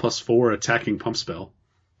 +5/+4 attacking pump spell.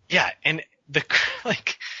 Yeah, and this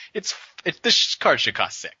card should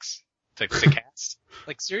cost 6 to cast.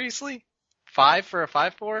 Like, seriously? 5 for a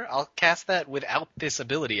 5/4? I'll cast that without this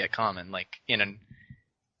ability at common, like, in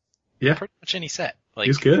pretty much any set. Like,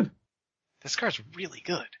 he's good. This card's really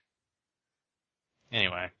good.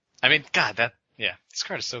 Anyway. I mean, God, this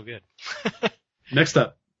card is so good. Next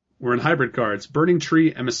up, we're in hybrid cards. Burning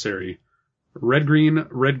Tree Emissary.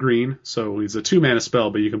 Red-green, so he's a 2 mana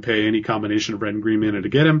spell, but you can pay any combination of red and green mana to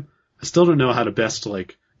get him. I still don't know how to best,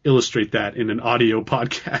 illustrate that in an audio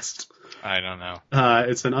podcast. I don't know.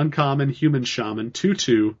 It's an uncommon human shaman,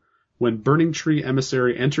 2/2. When Burning Tree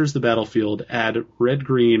Emissary enters the battlefield, add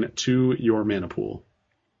red-green to your mana pool.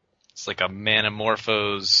 It's like a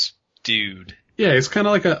Manamorphose dude. Yeah, it's kind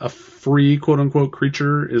of like a free quote-unquote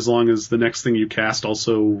creature, as long as the next thing you cast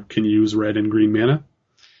also can use red and green mana.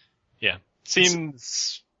 Yeah.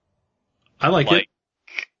 Seems I like it.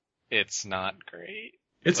 It's not great.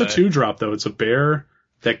 It's a 2-drop, though. It's a bear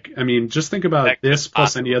that, I mean, just think about this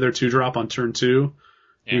plus any other 2-drop on turn 2.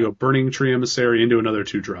 Yeah. You go Burning Tree Emissary into another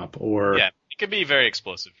 2-drop, or... Yeah, it could be very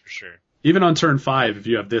explosive, for sure. Even on turn 5, if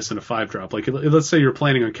you have this and a 5-drop. Like, let's say you're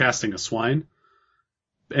planning on casting a swine,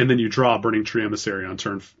 and then you draw Burning Tree Emissary on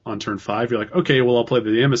turn 5. You're like, okay, well, I'll play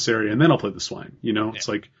the Emissary, and then I'll play the swine. You know?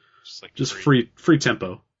 Yeah. It's just free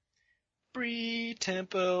tempo. Free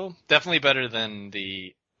tempo. Definitely better than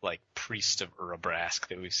the, Priest of Urabrask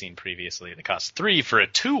that we've seen previously that costs 3 for a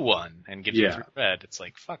 2/1 and gives you 3 red. It's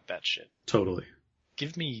like, fuck that shit. Totally.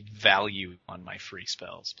 Give me value on my free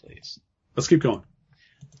spells, please. Let's keep going.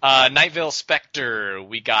 Nightvale Spectre.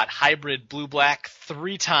 We got hybrid blue-black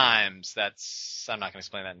 3 times. I'm not going to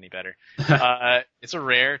explain that any better. It's a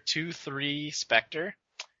rare 2/3 Spectre.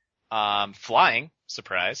 Flying.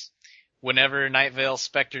 Surprise. Whenever Nightvale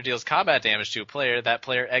Spectre deals combat damage to a player, that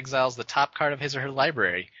player exiles the top card of his or her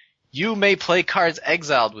library. You may play cards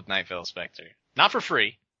exiled with Nightvale Spectre. Not for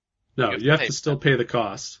free. No, you have to still pay the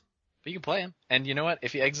cost. But you can play them. And you know what?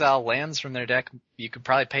 If you exile lands from their deck, you could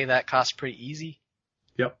probably pay that cost pretty easy.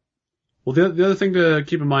 Yep. Well, the other thing to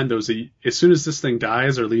keep in mind, though, is that as soon as this thing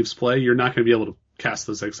dies or leaves play, you're not going to be able to cast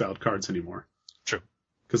those exiled cards anymore. True.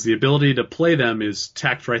 Because the ability to play them is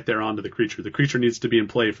tacked right there onto the creature. The creature needs to be in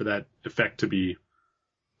play for that effect to be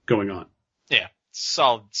going on. Yeah.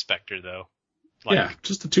 Solid Spectre, though. Yeah,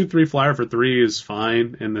 just a 2/3 flyer for 3 is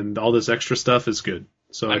fine, and then all this extra stuff is good.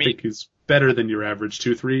 So I think he's better than your average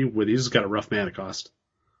 2/3. He's just got a rough mana cost.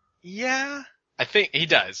 Yeah, I think he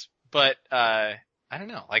does, but I don't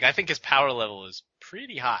know. I think his power level is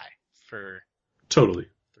pretty high for totally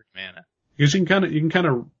 3 mana. Because you can kind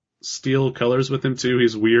of steal colors with him too.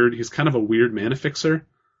 He's weird. He's kind of a weird mana fixer.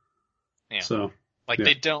 Yeah. So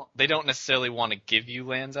they don't necessarily want to give you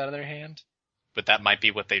lands out of their hand, but that might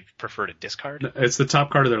be what they prefer to discard. It's the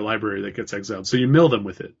top card of their library that gets exiled, so you mill them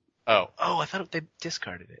with it. Oh, I thought they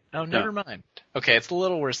discarded it. Oh, never mind. Okay, it's a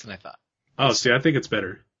little worse than I thought. Oh, see, I think it's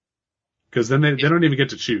better. Because then they don't even get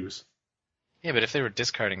to choose. Yeah, but if they were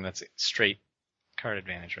discarding, that's straight card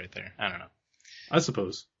advantage right there. I don't know. I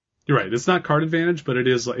suppose. You're right. It's not card advantage, but it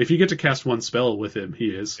is. If you get to cast 1 spell with him, he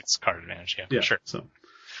is. It's card advantage, yeah. Sure. So,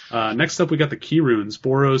 next up, we got the key runes.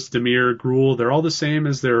 Boros, Dimir, Gruul. They're all the same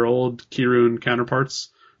as their old key rune counterparts.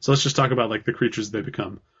 So let's just talk about the creatures they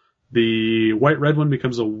become. The white-red one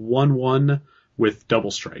becomes a 1/1 with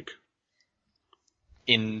double strike.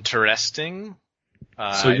 Interesting.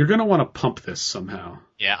 So you're going to want to pump this somehow.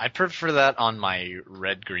 Yeah, I prefer that on my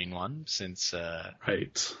red-green one since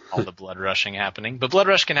Right. all the blood rushing happening. But blood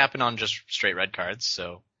rush can happen on just straight red cards,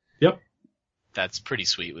 so Yep. that's pretty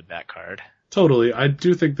sweet with that card. Totally. I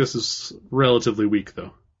do think this is relatively weak,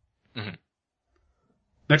 though. Mhm.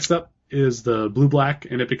 Next up is the blue-black,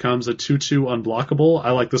 and it becomes a 2/2 unblockable.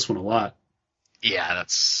 I like this one a lot. Yeah,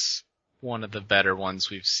 that's one of the better ones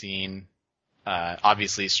we've seen.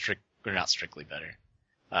 Obviously, not strictly better,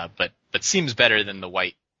 but seems better than the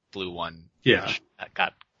white-blue one. Yeah. Which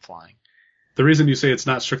got flying. The reason you say it's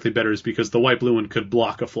not strictly better is because the white-blue one could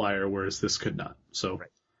block a flyer, whereas this could not. So, Right.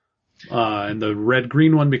 And the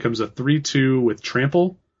red-green one becomes a 3/2 with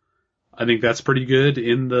trample. I think that's pretty good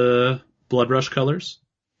in the Blood Rush colors.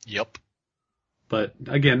 Yep. But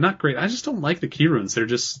again, not great. I just don't like the key runes. They're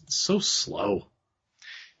just so slow.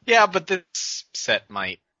 Yeah, but this set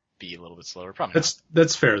might be a little bit slower. Probably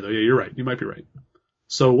That's fair though. Yeah, you're right. You might be right.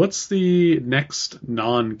 So what's the next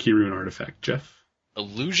non-key rune artifact, Jeff?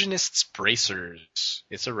 Illusionist's Bracers.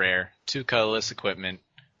 It's a rare, 2 colorless equipment.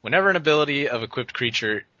 Whenever an ability of equipped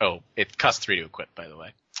creature... Oh, it costs 3 to equip, by the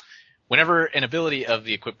way. Whenever an ability of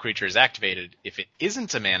the equipped creature is activated, if it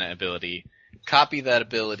isn't a mana ability, copy that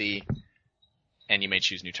ability, and you may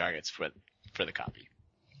choose new targets for the copy.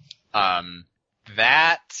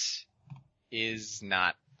 That is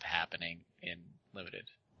not happening in Limited.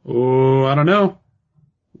 Oh, I don't know.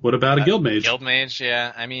 What about a guild mage? Guild Mage,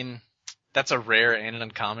 yeah. I mean, that's a rare and an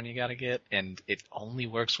uncommon you gotta get, and it only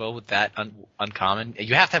works well with that uncommon.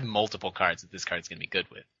 You have to have multiple cards that this card's gonna be good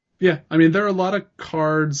with. Yeah, I mean, there are a lot of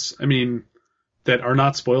cards, that are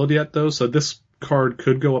not spoiled yet, though, so this card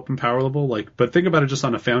could go up in power level, but think about it just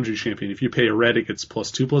on a Foundry champion. If you pay a red, it gets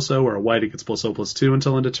 +2/+0, or a white, it gets +0/+2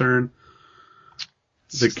 until end of turn.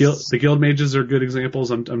 The guild mages are good examples.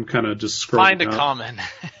 I'm kind of just scrolling Find a out. common.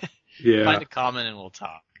 Yeah. Find a common and we'll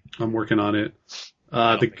talk. I'm working on it.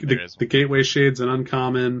 The Gateway Shade's an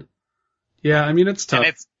uncommon. Yeah, I mean, it's tough.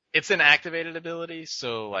 And it's an activated ability,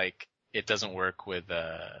 so it doesn't work with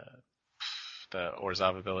the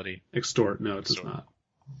Orzhov ability. Extort, no, it does not.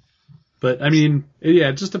 But I mean, yeah,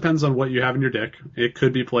 it just depends on what you have in your deck. It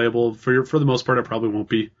could be playable. For the most part, it probably won't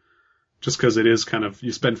be. Just because it is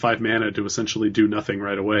you spend 5 mana to essentially do nothing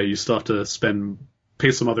right away. You still have to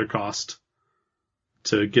pay some other cost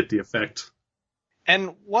to get the effect.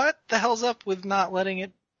 And what the hell's up with not letting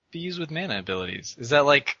it be used with mana abilities? Is that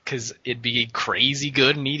because it'd be crazy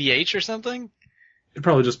good in EDH or something? It'd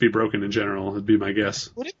probably just be broken in general, would be my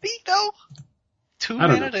guess. Would it be though? 2 I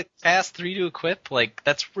don't mana know. to cast, 3 to equip?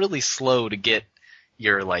 That's really slow to get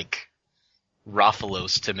your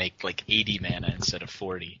Rathalos to make 80 mana instead of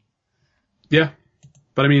 40. Yeah.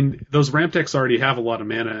 But I mean, those ramp decks already have a lot of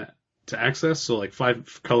mana to access, so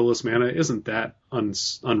 5 colorless mana isn't that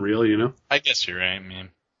unreal, you know? I guess you're right, man.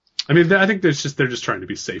 I mean, I think they're just trying to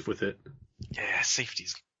be safe with it. Yeah,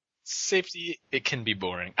 safety, it can be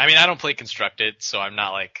boring. I mean, I don't play Constructed, so I'm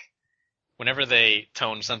not whenever they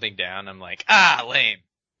tone something down, I'm lame.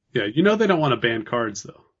 Yeah, they don't want to ban cards,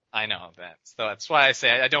 though. I know that. So that's why I say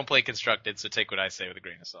I don't play Constructed, so take what I say with a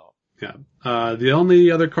grain of salt. Yeah. The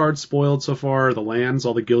only other cards spoiled so far are the lands,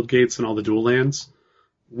 all the guild gates, and all the dual lands.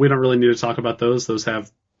 We don't really need to talk about those. Those have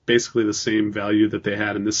basically the same value that they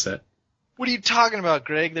had in this set. What are you talking about,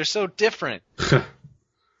 Greg? They're so different.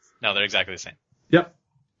 No, they're exactly the same. Yep.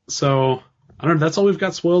 So, I don't know. That's all we've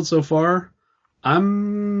got spoiled so far. We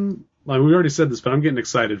already said this, but I'm getting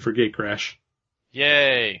excited for Gate Crash.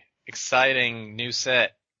 Yay. Exciting new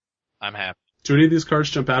set. I'm happy. Do any of these cards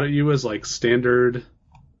jump out at you as standard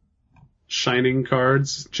shining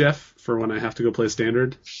cards, Jeff, for when I have to go play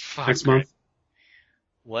standard next month?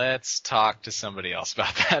 Let's talk to somebody else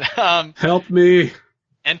about that. Help me.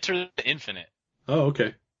 Enter the Infinite. Oh,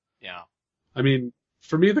 okay. Yeah. I mean,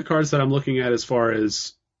 for me, the cards that I'm looking at as far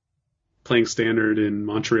as playing standard in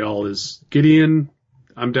Montreal is Gideon.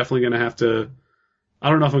 I'm definitely going to have to... I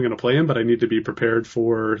don't know if I'm going to play him, but I need to be prepared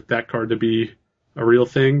for that card to be a real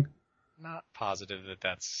thing. Not positive that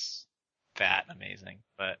that's that amazing,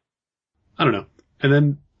 but... I don't know. And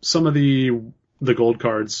then some of the gold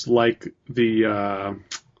cards, like the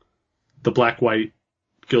black-white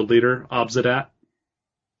guild leader, Obsidat.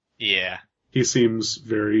 Yeah. He seems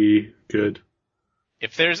very good.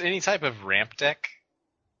 If there's any type of ramp deck,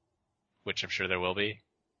 which I'm sure there will be,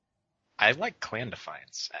 I like Clan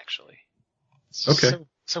Defiance, actually. It's okay.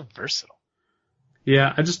 So versatile.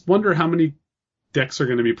 Yeah, I just wonder how many decks are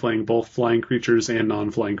going to be playing both flying creatures and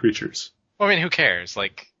non-flying creatures. Well, I mean, who cares?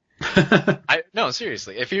 No,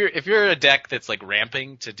 seriously. If you're a deck that's like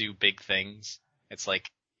ramping to do big things, it's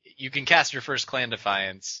like you can cast your first Clan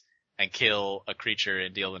Defiance and kill a creature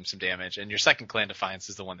and deal them some damage, and your second Clan Defiance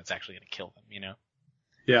is the one that's actually going to kill them, you know?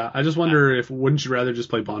 Yeah, I just wonder if wouldn't you rather just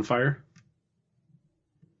play Bonfire?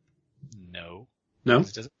 No. No?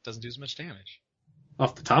 Because it doesn't do as much damage.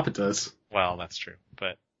 Off the top it does. Well, that's true,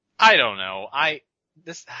 but I don't know.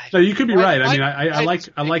 No, you could be right. I mean, I like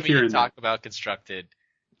you hearing talk that. about constructed.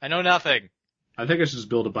 I know nothing. I think I should just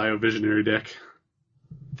build a Biovisionary deck.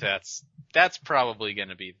 That's probably going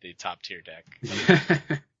to be the top tier deck.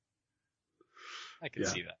 I can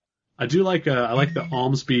see that. I do like I like the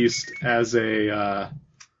Alms Beast as a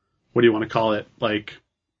what do you want to call it? Like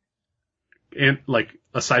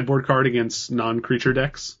a sideboard card against non-creature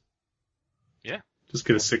decks. Yeah. Just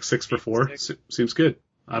get a 6/6 for 4. Seems good.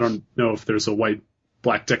 I don't know if there's a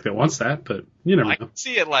white-black deck that wants that, but you never know. I can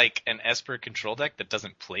see it like an Esper control deck that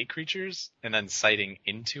doesn't play creatures and then sighting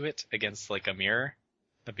into it against like a mirror.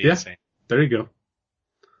 That'd be insane. There you go.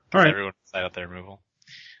 All right. Everyone would side out their removal.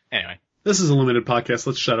 Anyway. This is a limited podcast.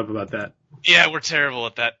 Let's shut up about that. Yeah, we're terrible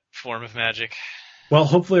at that form of magic. Well,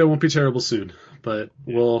 hopefully I won't be terrible soon, but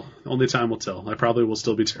only time will tell. I probably will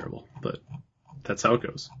still be terrible, but that's how it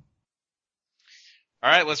goes.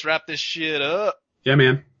 All right, let's wrap this shit up. Yeah,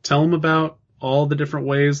 man. Tell them about all the different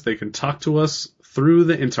ways they can talk to us through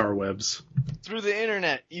the interwebs. Through the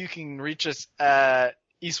internet, you can reach us at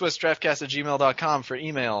eastwestdraftcast@gmail.com for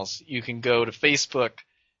emails. You can go to Facebook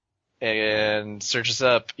and search us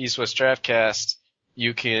up, East West Draftcast.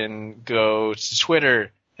 You can go to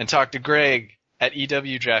Twitter and talk to Greg at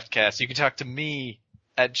EW Draftcast. You can talk to me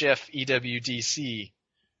at Jeff EWDC.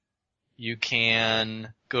 You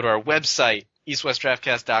can go to our website,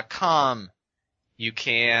 eastwestdraftcast.com. You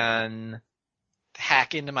can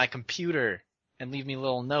hack into my computer and leave me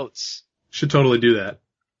little notes. Should totally do that.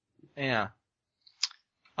 Yeah.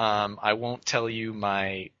 I won't tell you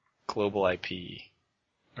my global IP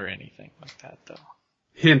or anything like that, though.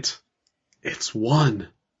 Hint. It's 1.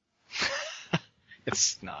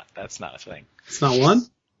 It's not. That's not a thing. It's not 1?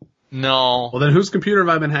 No. Well, then whose computer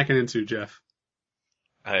have I been hacking into, Jeff?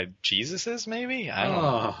 Jesus's, maybe? I don't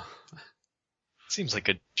know. Seems like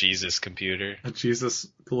a Jesus computer. A Jesus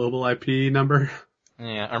global IP number?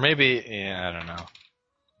 Yeah, or maybe, I don't know.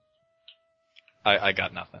 I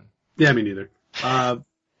got nothing. Yeah, me neither.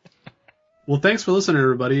 Well, thanks for listening,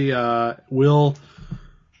 everybody. We'll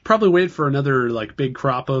probably wait for another big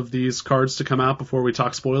crop of these cards to come out before we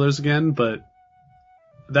talk spoilers again, but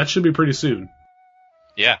that should be pretty soon.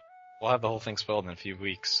 Yeah, we'll have the whole thing spoiled in a few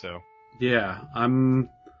weeks, so. Yeah, I'm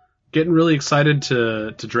getting really excited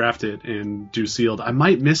to draft it and do sealed. I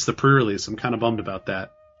might miss the pre-release. I'm kind of bummed about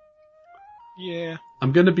that. Yeah.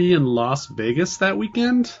 I'm going to be in Las Vegas that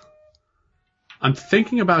weekend. I'm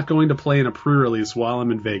thinking about going to play in a pre-release while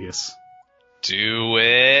I'm in Vegas. Do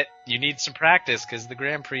it. You need some practice because the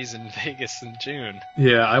Grand Prix is in Vegas in June.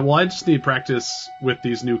 Yeah, I just need practice with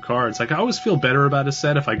these new cards. I always feel better about a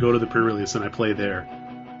set if I go to the pre-release and I play there.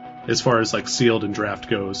 As far as sealed and draft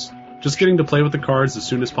goes. Just getting to play with the cards as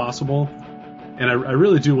soon as possible. And I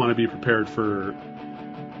really do want to be prepared for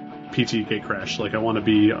PT Gatecrash. I want to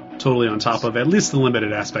be totally on top of at least the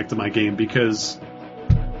limited aspect of my game because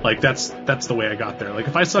that's the way I got there.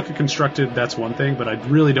 If I suck at constructed, that's one thing, but I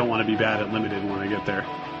really don't want to be bad at limited when I get there.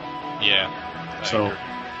 Yeah. So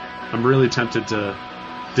I'm really tempted to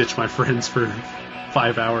ditch my friends for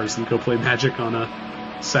 5 hours and go play Magic on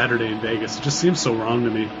a Saturday in Vegas. It just seems so wrong to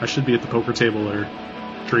me. I should be at the poker table or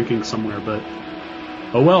drinking somewhere, but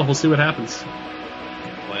oh well, we'll see what happens.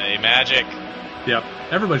 Play Magic. Yep,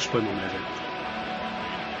 everybody should play more Magic.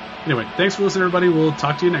 Anyway, thanks for listening, everybody. We'll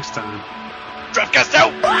talk to you next time. Draftcast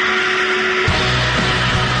out!